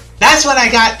 That's when I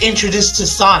got introduced to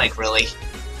Sonic, really.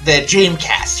 The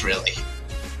Dreamcast, really.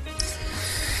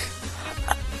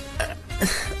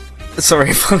 Sorry,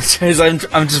 I apologise.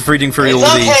 I'm just reading through all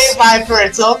these. It's okay, Viper.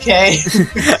 It's okay.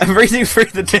 I'm reading through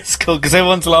the Discord because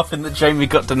everyone's laughing that Jamie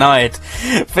got denied.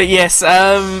 But yes,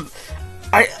 I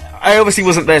obviously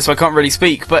wasn't there, so I can't really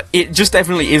speak. But it just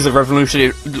definitely is a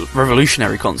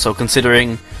revolutionary console,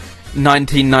 considering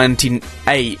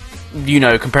 1998. You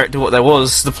know, compared to what there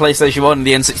was, the PlayStation 1 and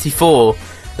the N64.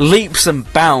 Leaps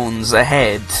and bounds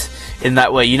ahead in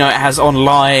that way. You know, it has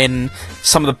online,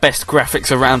 some of the best graphics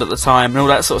around at the time and all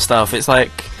that sort of stuff. It's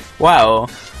like, wow,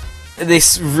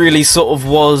 this really sort of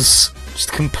was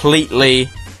just completely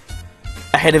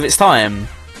ahead of its time,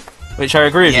 which I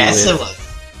agree with you with. Yes, it was.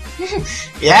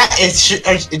 Yeah,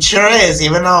 it sure is,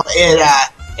 even though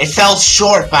it fell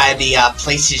short by the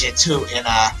PlayStation 2 in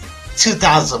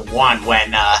 2001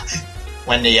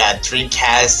 when the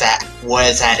Dreamcast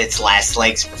was at its last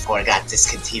legs before it got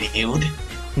discontinued.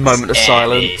 Moment of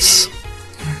silence.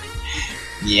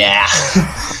 Yeah.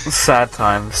 Sad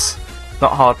times.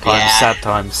 Not hard times, Yeah. sad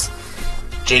times.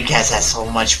 Dreamcast has so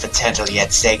much potential, yet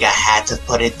Sega had to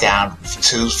put it down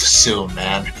too soon,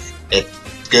 man.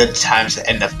 Good times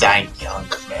end up dying young,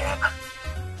 man.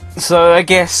 So I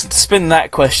guess, to spin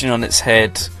that question on its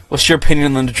head, what's your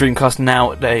opinion on the Dreamcast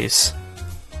nowadays?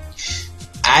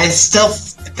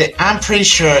 I'm pretty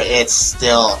sure it's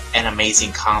still an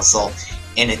amazing console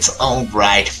in its own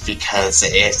right because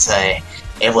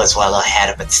it was well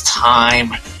ahead of its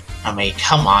time. I mean,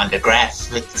 come on, the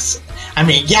graphics. I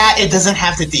mean, yeah, it doesn't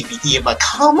have the DVD, but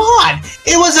come on,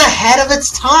 it was ahead of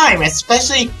its time,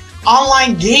 especially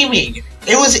online gaming.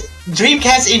 It was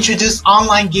Dreamcast introduced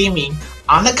online gaming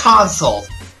on the console,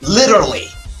 literally.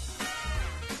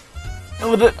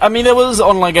 I mean, there was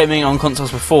online gaming on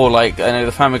consoles before, like, I know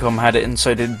the Famicom had it, and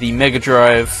so did the Mega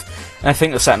Drive, and I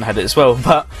think the Saturn had it as well,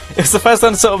 but it's the first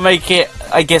time to sort of make it,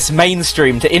 I guess,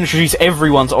 mainstream, to introduce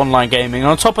everyone to online gaming, and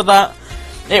on top of that,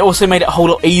 it also made it a whole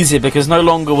lot easier, because no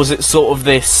longer was it sort of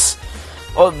this,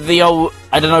 or the old,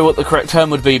 I don't know what the correct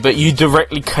term would be, but you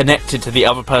directly connected to the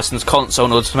other person's console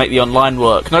in order to make the online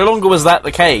work. No longer was that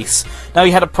the case. Now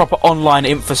you had a proper online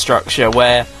infrastructure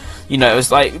where, you know, it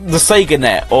was like the Sega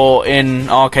Net, or in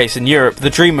our case in Europe, the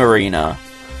Dream Arena.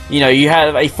 You know, you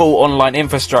had a full online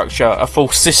infrastructure, a full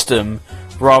system,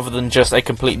 rather than just a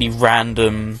completely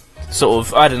random sort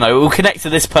of, I don't know, we'll connect to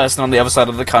this person on the other side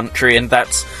of the country, and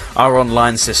that's our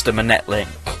online system, a netlink.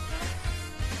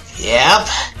 Yep,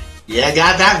 you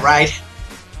got that right.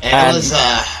 It was,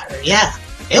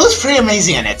 it was pretty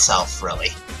amazing in itself, really.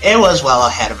 It was well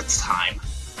ahead of its time.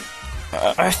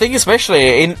 I think especially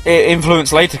it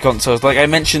influenced later consoles. Like I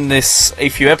mentioned this a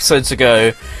few episodes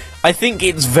ago, I think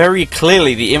it's very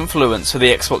clearly the influence for the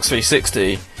Xbox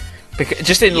 360. Because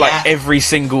just in like every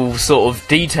single sort of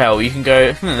detail, you can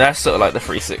go, that's sort of like the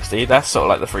 360, that's sort of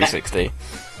like the 360.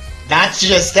 Not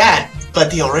just that,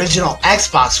 but the original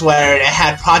Xbox, where it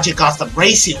had Project Gotham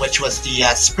Racing, which was the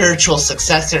spiritual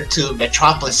successor to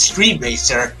Metropolis Street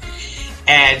Racer,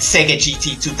 and Sega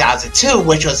GT 2002,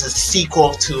 which was a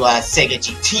sequel to Sega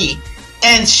GT,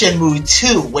 and Shenmue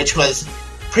 2, which was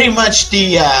pretty much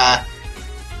the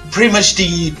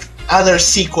other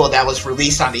sequel that was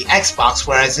released on the Xbox,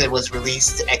 whereas it was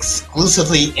released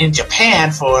exclusively in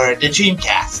Japan for the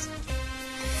Dreamcast.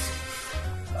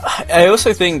 I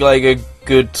also think like a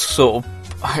good sort of,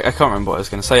 I can't remember what I was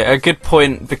going to say, a good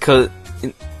point, because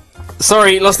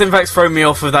sorry, Lost Impact's thrown me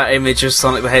off of that image of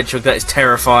Sonic the Hedgehog. That is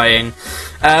terrifying.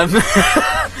 But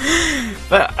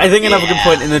I think another good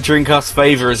point in the Dreamcast's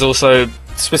favour is also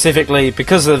specifically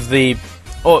because of the...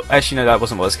 Oh, actually, no, that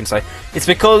wasn't what I was going to say. It's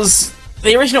because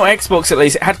the original Xbox, at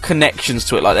least, it had connections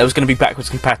to it. Like, there was going to be backwards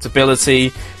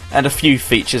compatibility and a few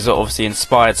features that obviously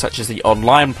inspired, such as the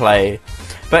online play.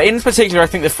 But in particular, I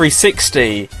think the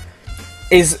 360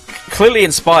 is clearly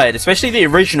inspired, especially the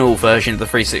original version of the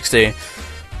 360.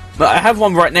 But I have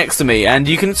one right next to me, and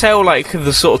you can tell like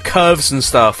the sort of curves and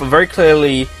stuff are very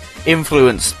clearly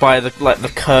influenced by the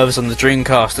curves on the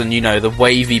Dreamcast, and you know, the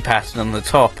wavy pattern on the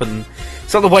top, and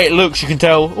it's not the way it looks. You can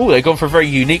tell, oh, they've gone for a very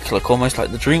unique look, almost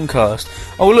like the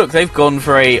Dreamcast. Oh look, they've gone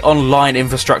for a online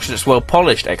infrastructure that's well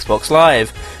polished, Xbox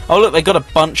Live. Oh look, they've got a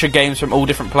bunch of games from all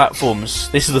different platforms.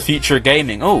 This is the future of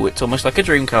gaming. Oh, it's almost like a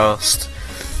Dreamcast.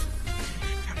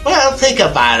 Well, think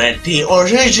about it. The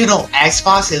original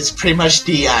Xbox is pretty much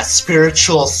the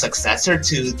spiritual successor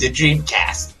to the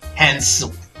Dreamcast. Hence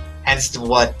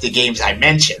what the games I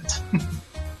mentioned.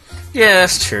 Yeah,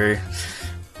 that's true.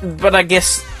 But I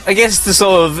guess to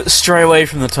sort of stray away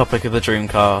from the topic of the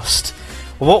Dreamcast,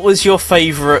 what was your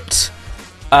favourite?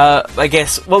 What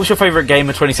was your favourite game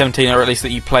of 2017, or at least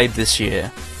that you played this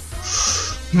year?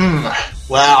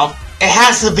 Well, it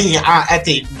has to be at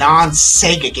the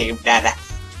non-Sega game that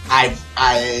I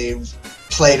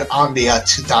played on the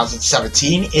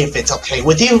 2017, if it's okay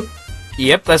with you.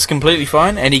 Yep, that's completely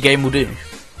fine. Any game will do.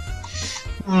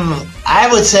 I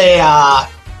would say, I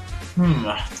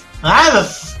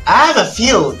have a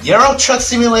few. Euro Truck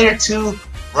Simulator 2,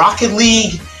 Rocket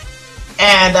League,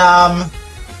 and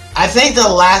I think the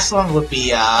last one would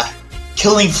be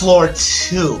Killing Floor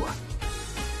 2.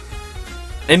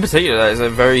 In particular, that is a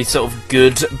very sort of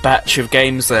good batch of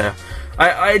games there.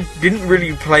 I didn't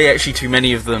really play actually too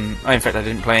many of them. In fact, I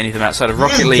didn't play any of them outside of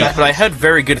Rocket League, but I heard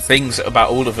very good things about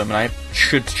all of them, and I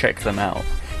should check them out.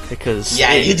 Because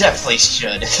you definitely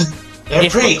should. They're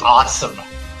pretty awesome.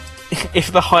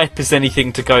 If the hype is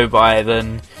anything to go by,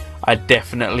 then I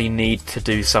definitely need to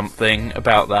do something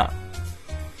about that.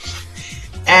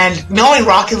 And knowing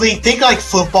Rocket League, think like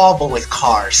football, but with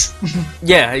cars.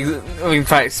 Yeah, in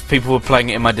fact, people were playing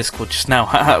it in my Discord just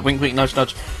now. Wink, wink, nudge,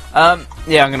 nudge. I'm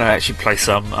going to actually play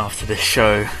some after this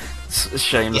show. It's a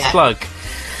shameless plug.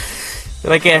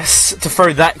 But I guess, to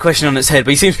throw that question on its head, but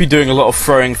he seems to be doing a lot of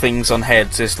throwing things on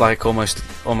heads. It's like almost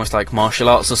like martial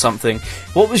arts or something.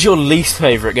 What was your least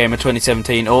favourite game of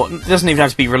 2017? Or it doesn't even have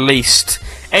to be released.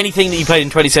 Anything that you played in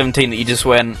 2017 that you just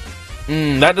went,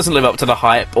 that doesn't live up to the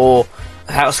hype, or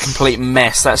that was a complete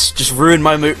mess. That's just ruined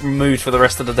my mood for the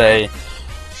rest of the day.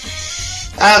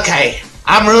 Okay,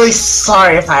 I'm really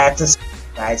sorry if I have to...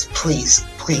 Guys, please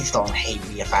don't hate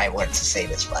me if I were to say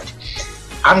this, but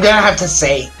I'm gonna have to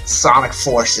say Sonic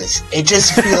Forces. It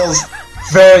just feels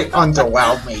very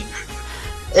underwhelming.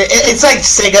 It's like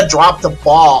Sega dropped the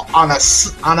ball on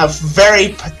a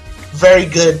very very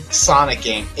good Sonic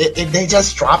game. They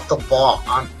just dropped the ball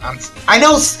on. I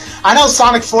know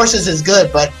Sonic Forces is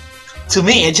good, but to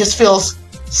me it just feels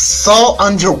so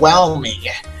underwhelming.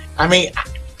 I mean,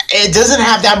 it doesn't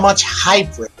have that much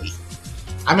hype, really.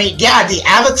 I mean, yeah, the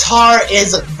Avatar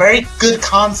is a very good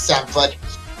concept, but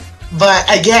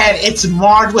again, it's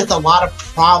marred with a lot of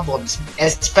problems,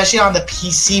 especially on the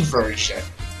PC version,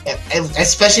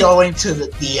 especially owing to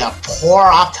the poor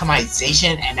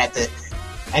optimization and that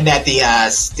the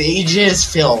stages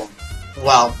feel,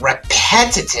 well,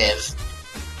 repetitive.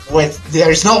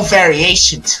 There's no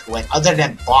variation to it other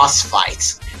than boss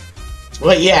fights.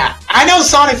 But yeah, I know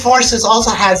Sonic Forces also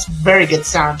has very good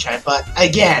soundtrack, but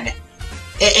again,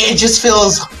 it just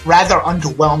feels rather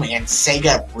underwhelming, and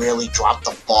Sega really dropped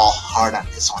the ball hard on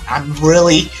this one. I'm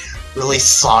really, really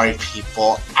sorry,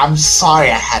 people. I'm sorry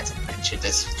I had to mention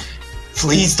this.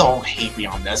 Please don't hate me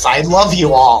on this. I love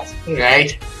you all,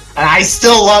 right? And I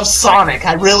still love Sonic,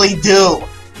 I really do.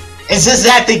 It's just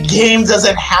that the game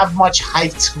doesn't have much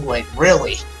hype to it,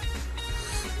 really.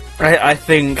 I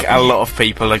think a lot of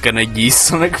people are going to use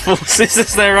Sonic Forces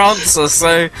as their answer,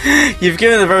 so you've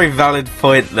given a very valid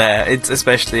point there.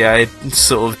 Especially, I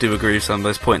sort of do agree with some of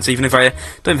those points, even if I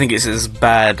don't think it's as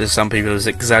bad as some people have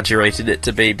exaggerated it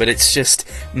to be, but it's just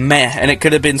meh, and it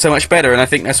could have been so much better, and I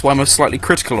think that's why I'm slightly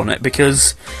critical on it,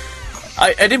 because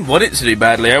I didn't want it to do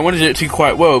badly, I wanted it to do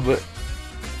quite well, but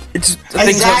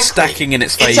things aren't stacking in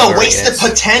its favour. It's a wasted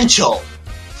potential.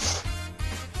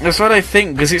 That's what I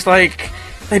think, because it's like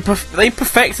they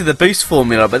perfected the boost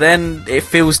formula, but then it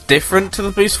feels different to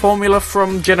the boost formula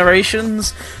from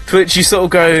Generations, to which you sort of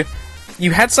go,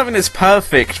 you had something that's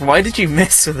perfect, why did you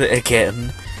mess with it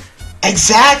again?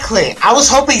 Exactly! I was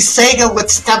hoping Sega would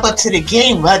step up to the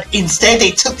game, but instead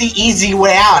they took the easy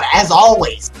way out, as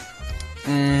always.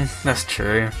 That's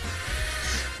true.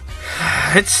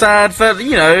 It's sad, but,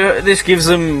 you know, this gives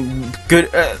them good...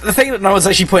 the thing that Noah's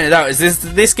actually pointed out is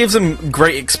this gives them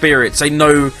great experience. They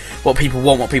know what people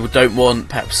want, what people don't want,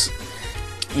 perhaps,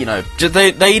 you know...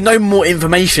 They know more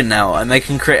information now, and they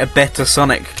can create a better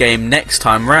Sonic game next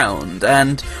time round.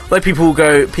 And although people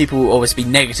will always be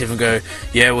negative and go,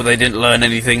 yeah, well, they didn't learn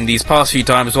anything these past few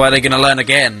times, why are they going to learn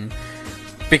again?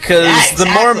 Because yeah,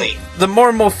 exactly. the more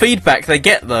and more feedback they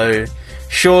get, though...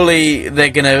 surely they're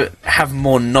going to have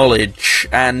more knowledge,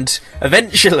 and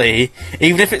eventually,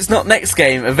 even if it's not next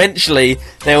game, eventually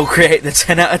they'll create the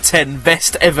 10 out of 10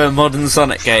 best ever modern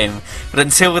Sonic game. But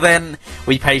until then,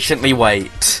 we patiently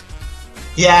wait.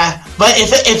 Yeah, but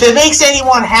if it makes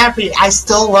anyone happy, I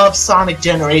still love Sonic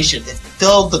Generations. It's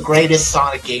still the greatest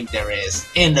Sonic game there is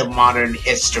in the modern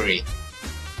history.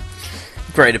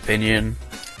 Great opinion.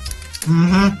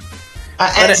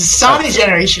 And Sonic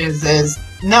Generations is...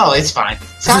 No, it's fine.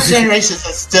 Sonic Generations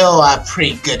is still a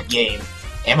pretty good game,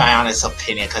 in my honest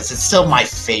opinion, because it's still my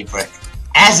favorite.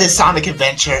 As is Sonic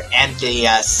Adventure and the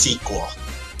sequel,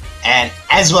 and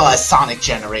as well as Sonic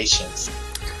Generations.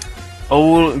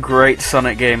 All great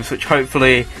Sonic games, which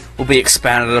hopefully will be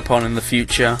expanded upon in the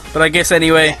future. But I guess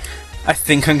anyway, yeah. I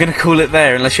think I'm going to call it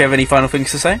there, unless you have any final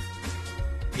things to say?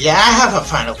 Yeah, I have a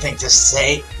final thing to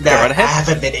say. That right ahead. I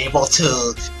haven't been able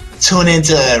to tune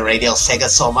into Radio Sega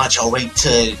so much owing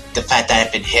to the fact that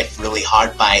I've been hit really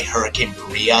hard by Hurricane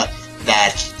Maria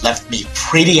that left me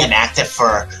pretty inactive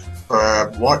for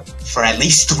at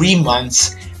least 3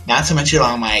 months, not to mention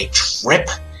on my trip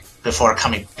before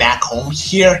coming back home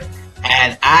here.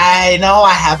 And I know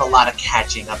I have a lot of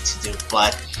catching up to do,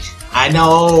 but I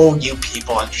know you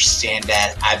people understand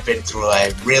that I've been through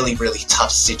a really, really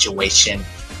tough situation.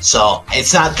 So,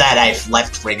 it's not that I've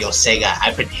left Radio Sega.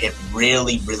 I've been hit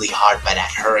really, really hard by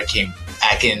that hurricane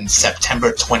back in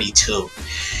September 22.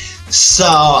 So,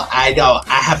 I know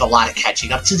I have a lot of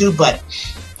catching up to do, but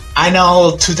I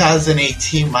know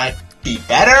 2018 might be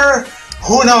better.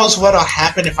 Who knows what'll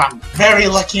happen if I'm very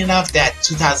lucky enough that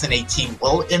 2018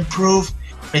 will improve,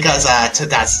 because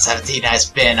 2017 has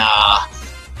been,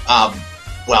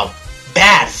 well,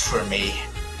 bad for me.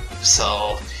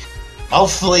 So...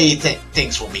 hopefully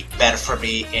things will be better for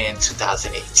me in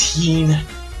 2018.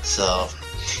 So,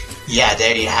 yeah,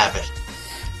 there you have it.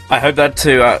 I hope that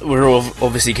too. We're all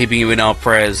obviously keeping you in our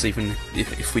prayers, even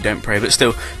if we don't pray. But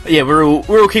still, yeah, we're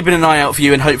all keeping an eye out for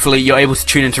you, and hopefully you're able to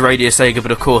tune into Radio Sega.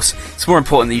 But of course, it's more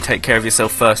important that you take care of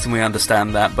yourself first, and we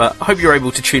understand that. But I hope you're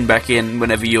able to tune back in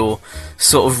whenever you're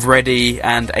sort of ready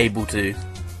and able to.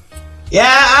 Yeah,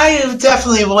 I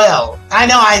definitely will. I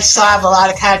know I still have a lot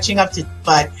of catching up to,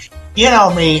 but... you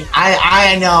know me,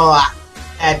 I know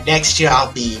that next year I'll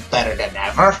be better than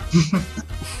ever.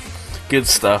 Good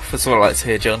stuff. That's what I like to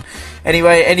hear, John.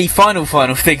 Anyway, any final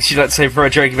things you'd like to say before I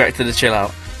drag you back to the chill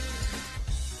out?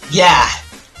 Yeah.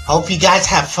 Hope you guys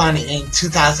have fun in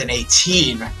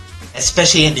 2018,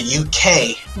 especially in the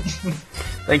UK.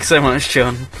 Thanks so much,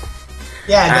 John.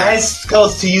 Yeah, nice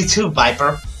goes to you too,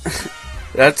 Viper.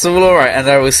 That's all alright, and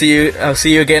I'll see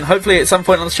you again, hopefully at some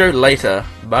point on the show later.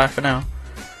 Bye for now.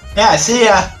 Yeah, see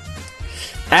ya.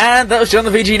 And that was John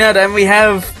the VG Nerd, and we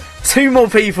have 2 more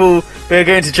people we're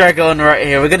going to drag on right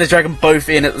here. We're going to drag them both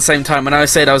in at the same time. When I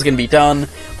said I was going to be done,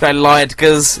 but I lied,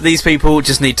 because these people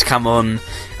just need to come on.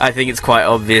 I think it's quite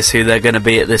obvious who they're going to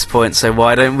be at this point, so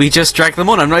why don't we just drag them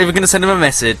on? I'm not even going to send them a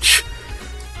message.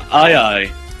 Aye aye.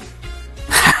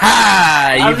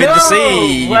 Ha! You've been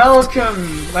deceived!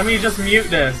 Welcome! Let me just mute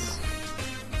this.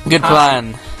 Good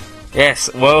plan.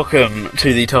 Yes, welcome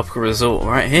to the Topical Resort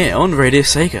right here on Radio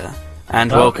Sega.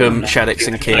 And welcome, Shaddix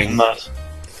and King.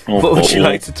 What would you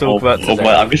like to talk about today?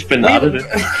 Well, I've just been added it.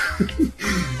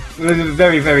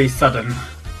 Very, very sudden.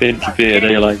 Interfered, are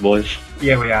you like, boys?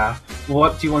 Yeah, we are.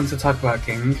 What do you want to talk about,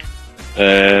 King?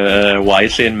 Why are you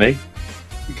saying me?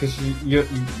 Because you're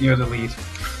the lead.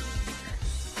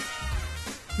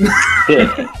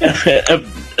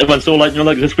 So, like,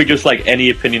 like this week, just like any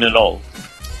opinion at all.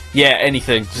 Yeah,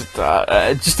 anything.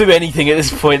 Just do anything at this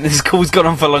point. This call's gone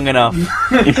on for long enough.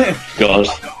 God.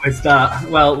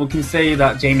 Well, we can say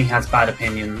that Jamie has bad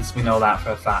opinions. We know that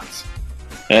for a fact.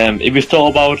 If you thought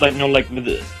about like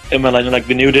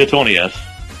the new Daytona yet?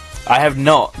 I have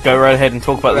not. Go right ahead and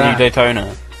talk about the new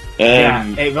Daytona. Yeah,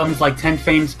 it runs like 10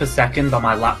 frames per second on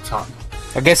my laptop.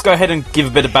 I guess go ahead and give a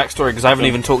bit of backstory, because I haven't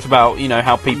even talked about,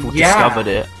 how people discovered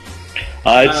it.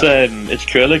 Its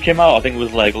trailer came out, I think it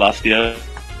was like last year,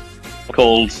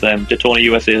 called Daytona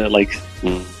USA, like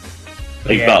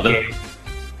back then.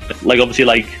 Like obviously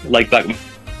like back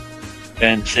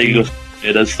and Sega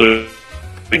it is through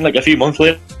I think like a few months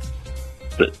later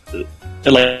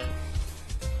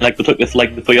like they took this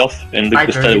like the 3 off and they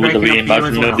just with the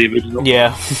reimagining of the original.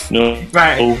 Yeah. No.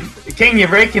 Right. Oh. King, you're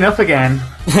breaking up again.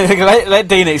 let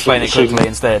Dean explain it quickly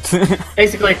instead.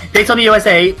 Basically, Daytona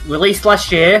USA released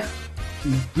last year,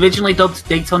 originally dubbed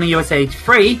Daytona USA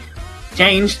 3,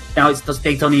 changed, now it's just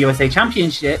Daytona USA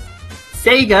Championship.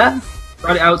 Sega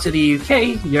brought it out to the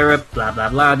UK, Europe, blah blah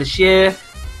blah this year,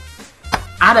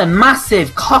 had a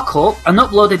massive cock-up and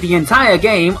uploaded the entire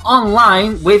game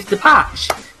online with the patch.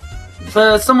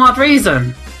 For some odd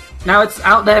reason. Now it's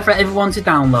out there for everyone to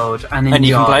download and enjoy. And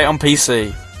you can play it on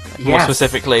PC. More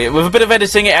specifically. With a bit of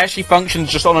editing, it actually functions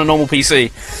just on a normal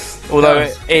PC. Although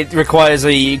it requires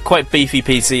a quite beefy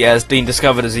PC, as Dean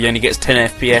discovered, as he only gets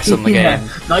 10 FPS on the game.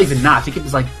 Not even that. I think it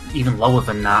was like even lower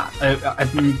than that.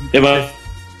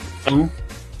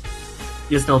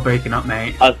 You're still breaking up,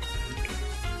 mate.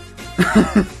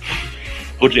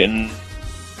 Budgeting.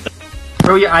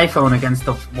 Throw your iPhone against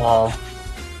the wall.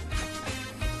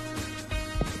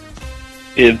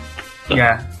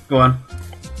 Yeah, go on.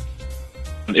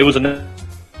 It was and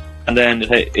then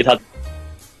it had,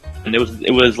 and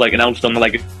it was like announced on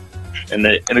like, and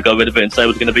they got rid of it and said it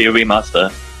was going to be a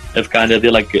remaster of kind of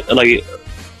the like the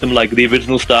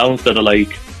original style instead of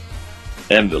like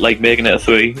making it a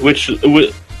 3, which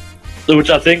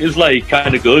I think is like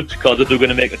kind of good, because if they were going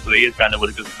to make a 3, it kind of would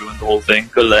have just ruined the whole thing,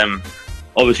 because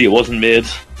obviously it wasn't made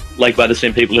like by the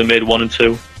same people who made 1 and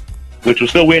 2. Which we're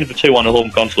still waiting for 2 on a home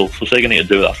console, so Sega need to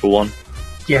do that for 1.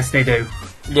 Yes, they do.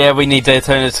 Yeah, we need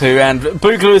Daytona 2, and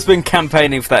Boogaloo has been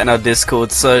campaigning for that in our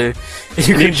Discord, so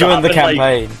you can join the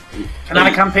campaign. Can I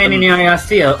campaign in the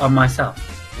IRC on myself?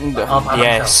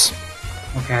 Yes.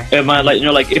 Okay. Man,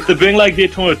 if they bring like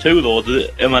Daytona 2 though,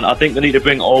 I think they need to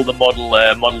bring all the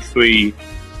Model 3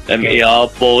 AR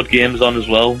board games on as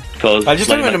well. Cause I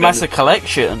just don't want a massive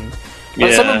collection.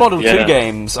 Like some of Model 2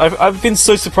 games, I've been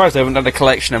so surprised they haven't done a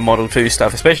collection of Model 2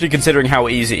 stuff, especially considering how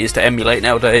easy it is to emulate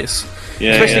nowadays.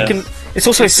 It's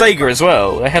also Sega as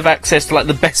well. They have access to like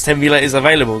the best emulators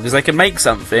available, because they can make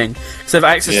something, so they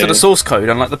have access to the source code,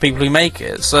 unlike the people who make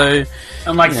it. So,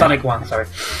 unlike Sonic 1, sorry.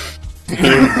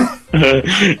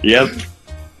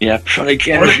 Yep, Sonic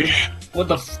 1. What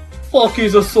the fuck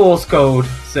is a source code,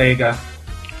 Sega?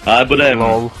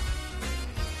 Lol.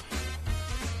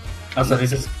 Also,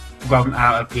 this is gone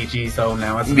out of PG zone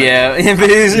now, isn't it? Yeah, but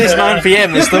it's 9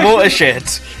 PM, it's the watershed.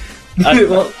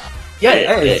 Well,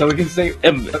 yeah, so we can say...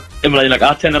 I tend to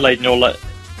I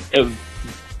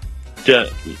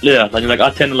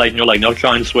tend to not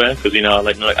try and swear, because,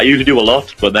 I usually do a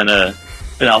lot, but then, I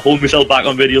hold myself back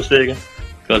on video Sega,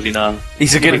 because,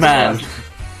 He's a good man.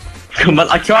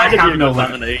 I try to be a good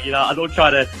man, I don't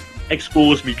try to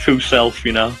expose me true self,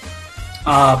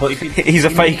 but if you... He's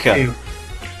a faker.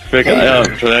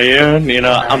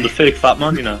 I'm the fake fat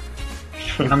man,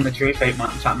 I'm the true fake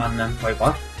fat man then. Wait,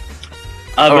 what?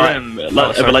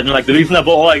 Like the reason I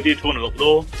bought like Daytona up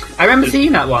though. I remember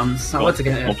seeing that once. I want to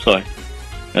get it. I'm sorry.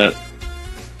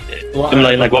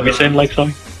 Like what were you saying? Like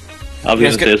sorry. I was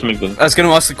going to say something. But... I was going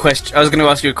to ask a question. I was going to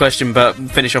ask you a question, but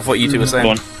finish off what you two were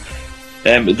saying.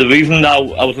 The reason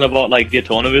now I was about like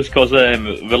Daytona is because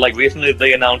like recently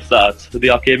they announced that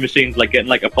the arcade machines like getting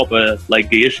like a proper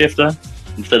like gear shifter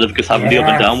instead of just having the up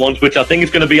and down ones, which I think is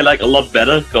going to be like a lot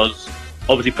better because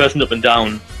obviously pressing up and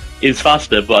down is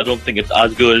faster, but I don't think it's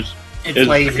as good. It's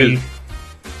lazy.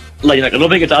 Like I don't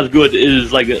think it's as good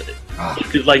as like.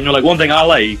 Because like like one thing I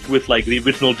like with like the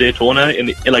original Daytona in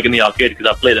the arcade because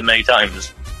I've played it many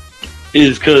times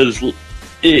is because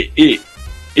it's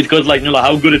because like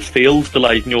how good it feels to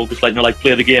like just like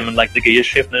play the game and like the gear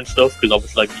shifting and stuff because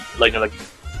obviously like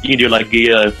you can do like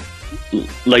gear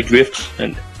like drifts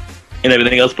and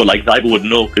everything else, but like Diver wouldn't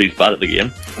know because he's bad at the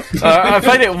game. I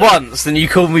played it once, and you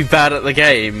called me bad at the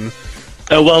game.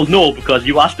 Well, no, because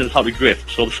you asked us how to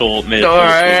drift, so made.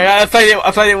 Alright, I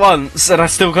played it once, and I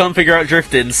still can't figure out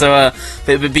drifting. So,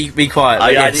 be quiet.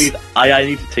 I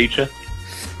need to teach her.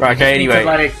 Right. Okay.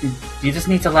 Anyway, you just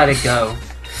need to let it go.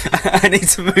 I need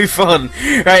to move on.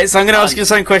 Right. So I'm going to ask you the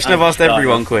same question I've asked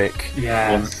everyone. Quick.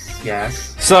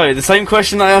 Yes. So the same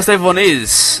question I asked everyone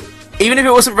is: even if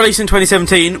it wasn't released in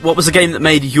 2017, what was the game that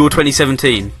made your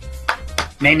 2017?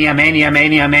 Mania.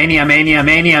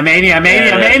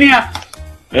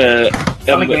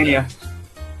 Sonic Mania.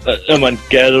 Man,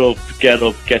 get up,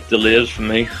 get delays for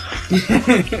me.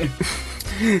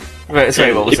 Right,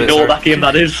 sorry, what was it? You know what that game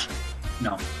that is?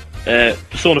 No.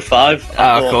 Persona 5.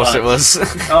 Of course it was.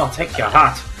 Oh, take your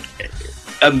hat.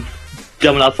 I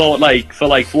thought like for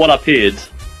what I paid,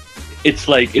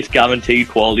 it's guaranteed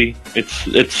quality. It's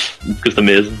just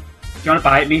amazing. Do you want to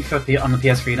buy it me on the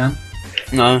PS3 then?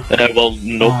 No. Well,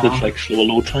 no, it's like slow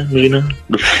load time, really now.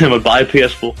 I'm gonna buy a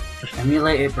PS4.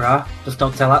 Emulate it, brah. Just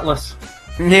don't tell Atlas.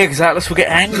 Yeah, because Atlas will get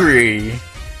angry.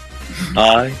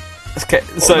 Aye. Okay,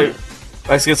 so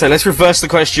I was going to say, let's reverse the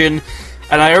question.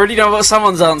 And I already know what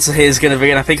someone's answer here is going to be,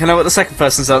 and I think I know what the second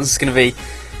person's answer is going to be.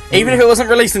 Even if it wasn't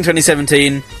released in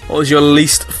 2017, what was your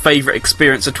least favourite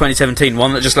experience of 2017?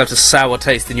 One that just left a sour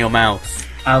taste in your mouth?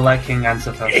 I'll let King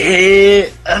answer first.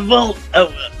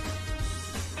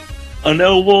 I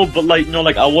know, but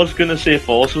like I was gonna say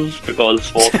Forces because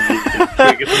Forces is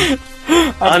pretty good.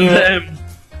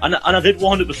 And I did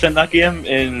 100% that game,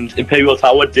 and Imperial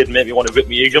Tower did make me want to rip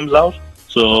my eardrums out.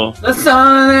 So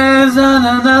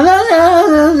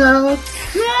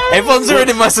everyone's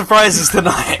ruining my surprises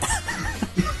tonight.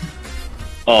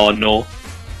 Oh no.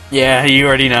 Yeah, you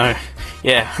already know.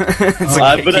 Yeah.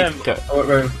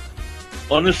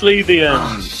 Honestly,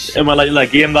 the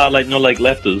game that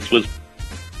left us was.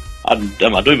 I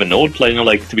don't even know. It's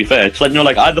like to be fair, it's like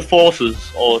either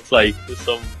Forces or it's like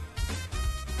some.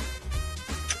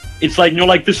 It's like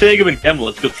like the Sega and Gemmel.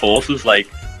 It's good Forces. Like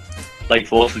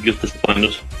Forces just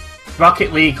disappointed.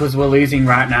 Rocket League because we're losing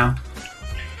right now.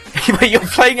 But you're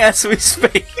playing as we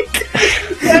speak.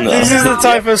 No. This is the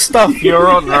type of stuff you're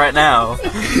on right now.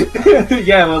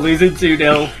 Yeah, we're losing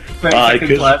 2-0.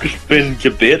 It's been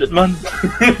debated, man.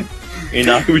 You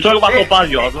know, can we talk about how bad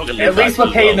you are? At least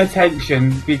we're paying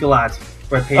attention. Be glad.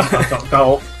 We're paying attention.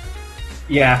 Go.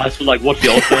 Yeah. I feel like, what's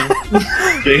yours then?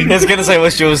 I was gonna say,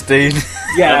 what's yours, Dean?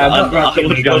 Yeah, not Rocket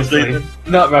League, obviously.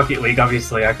 Not Rocket League,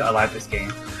 obviously. I like this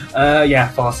game. Yeah,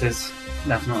 Forces,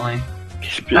 definitely.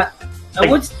 I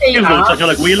would say when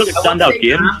you look at standout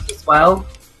games as well,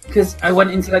 because I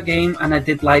went into that game and I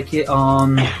did like it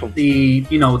on the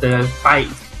Fight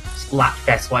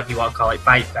Splatfest, whatever you want to call it,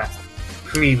 Fight Fest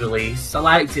pre-release. I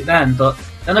liked it then, but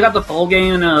then I got the full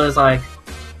game and I was like,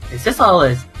 is this all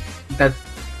that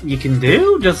you can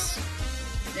do? It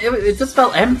just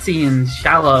felt empty and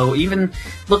shallow. Even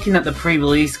looking at the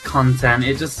pre-release content,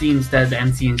 it just seems dead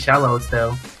empty and shallow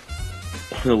still.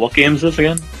 What game is this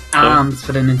again? ARMS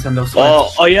for the Nintendo Switch.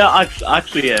 Oh yeah,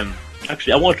 actually, I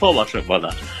want to talk about something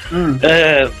about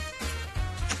that.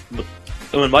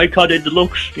 When Mario Kart 8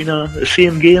 Deluxe, the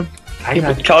same game,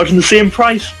 people charging the same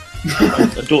price.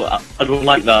 I don't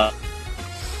like that.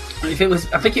 I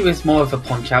think it was more of a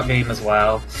Punch-Out game as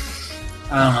well.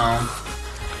 I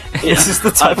don't know. This is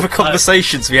the type of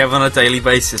conversations we have on a daily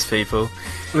basis, people.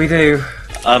 We do.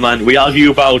 Man, we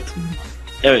argue about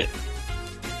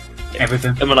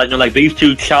everything. And these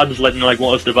two chads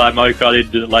want us to buy Mario Kart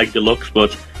 8 Deluxe,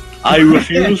 but I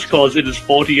refuse because it is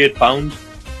 £48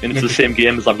 and it's the same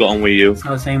game as I've got on Wii U. It's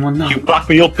not the same one, no. You back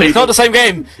me up, people. It's not the same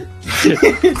game.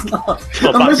 It's not.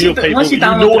 Unless you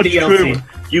download the DLC. True.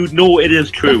 You know it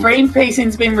is true. The frame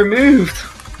pacing's been removed.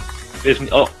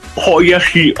 Oh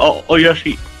yes,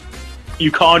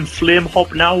 you can't flame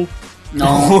hop now.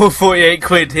 No. 48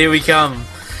 quid, here we come.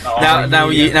 Oh, now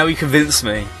you convince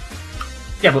me.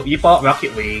 Yeah, but you bought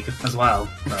Rocket League as well.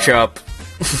 So. Shut up.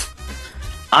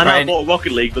 And I Right. bought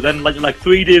Rocket League, but then like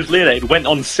 3 days later it went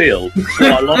on sale, so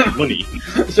I lost money.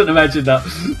 I shouldn't imagine that.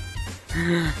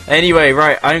 Anyway,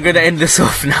 right, I'm going to end this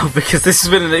off now because this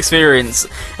has been an experience.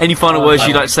 Any final words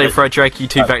you'd like to say before I drag you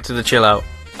two back to the chill out?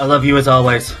 I love you as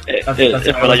always. Cheers,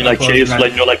 for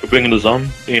bringing us on.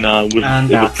 It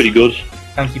was pretty good.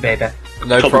 Thank you, baby.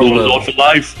 No Top problem. Resort for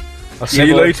life. I'll see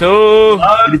you later.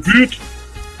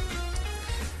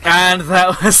 And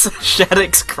that was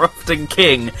Shaddix Crofton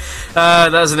King.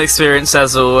 That was an experience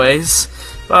as always.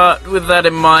 But with that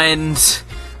in mind,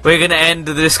 we're going to end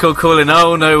the Discord calling.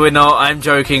 Oh no, we're not. I'm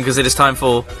joking because it's time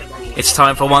for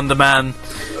Wonder Man.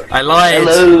 I lied.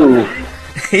 Hello.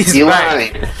 He's You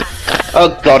back. lied.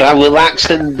 Oh God, I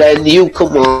relaxed and then you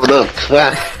come on up.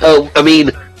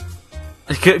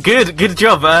 Good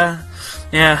job.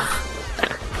 Yeah.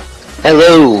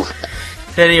 Hello.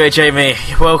 Anyway, Jamie,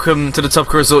 welcome to the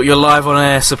Topical Resort. You're live on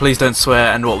air, so please don't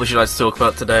swear. And what would you like to talk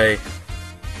about today?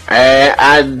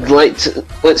 I'd like to,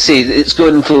 let's see, it's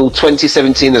going through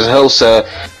 2017 as a whole, so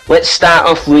let's start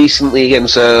off recently again.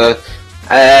 So,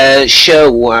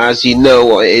 show, as you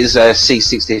know, is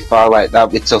C64 like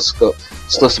that. We discussed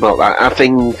about that. I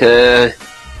think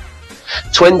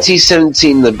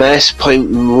 2017, the best point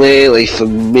really for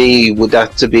me would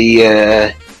have to be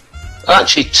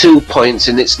actually 2 points,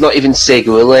 and it's not even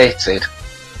Sega related.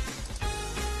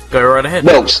 Go right ahead.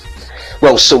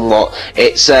 Well, somewhat.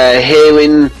 It's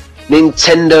hearing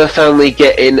Nintendo finally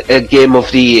getting a Game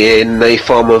of the Year in the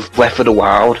form of Breath of the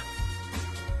Wild.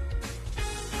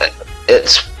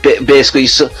 It's basically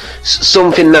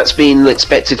something that's been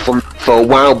expected for a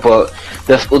while, but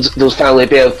they was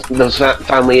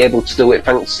finally able to do it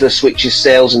thanks to the Switch's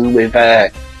sales, and with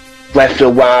Breath of the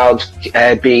Wild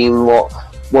being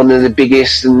one of the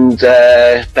biggest and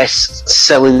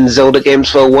best-selling Zelda games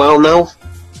for a while now.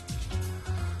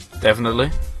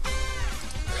 Definitely.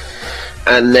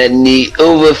 And then the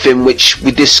other thing which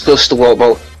we discussed a lot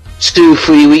about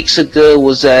 2-3 weeks ago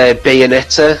was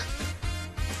Bayonetta.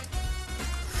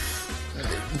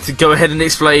 To go ahead and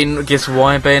explain, I guess,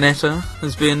 why Bayonetta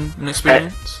has been an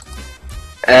experience?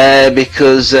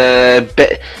 Because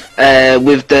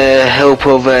with the help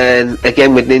of,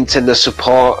 again, with Nintendo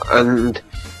support and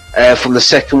from the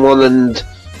second one, and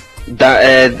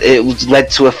that it was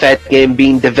led to a third game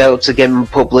being developed again and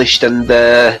published and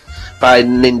by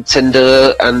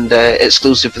Nintendo and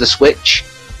exclusive for the Switch.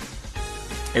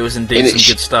 It was indeed some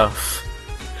good stuff.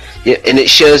 Yeah, and it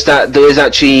shows that there is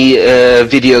actually a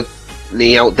video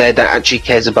out there that actually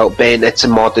cares about Bayonetta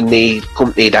more than the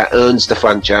company that owns the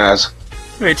franchise.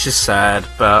 Which is sad,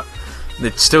 but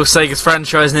it's still Sega's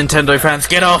franchise. Nintendo fans,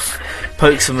 get off!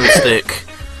 Poke some of the stick.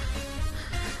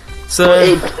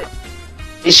 So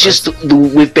it's just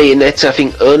with Bayonetta, I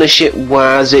think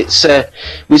ownership-wise, it's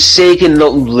with Sega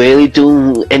not really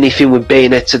doing anything with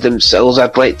Bayonetta themselves.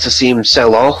 I'd like to see them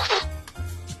sell off.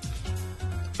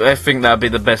 I think that'd be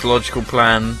the best logical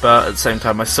plan, but at the same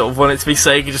time, I sort of want it to be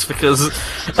Sega just because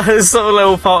there's sort of a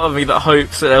little part of me that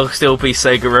hopes that there'll still be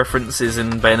Sega references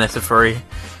in Bayonetta 3,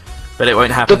 but it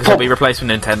won't happen because it'll be replaced with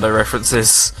Nintendo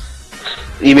references.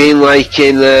 You mean like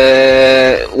in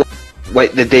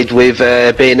like they did with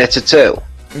Bayonetta 2?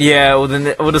 Yeah, all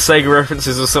the Sega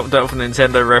references were swapped out for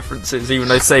Nintendo references, even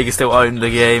though Sega still owned the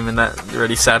game, and that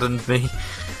really saddened me.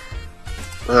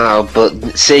 Oh, but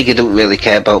Sega don't really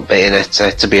care about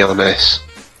Bayonetta, to be honest.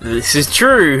 This is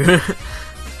true.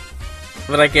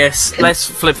 But I guess let's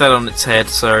flip that on its head.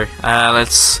 Sorry,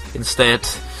 let's instead.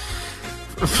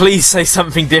 Please say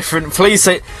something different. Please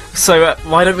say. So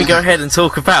why don't we go ahead and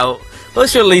talk about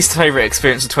what's your least favourite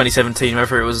experience of 2017?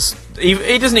 Whether it was,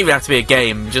 it doesn't even have to be a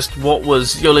game. Just what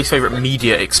was your least favourite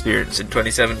media experience in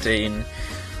 2017?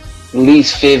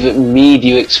 Least favourite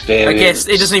media experience? I guess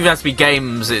it doesn't even have to be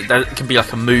games. It can be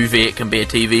like a movie. It can be a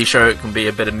TV show. It can be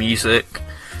a bit of music.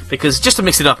 Because just to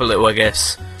mix it up a little, I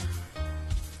guess.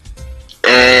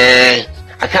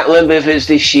 I can't remember if it was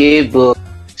this year, but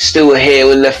still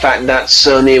hearing the fact that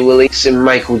Sony releasing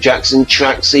Michael Jackson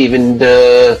tracks, even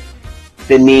though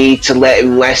the need to let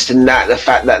him rest, and that the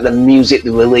fact that the music they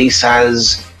release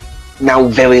has now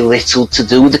very little to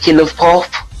do with the King of Pop.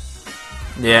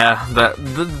 Yeah,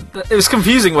 it was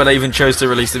confusing when they even chose to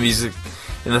release the music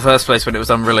in the first place when it was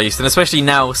unreleased, and especially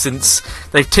now since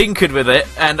they've tinkered with it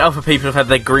and other people have had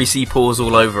their greasy paws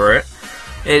all over it.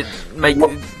 It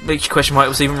makes you question why it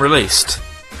was even released.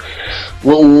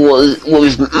 Well,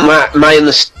 with my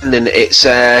understanding, it's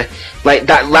like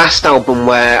that last album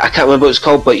where I can't remember what it's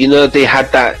called, but you know they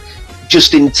had that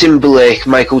Justin Timberlake,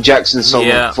 Michael Jackson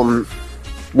song from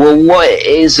Well, what it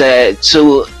is,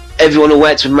 to everyone who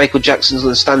works with Michael Jackson's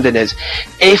understanding is,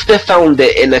 if they found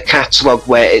it in a catalogue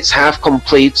where it's half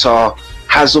complete or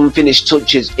has unfinished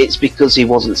touches, it's because he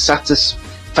wasn't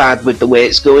satisfied with the way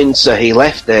it's going, so he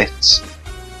left it.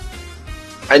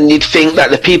 And you'd think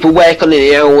that the people working on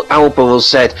the album have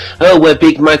said, oh, we're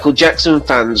big Michael Jackson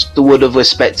fans, they would have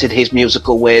respected his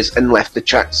musical ways and left the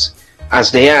tracks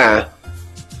as they are.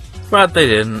 But they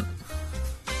didn't.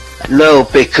 No,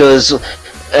 because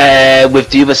with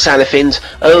the other side of things,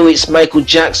 oh, it's Michael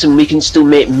Jackson, we can still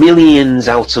make millions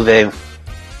out of him.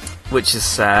 Which is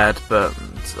sad, but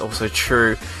it's also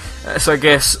true. So I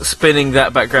guess, spinning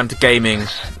that background to gaming,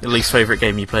 your least favourite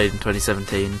game you played in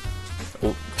 2017?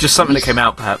 Or just something that came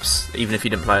out, perhaps, even if you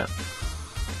didn't play it?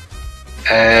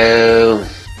 I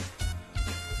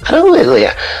don't really...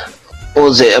 What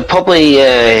was it? Probably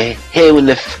Hearing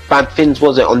the Bad Things,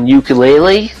 was it, on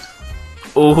ukulele?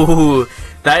 Ooh,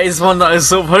 that is one that I was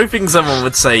sort of hoping someone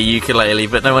would say, ukulele,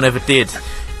 but no one ever did.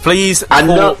 Please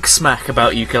talk smack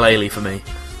about ukulele for me.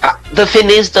 The thing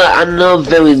is that I know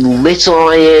very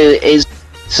little. It's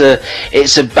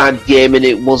a bad game, and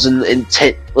it wasn't in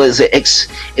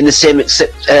the same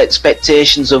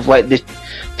expectations of like the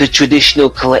traditional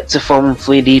collectathon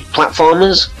 3D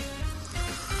platformers.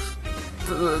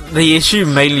 The issue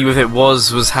mainly with it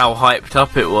was how hyped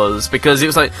up it was, because it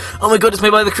was like, oh my god, it's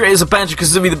made by the creators of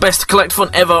Banjo-Kazooie, the best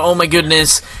collectathon ever, oh my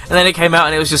goodness, and then it came out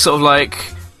and it was just sort of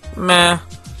like, meh,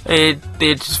 it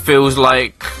just feels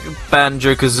like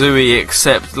Banjo-Kazooie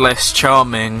except less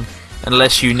charming and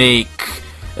less unique,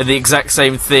 and the exact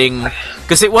same thing,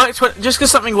 because it worked, just because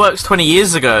something works 20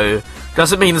 years ago,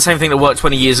 doesn't mean the same thing that worked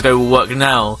 20 years ago will work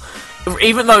now.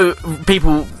 Even though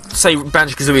people say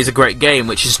Banjo-Kazooie is a great game,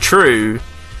 which is true,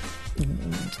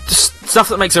 stuff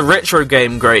that makes a retro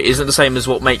game great isn't the same as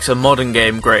what makes a modern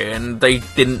game great, and they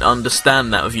didn't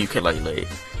understand that with ukulele.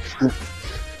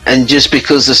 And just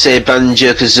because they say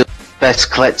Banjo-Kazooie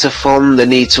best collectathon, they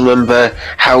need to remember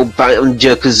how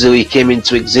Banjo-Kazooie came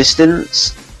into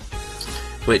existence.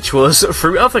 Which was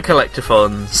through other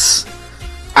collectathons.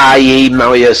 I.e.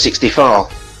 Mario 64.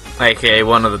 AKA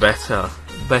one of the better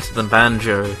than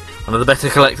Banjo. One of the better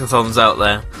collectathons out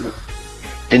there.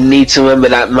 They need to remember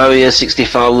that Mario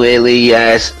 64 really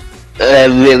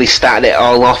started it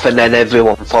all off, and then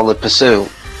everyone followed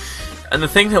pursuit. And the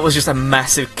thing that was just a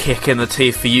massive kick in the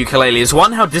teeth for ukulele is,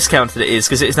 one, how discounted it is,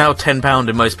 because it's now £10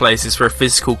 in most places for a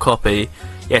physical copy.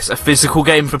 Yes, a physical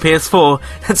game for PS4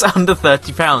 that's under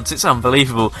 £30. It's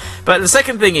unbelievable. But the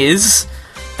second thing is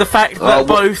the fact that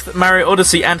both Mario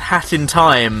Odyssey and Hat in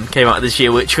Time came out this year,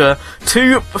 which were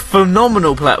two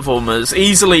phenomenal platformers,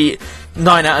 easily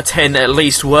 9 out of 10 at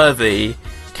least worthy,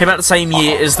 came out the same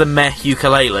year as the meh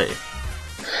ukulele.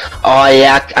 Oh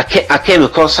yeah, I came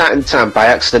across Hat in Time by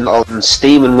accident on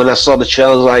Steam, and when I saw the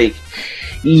trailer I was like,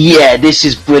 yeah, this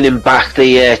is bringing back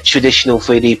the traditional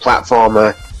 3D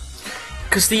platformer.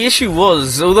 Because the issue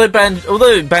was, although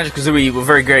Banjo-Kazooie were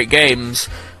very great games,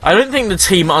 I don't think the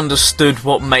team understood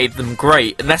what made them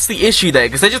great, and that's the issue there,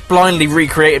 because they just blindly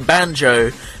recreated Banjo,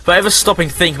 without ever stopping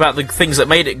to think about the things that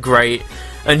made it great,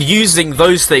 and using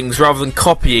those things rather than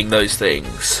copying those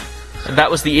things. And that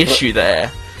was the issue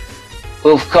there.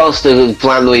 Well, of course they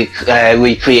blindly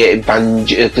recreated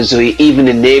Banjo-Kazooie, even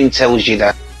the name tells you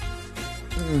that.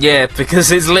 Yeah,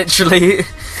 because it's literally...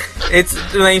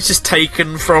 the name's just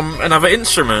taken from another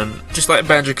instrument, just like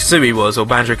Banjo-Kazooie was, or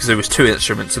Banjo-Kazooie was two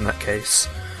instruments in that case.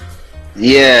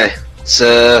 Yeah,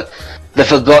 so they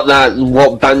forgot that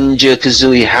what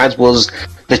Banjo-Kazooie had was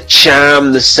the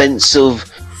charm, the sense of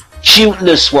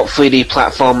cuteness what 3D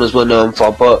platformers were known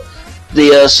for, but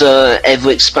the also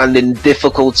ever-expanding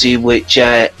difficulty which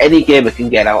any gamer can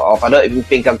get out of. I don't even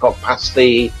think I got past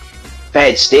the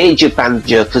third stage of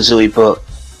Banjo-Kazooie, but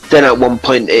then at one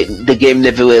point the game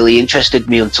never really interested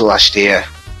me until last year.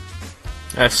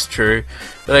 That's true.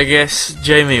 But I guess,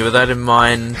 Jamie, with that in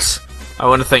mind, I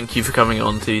want to thank you for coming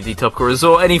on to the Topical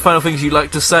Resort. Any final things you'd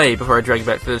like to say before I drag you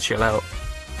back to the chill out?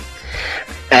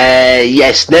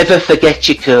 Yes, never forget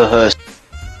your co-host.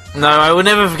 No, I will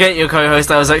never forget your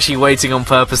co-host. I was actually waiting on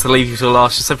purpose to leave you till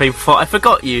last, just so people thought I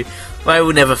forgot you. But I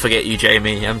will never forget you,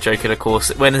 Jamie. I'm joking, of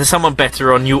course. When there's someone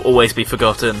better on, you'll always be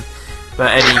forgotten.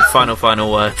 But any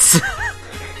final words?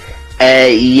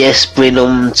 Yes,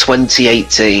 Brenham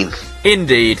 2018.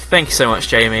 Indeed. Thank you so much,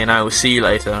 Jamie, and I will see you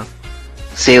later.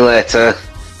 See you later.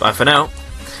 Bye for now.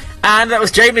 And that was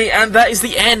Jamie, and that is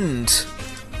the end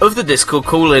of the Discord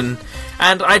call-in.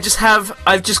 And I've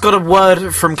just got a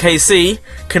word from KC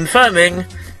confirming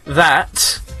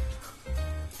that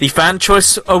the Fan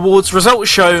Choice Awards results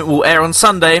show will air on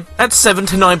Sunday at 7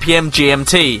 to 9 PM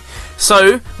GMT.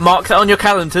 So, mark that on your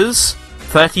calendars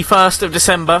 31st of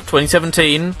December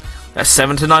 2017, at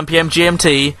 7 to 9 PM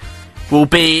GMT, will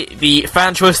be the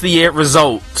Fan Choice of the Year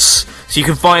results. So you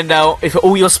can find out if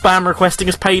all your spam requesting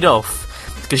has paid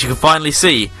off, because you can finally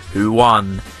see who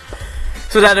won.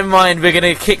 So with that in mind, we're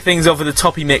going to kick things off with the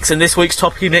Toppy Mix, and this week's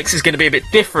Toppy Mix is going to be a bit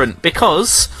different,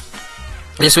 because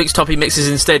this week's Toppy Mix is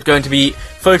instead going to be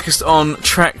focused on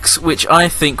tracks which I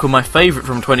think were my favourite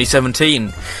from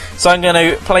 2017. So I'm going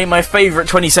to play my favourite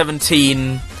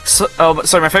 2017... my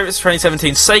favourite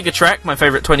 2017 Sega track, my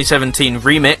favourite 2017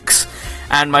 remix,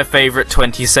 and my favourite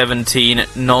 2017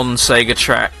 non-Sega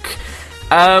track.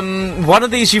 One of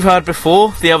these you've heard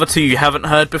before, the other two you haven't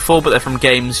heard before, but they're from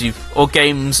games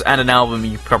games and an album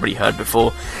you've probably heard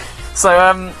before. So,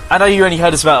 I know you only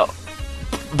heard this about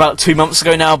 2 months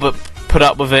ago now, but put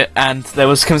up with it, and there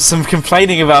was some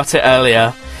complaining about it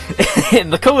earlier in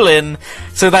the call-in.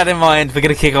 So with that in mind, we're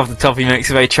going to kick off the Toppy Mix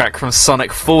of a track from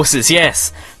Sonic Forces.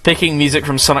 Yes, picking music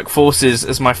from Sonic Forces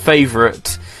as my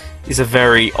favourite is a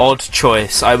very odd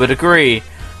choice, I would agree.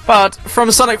 But from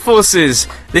Sonic Forces,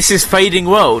 this is Fading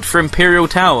World for Imperial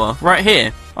Tower, right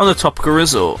here on the Topical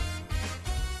Resort.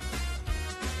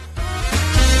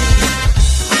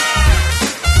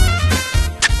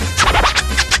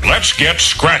 Let's get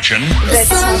scratching. The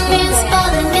sun is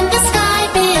falling in the sky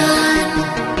beyond.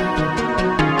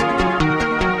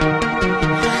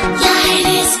 Light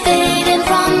is fading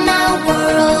from our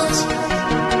world.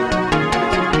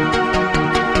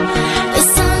 The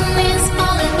sun is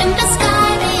falling in the sky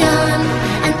beyond,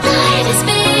 and light is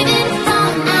fading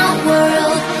from our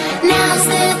world. Now's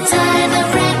the time of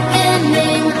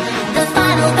reckoning. The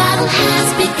final battle has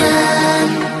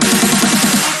begun.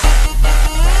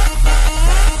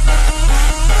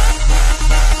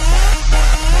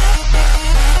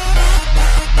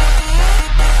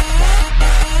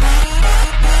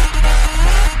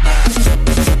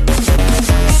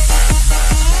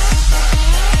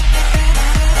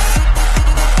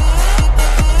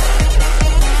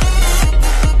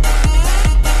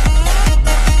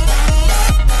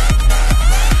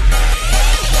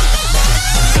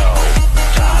 No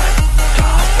time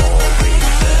for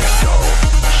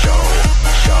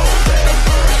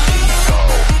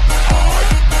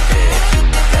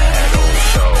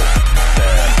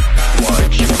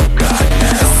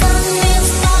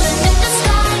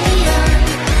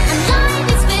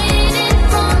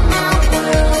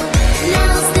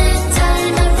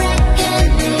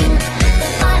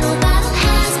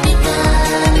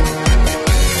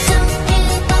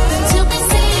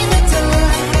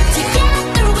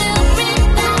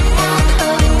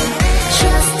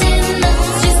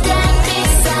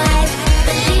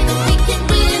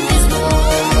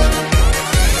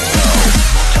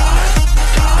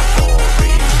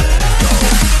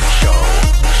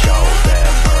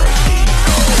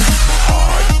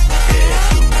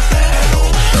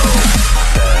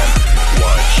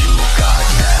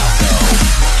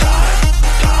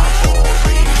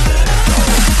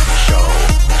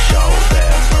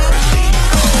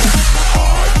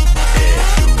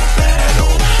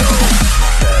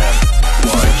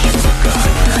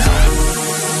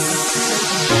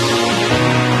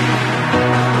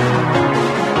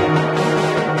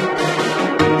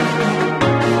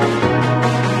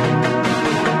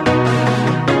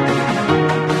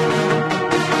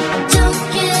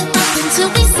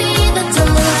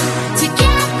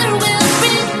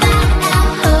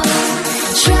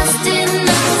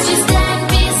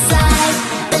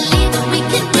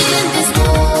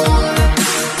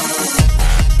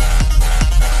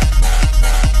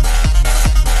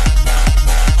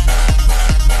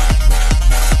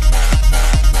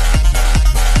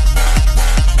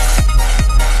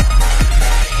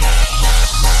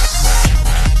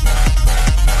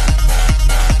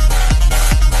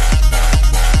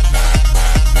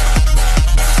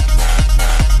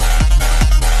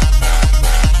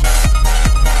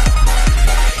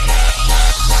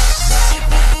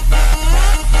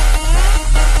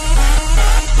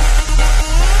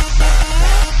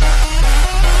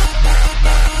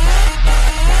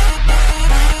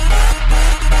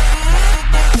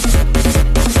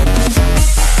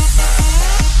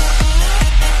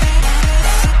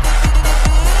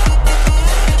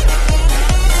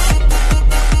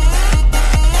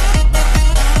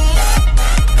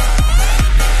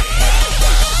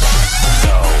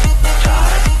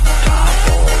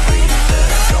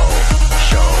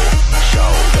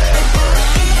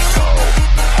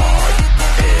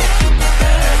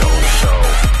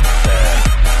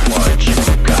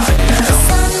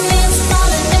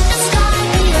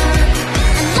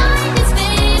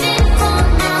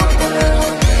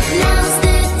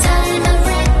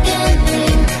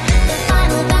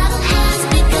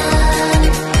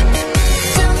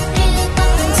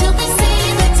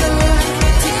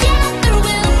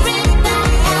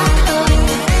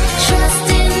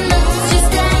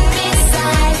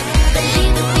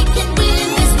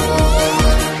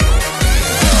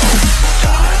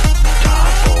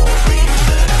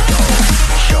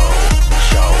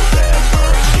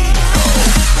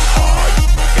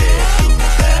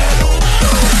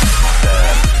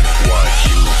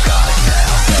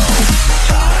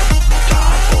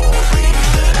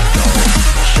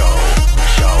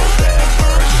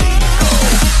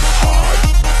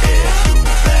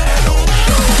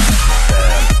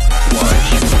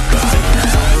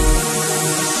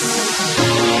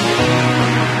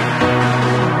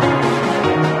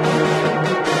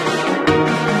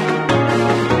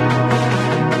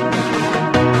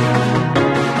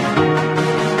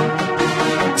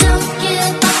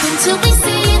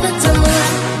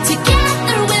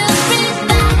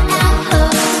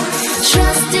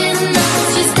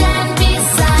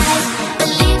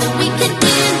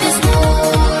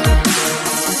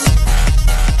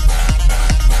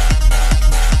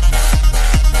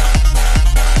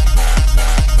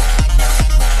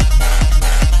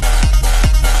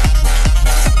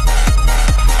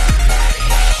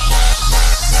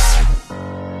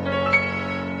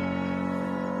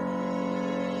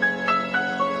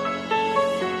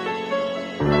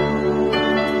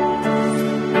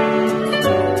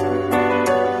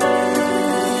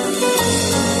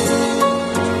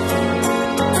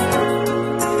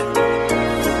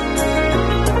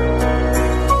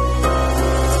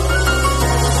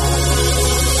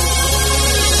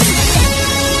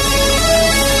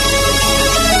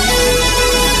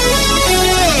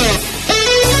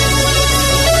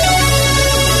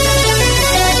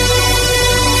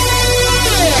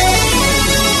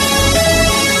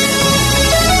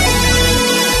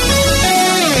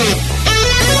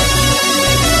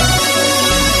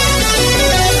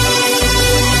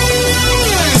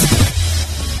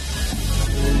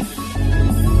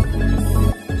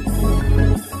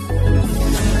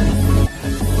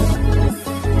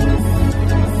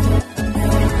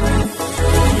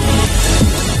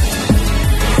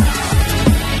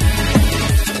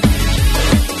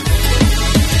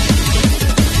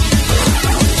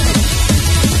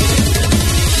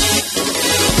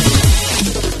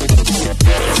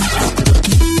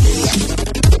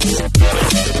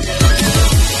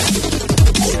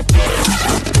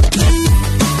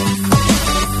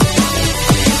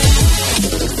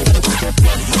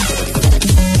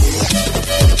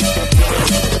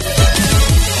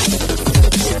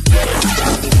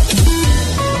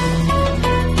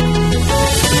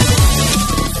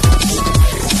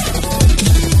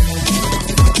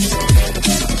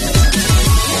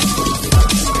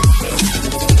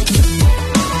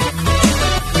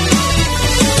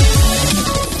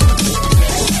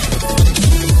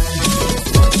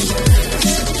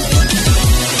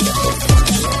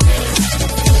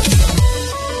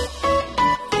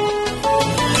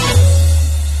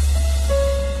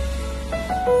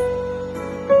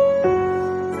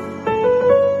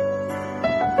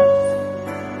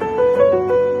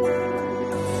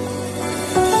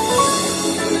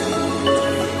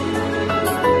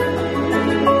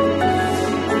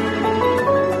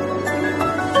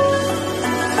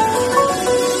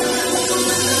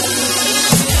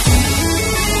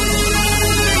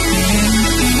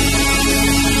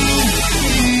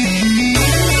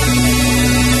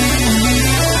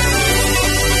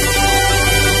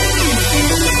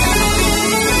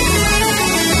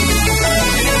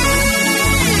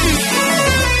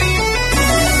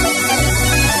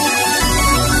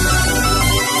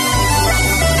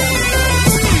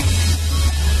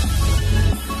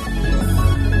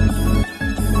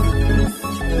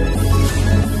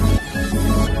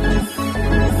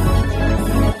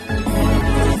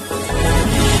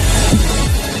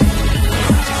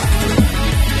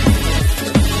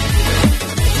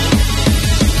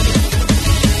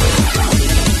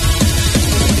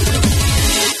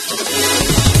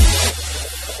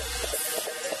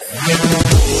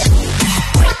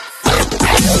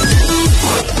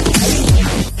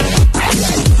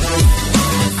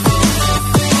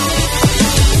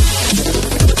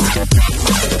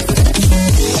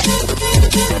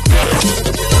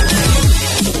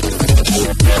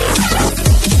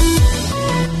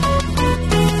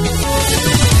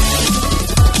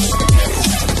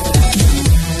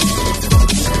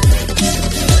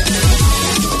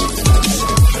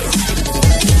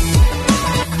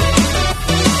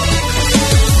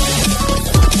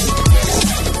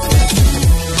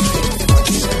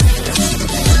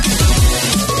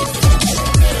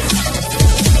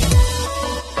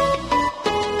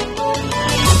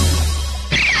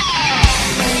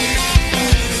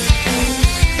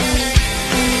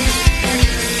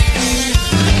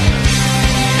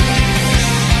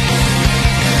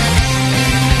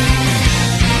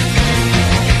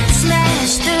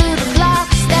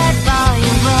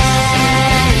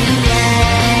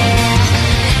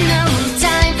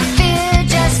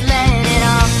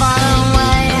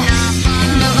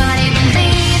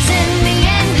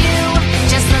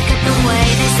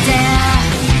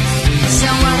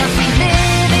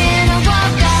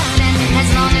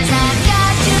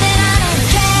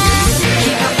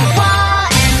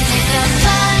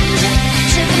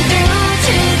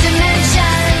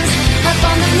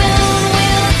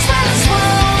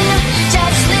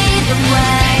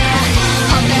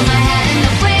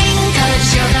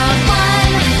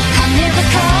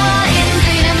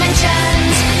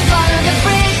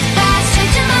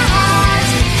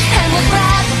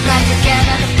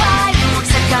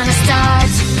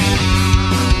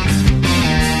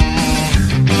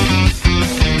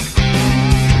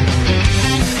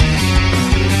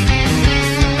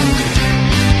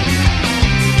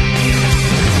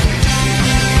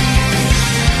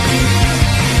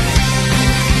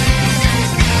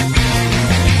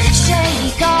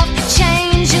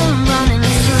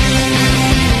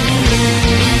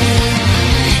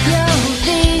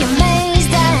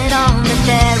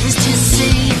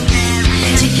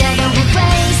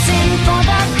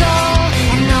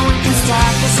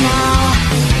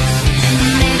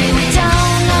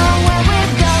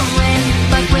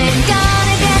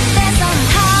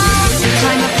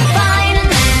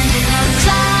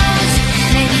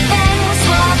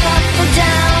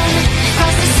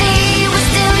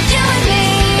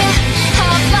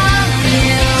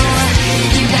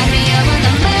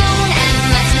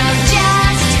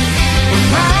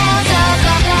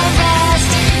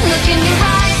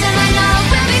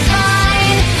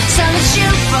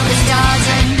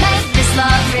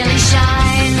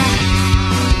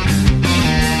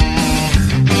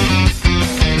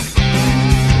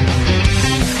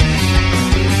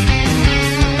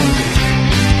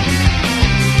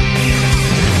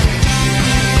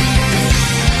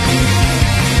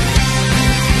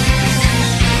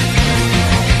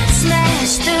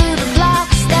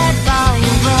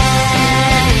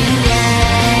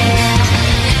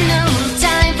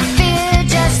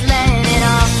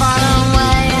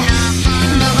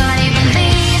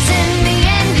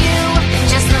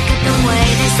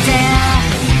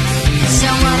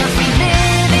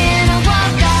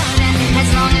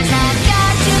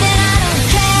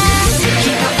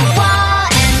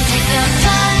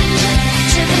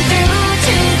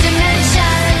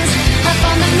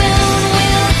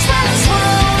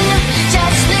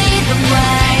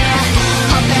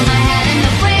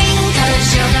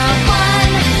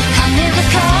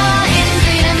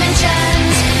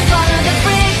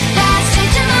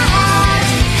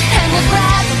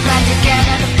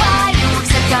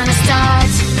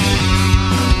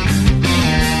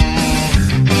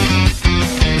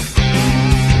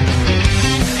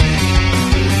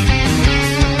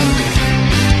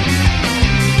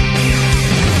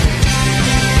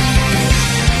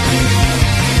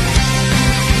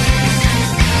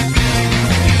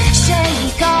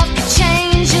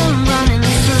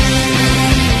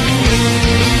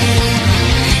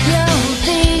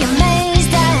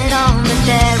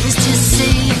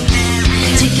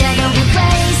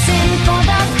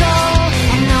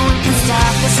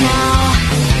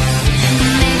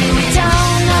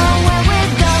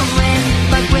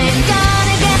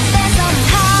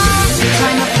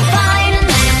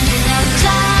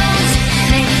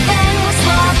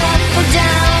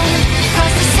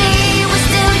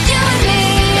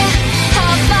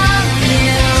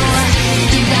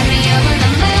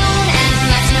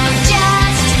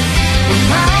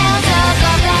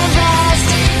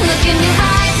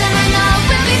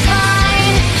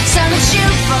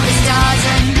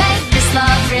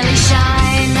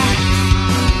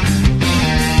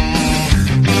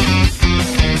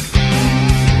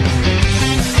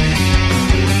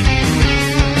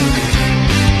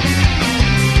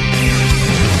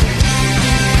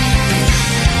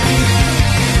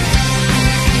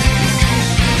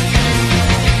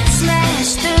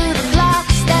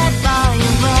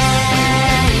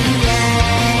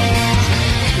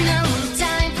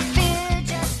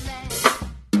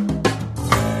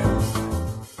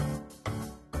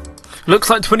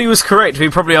Looks like Twinny was correct. We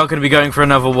probably are going to be going for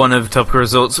another one of Topical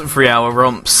Resort's 3-hour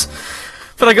romps.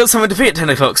 But I got somewhere to be at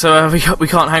 10 o'clock, so we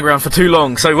can't hang around for too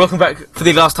long. So welcome back for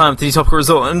the last time to the Topical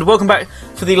Resort, and welcome back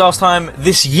for the last time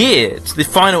this year, to the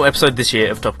final episode this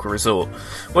year of Topical Resort.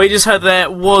 What you just heard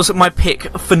there was my pick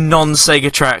for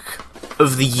non-Sega track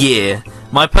of the year.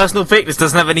 My personal pick. This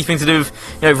doesn't have anything to do with,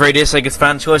 Radio Sega's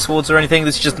Fan Choice Awards or anything.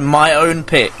 This is just my own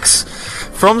picks.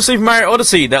 From Super Mario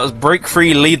Odyssey, that was Break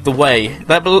Free, Lead the Way.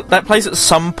 That plays at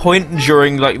some point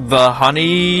during, the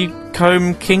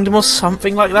Honeycomb Kingdom or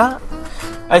something like that.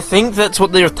 I think that's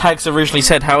what the tags originally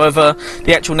said. However,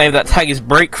 the actual name of that tag is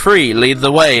Break Free, Lead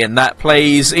the Way, and that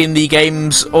plays in the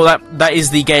game's, or that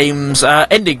is the game's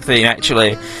ending theme,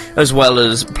 actually, as well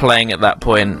as playing at that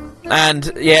point.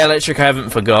 And, yeah, Electric, I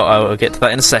haven't forgot. I'll get to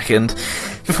that in a second.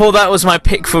 Before that was my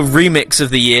pick for Remix of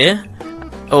the Year.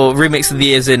 Or Remix of the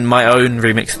Year is in my own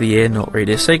Remix of the Year, not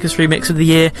Radio Sega's Remix of the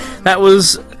Year. That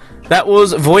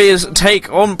was Voya's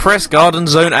take on Press Garden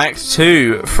Zone Act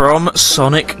 2 from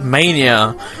Sonic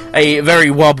Mania. A very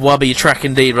wub-wubby track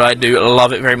indeed, but I do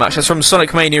love it very much. That's from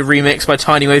Sonic Mania Remix by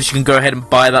Tiny Waves. You can go ahead and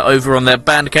buy that over on their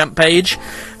Bandcamp page.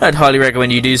 I'd highly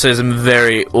recommend you do so. Some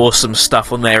very awesome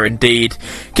stuff on there indeed.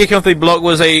 Kicking off the block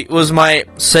was my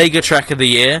Sega track of the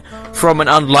year from an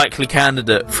unlikely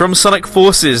candidate. From Sonic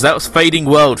Forces, that was Fading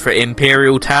World for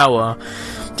Imperial Tower.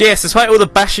 Yes, despite all the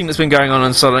bashing that's been going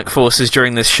on Sonic Forces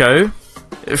during this show,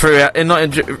 not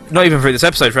even through this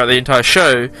episode, throughout the entire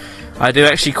show, I do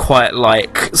actually quite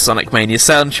like Sonic Mania's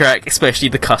soundtrack, especially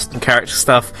the custom character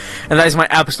stuff, and that is my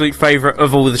absolute favourite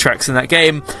of all the tracks in that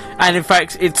game. And in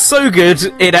fact, it's so good,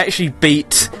 it actually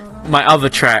beat my other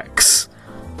tracks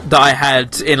that I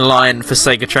had in line for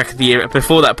Sega Track of the Year.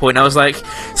 Before that point, I was like,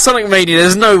 Sonic Mania,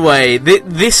 there's no way.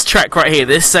 This track right here,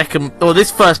 this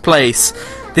first place,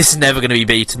 this is never going to be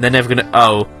beaten. They're never going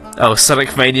to... Oh,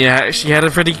 Sonic Mania actually had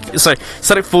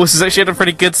Sonic Forces actually had a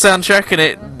pretty good soundtrack, and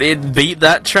it beat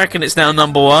that track, and it's now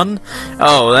number one.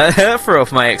 Oh, that threw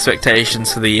off my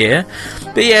expectations for the year.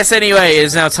 But yes, anyway,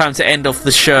 it's now time to end off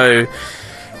the show.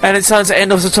 And it's time to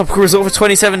end off the Topical Resort for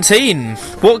 2017.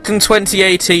 What can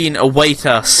 2018 await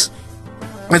us?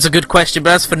 That's a good question,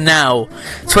 but as for now,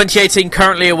 2018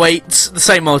 currently awaits the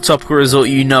same old Topical Resort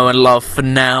you know and love for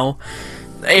now.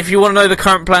 If you want to know the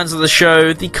current plans of the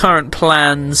show, the current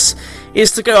plans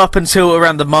is to go up until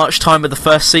around the March time of the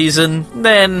first season,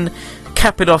 then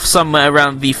cap it off somewhere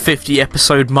around the 50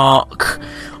 episode mark,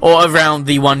 or around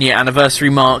the 1 year anniversary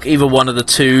mark, either one of the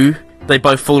two. They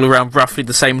both fall around roughly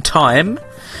the same time.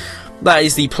 That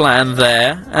is the plan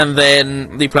there, and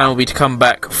then the plan will be to come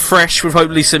back fresh with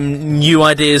hopefully some new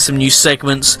ideas, some new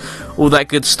segments, all that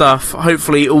good stuff,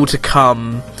 hopefully all to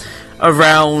come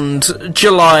around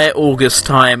July, August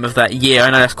time of that year. I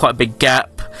know that's quite a big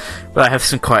gap, but I have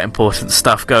some quite important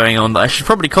stuff going on that I should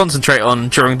probably concentrate on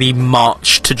during the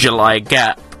March to July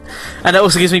gap. And it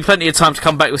also gives me plenty of time to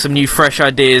come back with some new fresh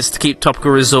ideas to keep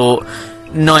Topical Resort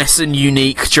nice and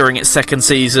unique during its second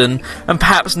season, and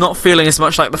perhaps not feeling as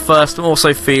much like the first, but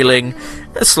also feeling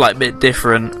a slight bit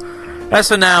different. As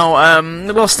for now,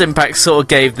 Lost Impact sort of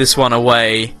gave this one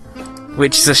away,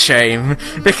 which is a shame,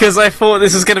 because I thought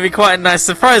this was going to be quite a nice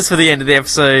surprise for the end of the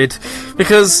episode,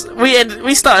 because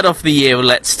we started off the year with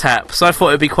Let's Tap, so I thought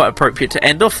it would be quite appropriate to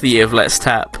end off the year with Let's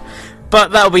Tap.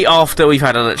 But that'll be after we've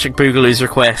had Electric Boogaloo's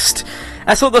request.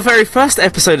 As what the very first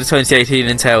episode of 2018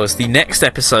 entails, the next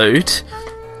episode,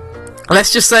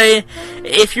 let's just say,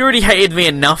 if you already hated me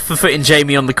enough for putting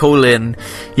Jamie on the call-in,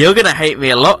 you're going to hate me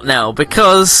a lot now,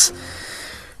 because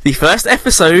the first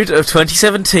episode of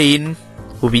 2017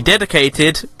 will be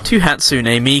dedicated to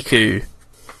Hatsune Miku.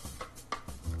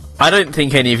 I don't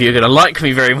think any of you are going to like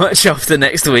me very much after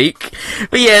next week,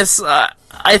 but yes,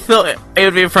 I thought it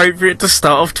would be appropriate to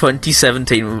start off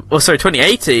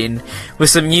 2018 with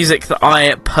some music that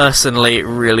I personally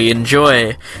really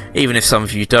enjoy, even if some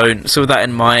of you don't. So with that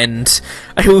in mind,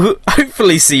 I will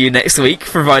hopefully see you next week,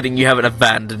 providing you haven't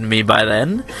abandoned me by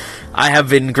then. I have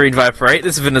been Green Viper 8,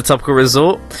 this has been the Topical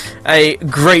Resort. A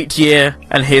great year,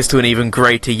 and here's to an even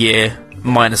greater year,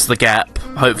 minus the gap.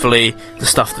 Hopefully the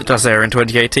stuff that does air in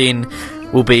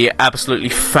 2018 will be absolutely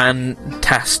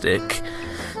fantastic.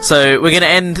 So we're going to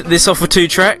end this off with two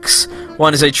tracks.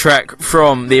 One is a track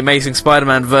from The Amazing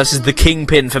Spider-Man vs. The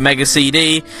Kingpin for Mega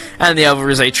CD, and the other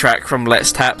is a track from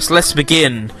Let's Tap. So let's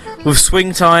begin with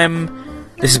Swing Time.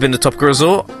 This has been the Topical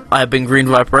Resort. I have been Green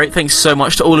Viper 8. Thanks so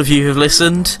much to all of you who have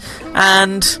listened,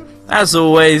 and as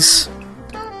always,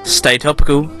 stay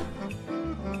topical.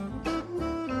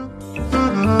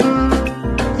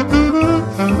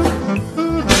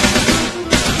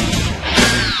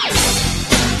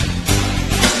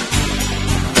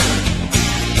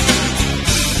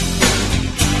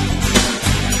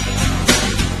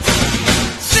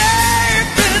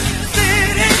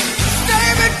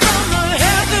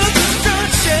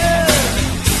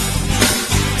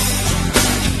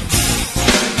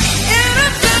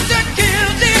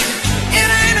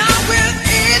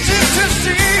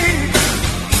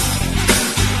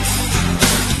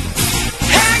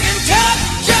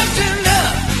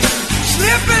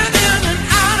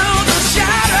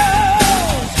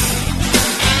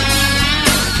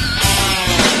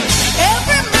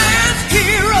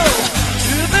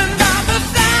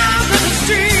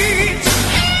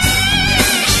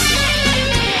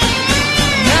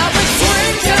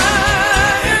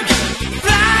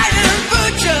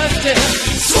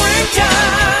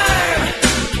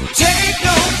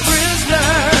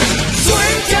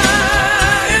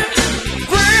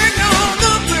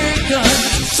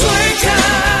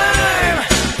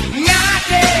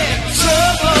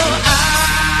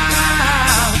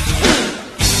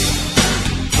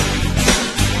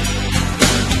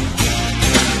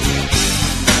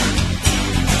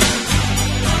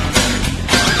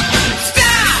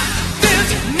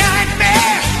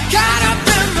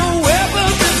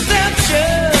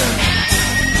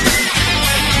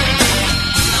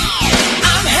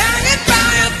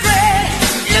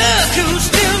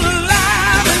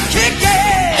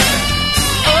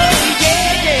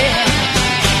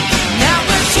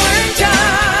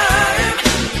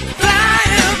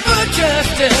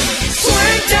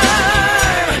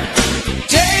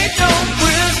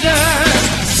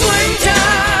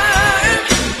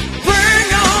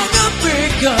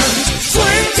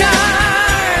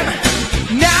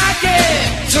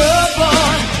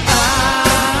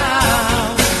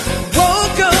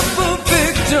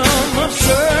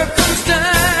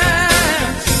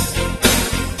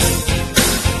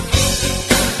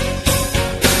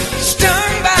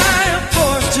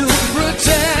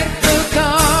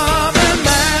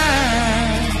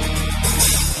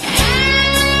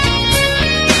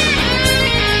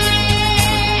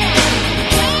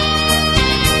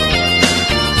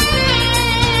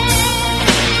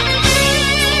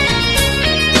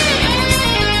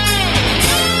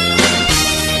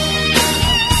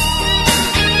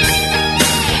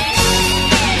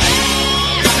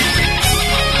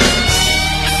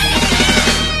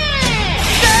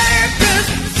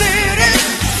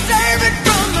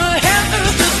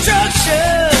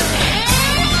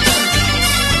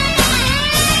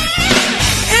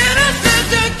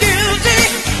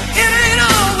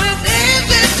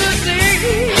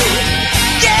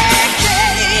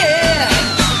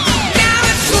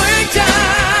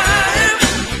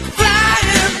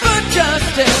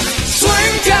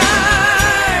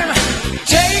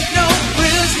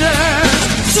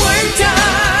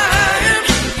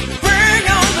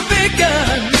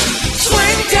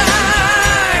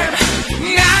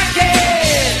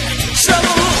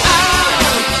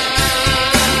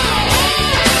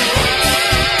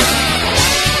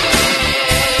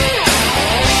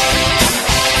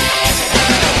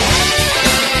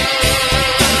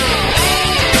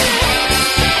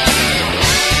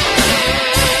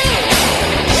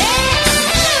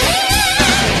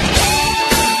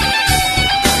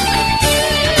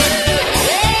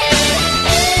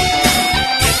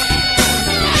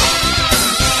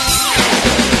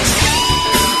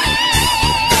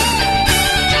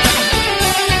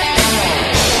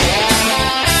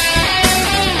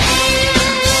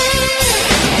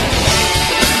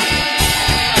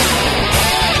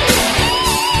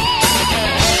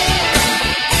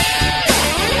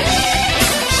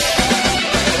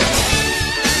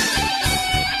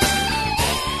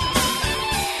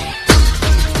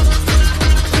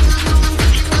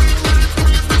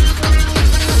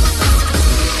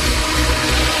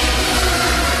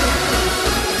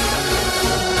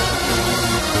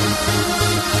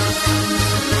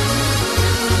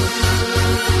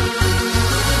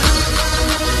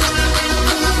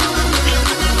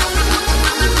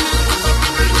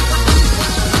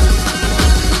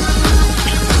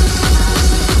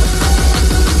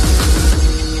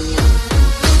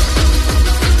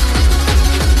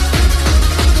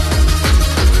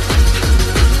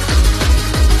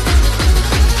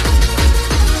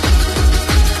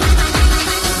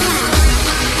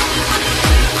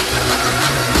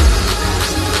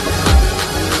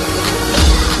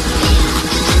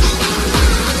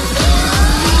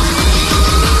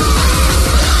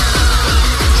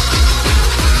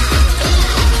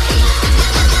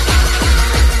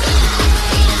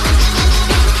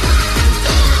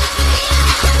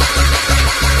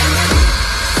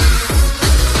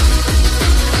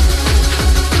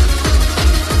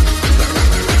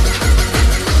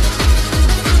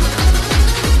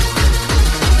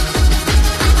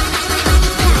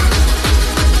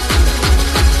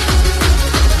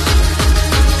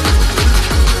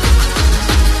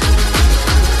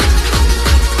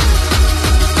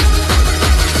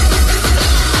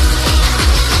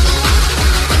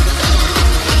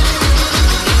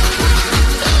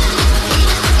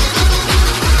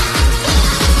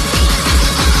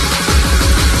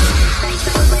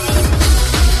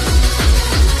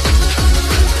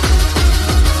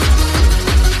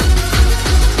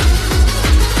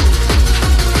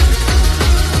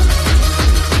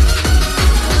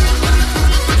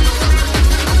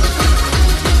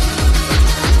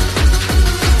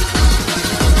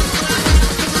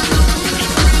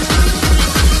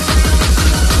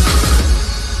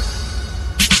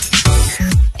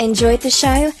 Enjoyed the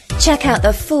show? Check out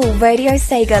the full Radio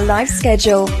Sega live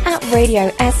schedule at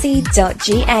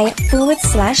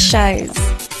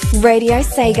radiose.ga/shows. Radio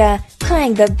Sega,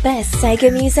 playing the best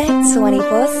Sega music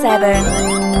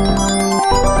 24/7.